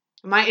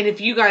 and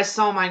if you guys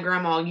saw my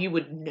grandma, you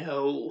would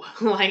know.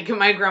 Like,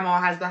 my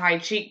grandma has the high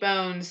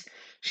cheekbones.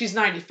 She's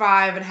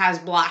 95 and has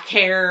black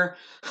hair.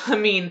 I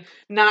mean,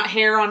 not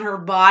hair on her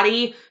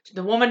body.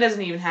 The woman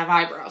doesn't even have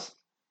eyebrows.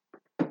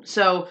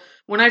 So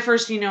when I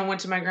first, went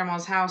to my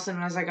grandma's house,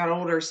 and as I got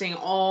older, seeing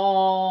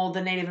all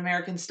the Native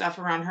American stuff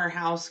around her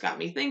house got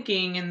me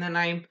thinking. And then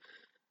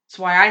that's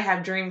why I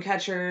have dream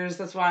catchers.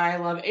 That's why I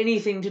love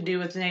anything to do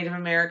with Native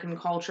American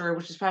culture,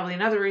 which is probably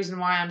another reason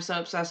why I'm so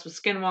obsessed with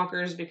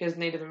skinwalkers, because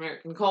Native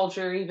American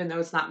culture, even though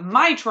it's not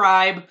my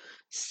tribe,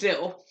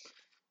 still.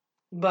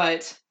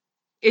 But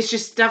it's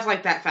just stuff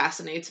like that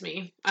fascinates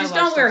me. Just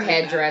don't wear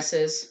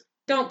headdresses.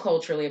 Don't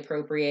culturally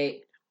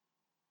appropriate.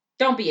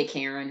 Don't be a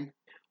Karen.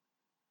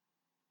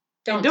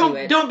 Don't do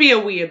it. Don't be a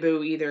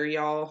weeaboo either,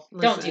 y'all.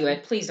 Listen. Don't do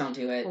it. Please don't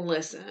do it.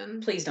 Listen.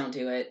 Please don't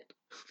do it.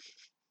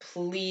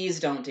 Please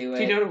don't do it.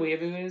 Do you know what a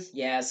weeaboo is?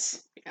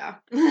 Yes. Yeah.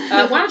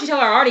 Why don't you tell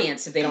our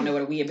audience if they don't know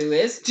what a weeaboo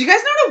is? Do you guys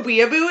know what a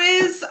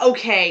weeaboo is?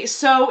 Okay,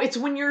 so it's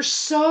when you're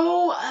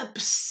so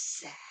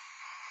obsessed.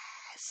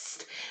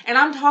 And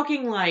I'm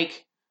talking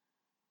like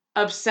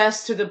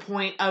obsessed to the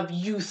point of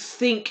you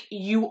think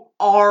you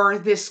are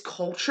this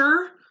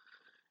culture.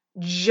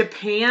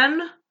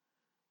 Japan.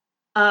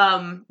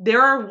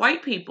 There are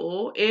white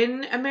people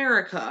in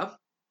America.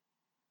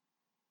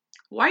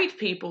 White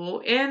people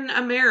in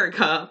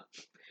America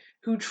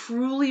who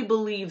truly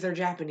believe they're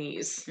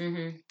Japanese.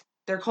 Mm-hmm.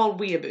 They're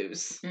called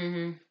weeaboos.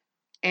 Mm-hmm.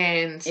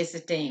 And it's a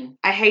thing.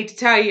 I hate to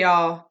tell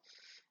y'all,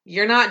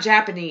 you're not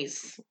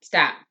Japanese.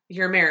 Stop.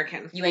 You're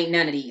American. You ain't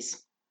none of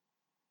these.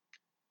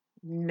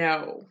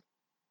 No.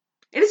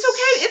 And it's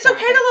okay. It's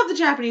okay to love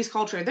the Japanese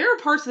culture. There are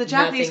parts of the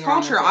Japanese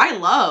culture I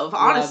love,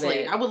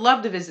 honestly. I would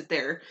love to visit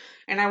there.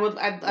 And I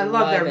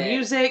love their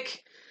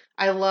music.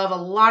 I love a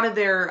lot of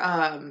their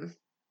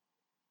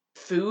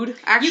food,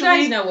 actually. You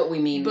guys know what we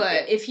mean.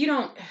 But if you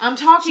don't... I'm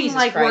talking Jesus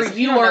like Christ, where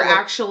you are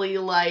actually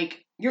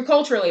like... You're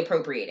culturally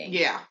appropriating.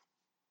 Yeah.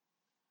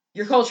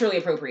 You're culturally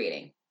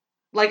appropriating.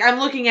 Like, I'm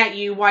looking at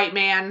you, white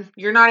man.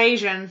 You're not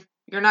Asian.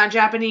 You're not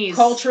Japanese.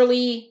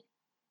 Culturally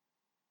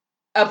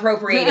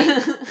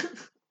appropriating.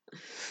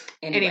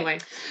 Anyway.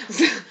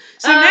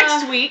 So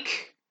next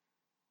week,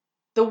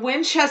 the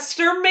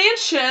Winchester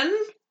Mansion.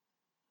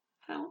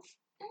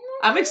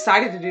 I'm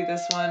excited to do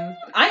this one.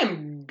 I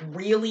am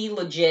really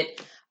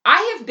legit.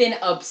 I have been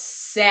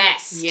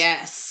obsessed.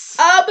 Yes.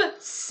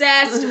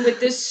 Obsessed with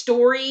this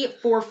story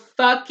for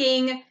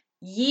fucking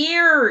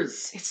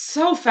years. It's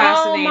so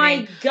fascinating. Oh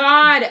my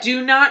God.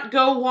 Do not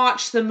go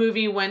watch the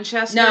movie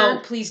Winchester. No,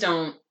 please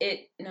don't.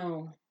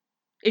 No.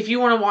 If you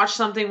want to watch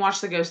something,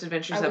 watch the Ghost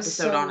Adventures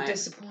episode on it. I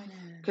was so disappointed.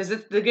 Because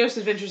the Ghost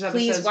Adventures episode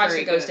Please watch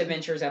the Ghost good.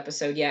 Adventures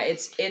episode. Yeah,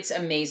 it's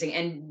amazing.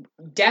 And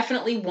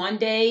definitely one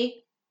day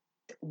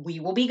we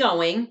will be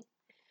going.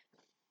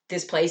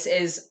 This place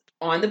is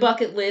on the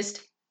bucket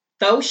list.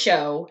 Faux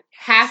show.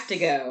 Have to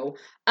go.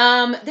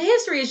 The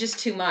history is just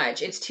too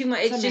much. It's too much.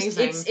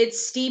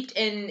 It's steeped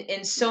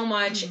in so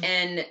much,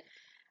 and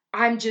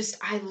I'm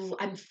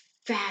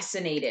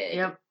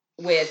fascinated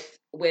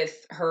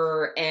with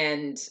her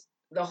and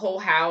the whole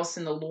house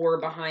and the lore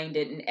behind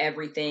it and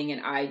everything,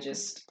 and I'm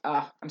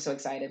so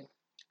excited.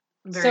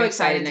 So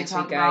excited next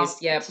week,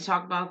 guys. Yep. To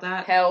talk about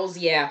that. Hells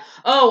yeah.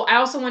 Oh, I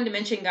also wanted to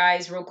mention,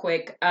 guys, real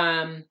quick,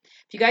 if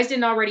you guys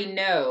didn't already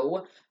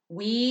know,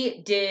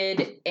 we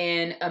did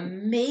an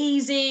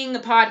amazing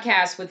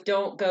podcast with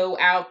Don't Go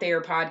Out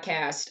There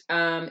podcast.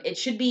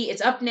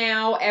 It's up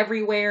now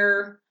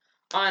everywhere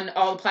on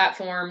all the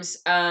platforms.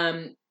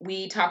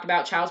 We talked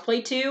about Child's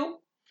Play 2.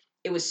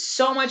 It was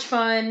so much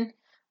fun.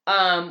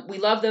 We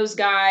love those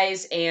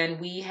guys, and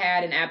we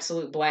had an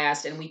absolute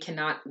blast, and we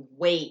cannot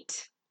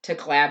wait to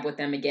collab with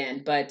them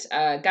again. But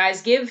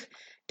guys, give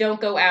Don't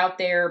Go Out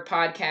There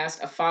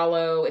podcast a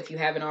follow if you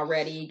haven't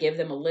already. Give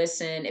them a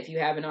listen if you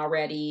haven't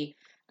already.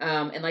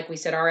 And like we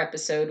said, our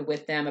episode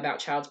with them about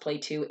Child's Play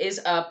 2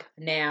 is up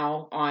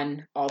now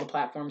on all the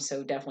platforms,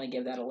 so definitely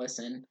give that a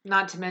listen.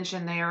 Not to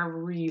mention, they are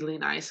really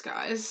nice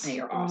guys. They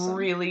are awesome.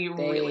 Really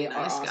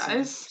nice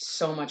guys.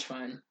 So much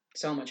fun.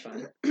 So much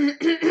fun.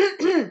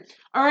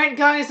 All right,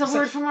 guys, a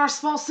word from our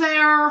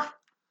sponsor.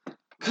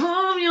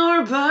 Calm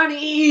your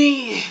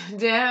body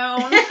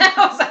down. That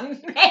was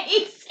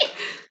amazing.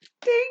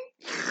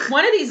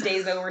 One of these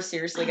days, though, we're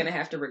seriously going to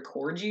have to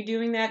record you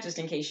doing that, just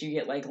in case you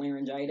get, like,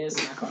 laryngitis.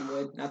 Knock on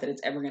wood. Not that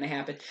it's ever going to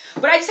happen.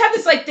 But I just have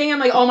this, like, thing. I'm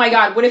like, oh, my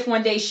God, what if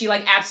one day she,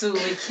 like,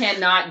 absolutely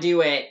cannot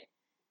do it?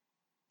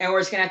 And we're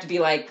just going to have to be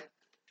like,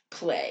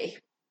 play.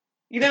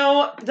 You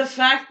know, the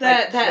fact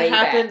that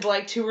happened,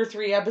 like, 2 or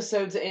 3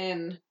 episodes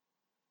in,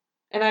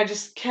 and I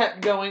just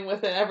kept going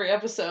with it every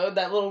episode,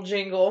 that little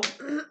jingle.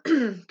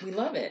 We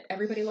love it.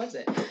 Everybody loves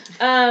it.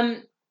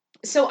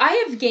 So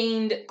I have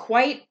gained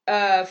quite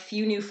a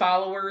few new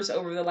followers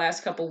over the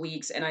last couple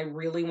weeks, and I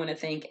really want to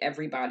thank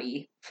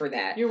everybody for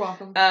that. You're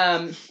welcome.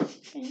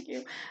 Thank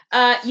you.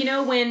 You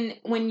know,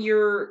 when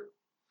you're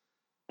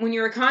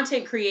a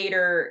content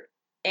creator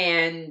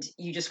and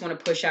you just want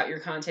to push out your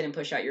content and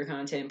push out your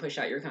content and push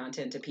out your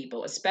content to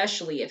people,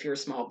 especially if you're a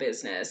small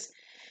business,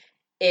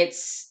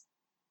 it's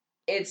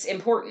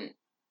important.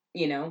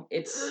 You know,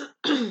 it's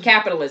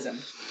capitalism.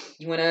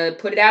 You want to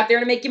put it out there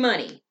to make you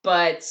money.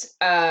 But,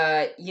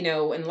 you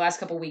know, in the last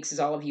couple of weeks,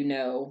 as all of you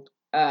know,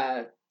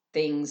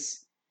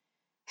 things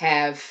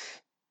have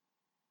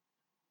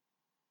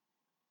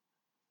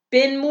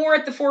been more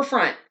at the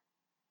forefront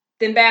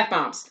than bath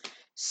bombs.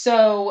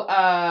 So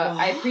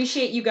I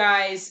appreciate you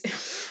guys.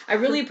 I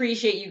really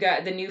appreciate you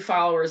guys, the new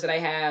followers that I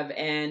have,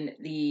 and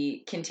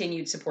the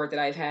continued support that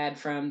I've had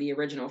from the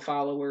original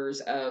followers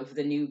of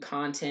the new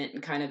content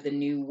and kind of the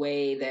new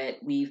way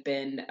that we've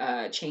been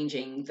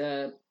changing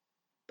the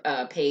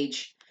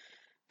page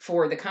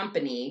for the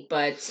company.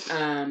 But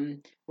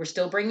we're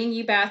still bringing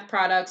you bath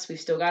products. We've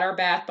still got our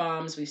bath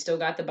bombs. We've still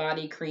got the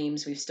body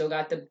creams. We've still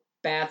got the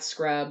bath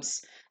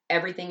scrubs.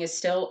 Everything is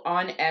still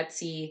on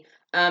Etsy.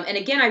 And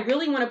again, I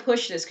really want to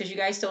push this because you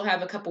guys still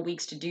have a couple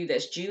weeks to do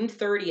this. June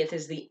 30th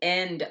is the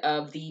end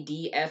of the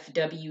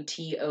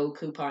DFWTO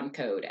coupon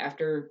code.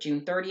 After June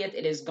 30th,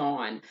 it is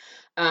gone.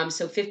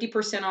 So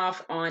 50%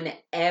 off on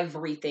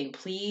everything.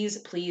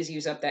 Please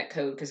use up that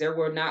code because there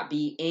will not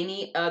be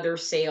any other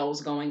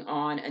sales going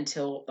on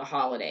until the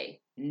holiday.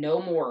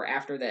 No more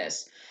after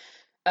this.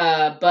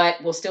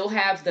 But we'll still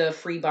have the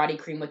free body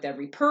cream with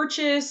every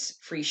purchase,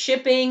 free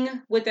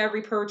shipping with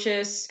every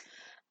purchase.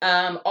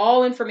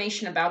 All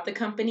information about the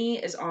company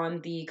is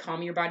on the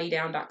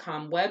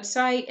calmyourbodydown.com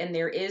website, and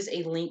there is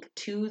a link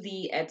to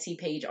the Etsy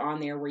page on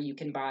there where you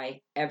can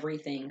buy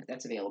everything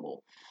that's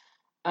available.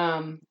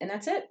 And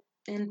that's it.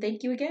 And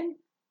thank you again.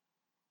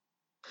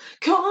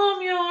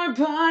 Calm your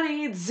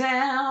body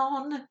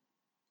down.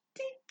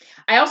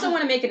 I also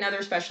want to make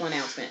another special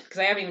announcement because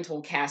I haven't even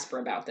told Casper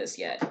about this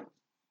yet.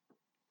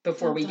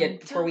 Before we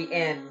end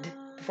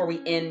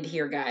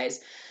here,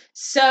 guys.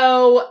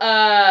 So,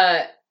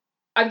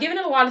 I've given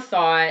it a lot of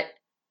thought,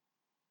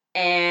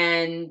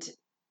 and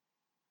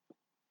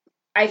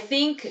I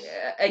think,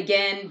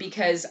 again,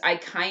 because I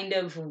kind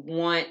of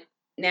want...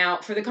 Now,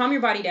 for the Calm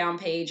Your Body Down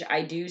page,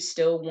 I do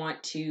still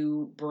want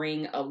to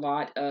bring a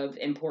lot of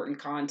important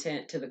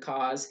content to the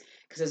cause,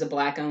 because as a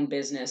Black-owned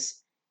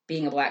business,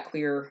 being a Black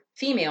queer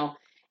female,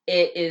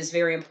 it is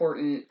very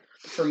important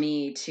for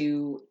me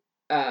to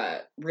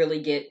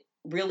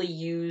really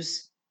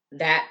use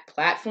that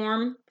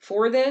platform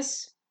for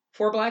this,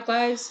 for Black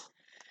Lives.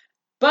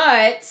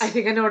 But I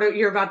think I know what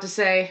you're about to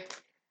say.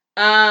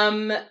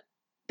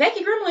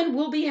 Becky Gremlin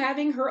will be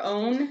having her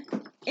own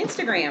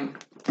Instagram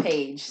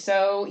page.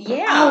 So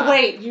yeah. Oh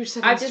wait, you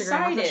said Instagram. I've decided.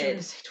 I thought you were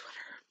gonna say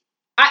Twitter.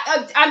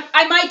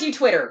 I might do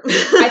Twitter.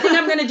 I think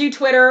I'm gonna do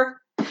Twitter.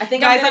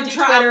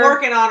 I'm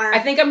working on her. I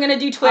think I'm gonna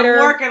do Twitter.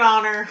 I'm working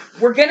on her.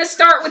 We're gonna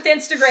start with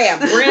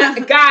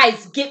Instagram.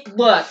 Guys,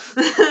 look.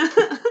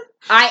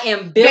 I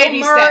am Bill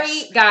Baby Murray,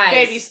 steps. guys.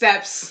 Baby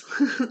steps.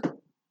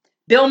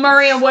 Bill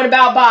Murray, and what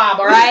about Bob?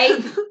 All right,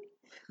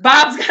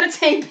 Bob's gotta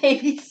take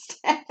baby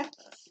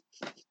steps.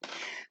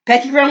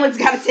 Becky Gremlin's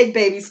gotta take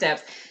baby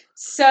steps.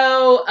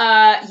 So,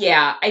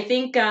 yeah, I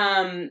think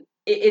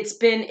it's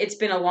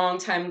been a long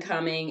time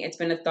coming. It's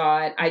been a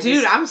thought.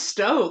 I'm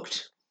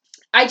stoked.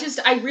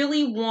 I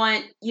really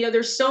want,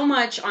 there's so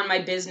much on my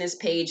business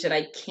page that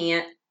I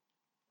can't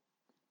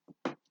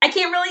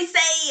really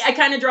say. I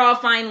kind of draw a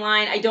fine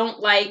line. I don't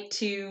like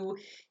to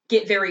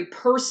get very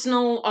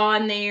personal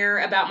on there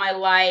about my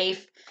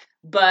life.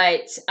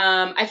 But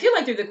I feel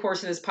like through the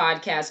course of this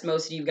podcast,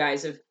 most of you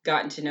guys have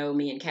gotten to know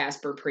me and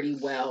Casper pretty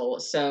well.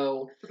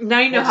 So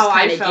now you know how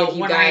I felt give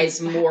you when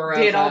guys I more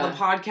did of all the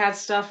podcast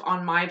stuff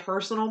on my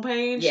personal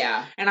page.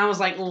 Yeah, and I was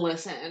like,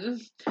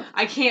 "Listen,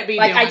 I can't be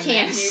like doing I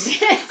can't this. do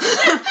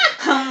this."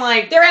 I'm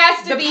like, there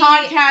has to be the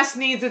podcast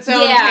needs its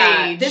own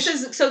page.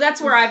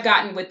 That's where I've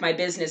gotten with my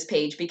business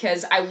page,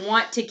 because I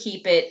want to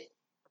keep it.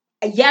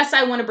 Yes,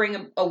 I want to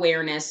bring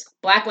awareness.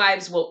 Black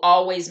lives will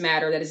always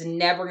matter. That is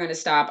never going to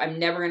stop. I'm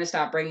never going to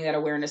stop bringing that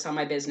awareness on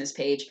my business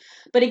page.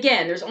 But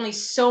again, there's only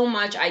so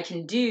much I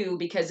can do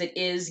because it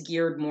is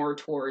geared more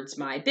towards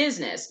my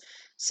business.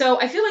 So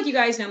I feel like you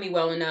guys know me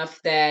well enough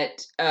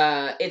that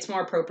it's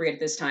more appropriate at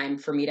this time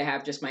for me to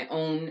have just my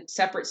own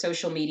separate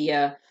social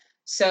media.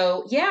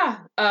 So yeah,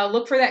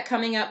 look for that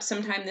coming up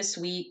sometime this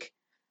week.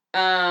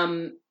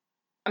 I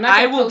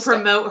will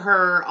promote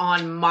her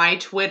on my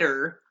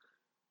Twitter.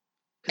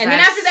 And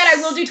then after that,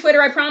 I will do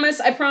Twitter. I promise.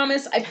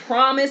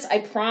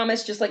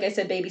 Just like I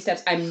said, baby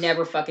steps. I'm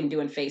never fucking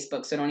doing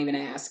Facebook, so don't even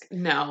ask.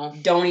 No.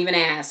 Don't even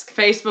ask.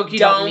 Facebook, you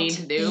don't need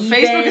to do.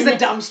 Facebook is a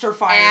dumpster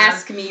fire.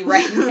 Ask me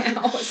right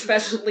now,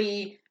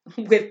 especially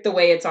with the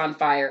way it's on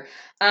fire.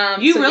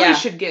 You really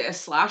should get a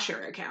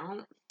Slasher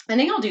account. I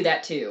think I'll do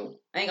that too.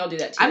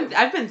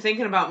 I've been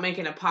thinking about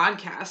making a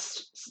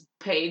podcast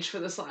page for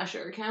the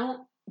Slasher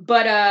account.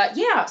 But,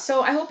 yeah,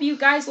 so I hope you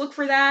guys look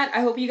for that.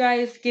 I hope you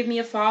guys give me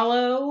a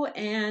follow,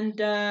 and,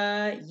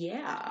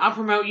 yeah. I'll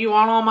promote you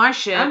on all my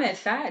shit. I'm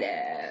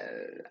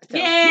excited. So,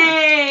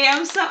 yay!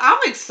 Yeah.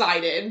 I'm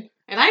excited.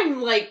 And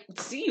I'm like,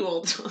 see you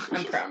all the time.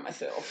 I'm proud of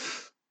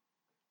myself.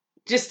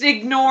 Just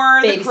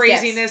ignore the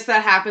craziness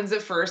that happens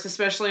at first,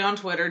 especially on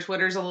Twitter.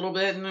 Twitter's a little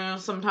bit,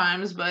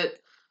 sometimes, but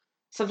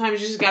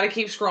sometimes you just gotta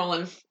keep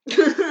scrolling.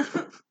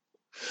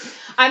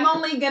 I'm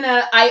only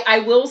gonna,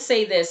 I will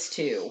say this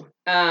too.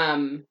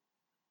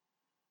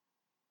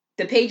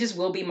 The pages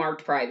will be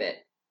marked private.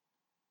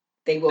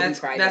 They will be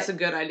private. That's a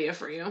good idea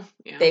for you.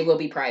 Yeah. They will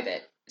be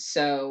private.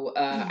 So,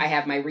 I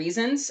have my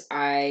reasons.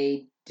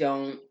 I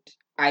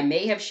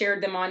may have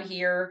shared them on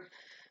here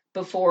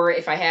before.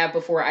 If I have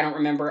before, I don't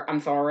remember. I'm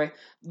sorry.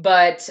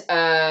 But,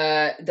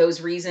 those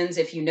reasons,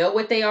 if you know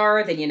what they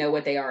are, then you know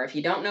what they are. If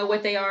you don't know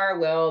what they are,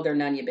 well, they're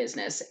none of your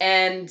business.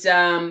 And,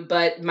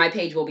 but my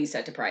page will be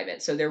set to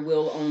private. So there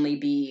will only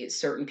be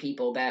certain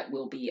people that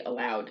will be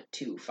allowed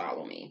to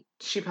follow me.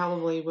 She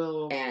probably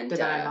will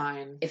deny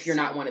mine. If you're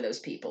not one of those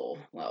people,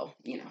 well,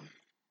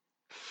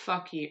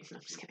 Fuck you. No,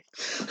 I'm just kidding.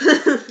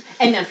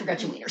 And then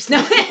forgot your wieners.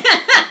 No.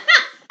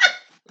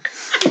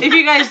 If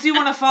you guys do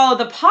want to follow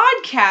the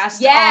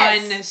podcast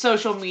on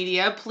social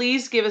media,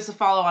 please give us a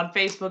follow on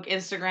Facebook,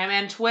 Instagram,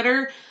 and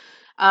Twitter.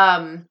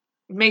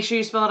 Make sure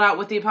you spell it out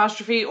with the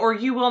apostrophe, or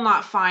you will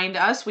not find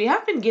us. We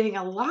have been getting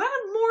a lot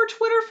more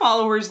Twitter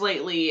followers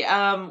lately.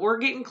 We're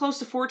getting close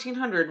to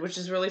 1,400, which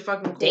is really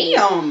fucking cool.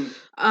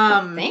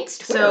 Damn. Thanks,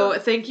 Twitter. So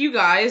thank you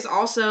guys.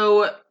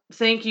 Also,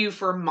 thank you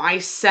for my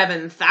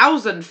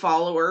 7,000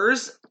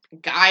 followers.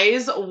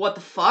 Guys, what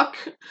the fuck?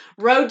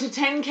 Road to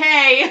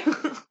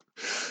 10K.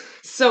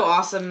 So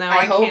awesome, though.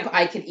 I hope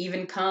I could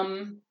even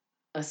come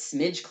a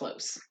smidge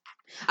close.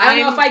 I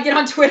don't know if I get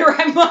on Twitter,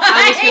 I might.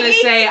 I was going to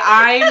say,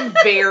 I'm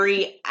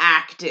very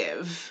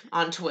active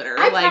on Twitter.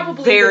 I like,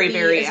 probably very, would be,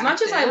 very as active.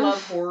 much as I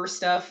love horror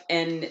stuff,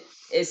 and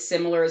as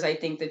similar as I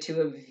think the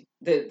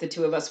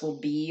two of us will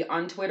be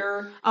on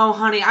Twitter. Oh,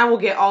 honey, I will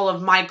get all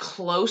of my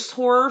close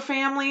horror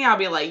family. I'll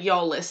be like,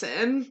 yo,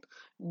 listen.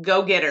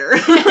 Go get her.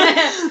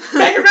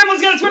 Your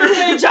grandma's got a Twitter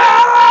page.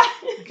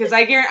 Because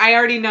I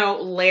already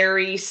know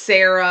Larry,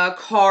 Sarah,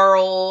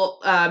 Carl,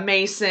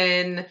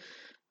 Mason,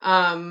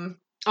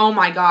 Oh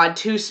my God,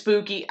 too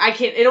spooky. I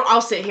can't.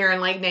 I'll sit here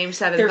and like name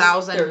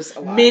 7,000. There's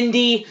a lot.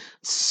 Mindy,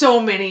 so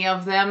many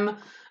of them.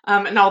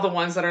 And all the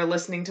ones that are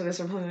listening to this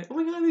are probably like, oh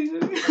my God, these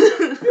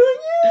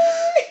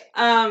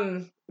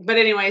are But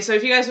anyway, so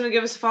if you guys want to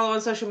give us a follow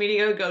on social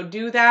media, go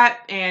do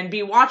that and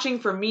be watching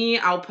for me.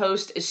 I'll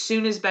post as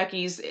soon as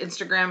Becky's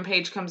Instagram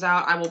page comes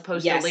out. I will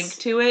post a link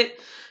to it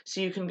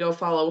so you can go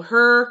follow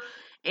her.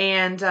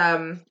 And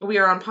we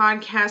are on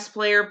Podcast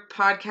Player,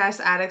 Podcast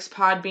Addicts,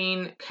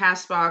 Podbean,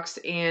 Castbox,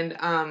 and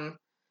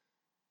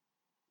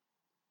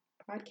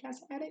Podcast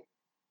Addict?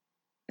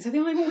 Is that the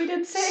only one we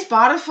didn't say?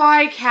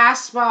 Spotify,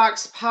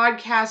 Castbox,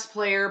 Podcast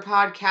Player,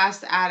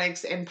 Podcast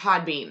Addicts, and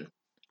Podbean.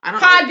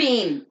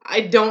 Podbean!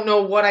 I don't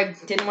know what I...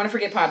 Didn't want to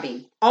forget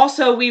Podbean.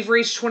 Also, we've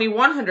reached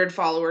 2,100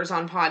 followers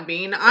on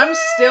Podbean. I'm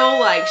still,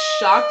 like,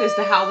 shocked as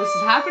to how this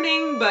is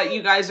happening, but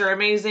you guys are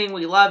amazing.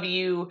 We love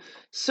you.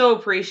 So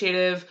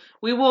appreciative.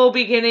 We will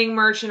be getting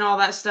merch and all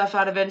that stuff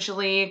out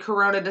eventually.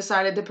 Corona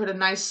decided to put a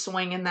nice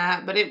swing in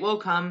that, but it will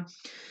come.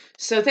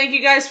 So thank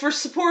you guys for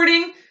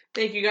supporting.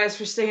 Thank you guys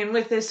for staying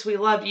with us. We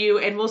love you,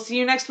 and we'll see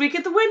you next week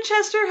at the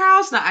Winchester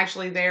House. Not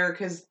actually there,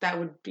 because that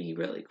would be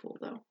really cool,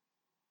 though.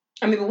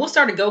 I mean, but we'll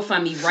start a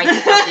GoFundMe right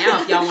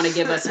now if y'all want to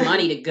give us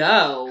money to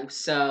go.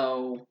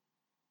 So,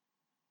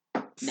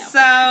 no. So,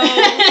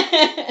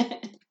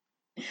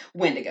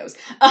 Wendigos.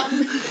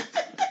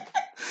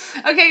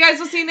 Okay, guys,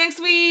 we'll see you next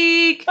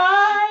week.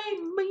 Bye.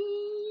 Bye.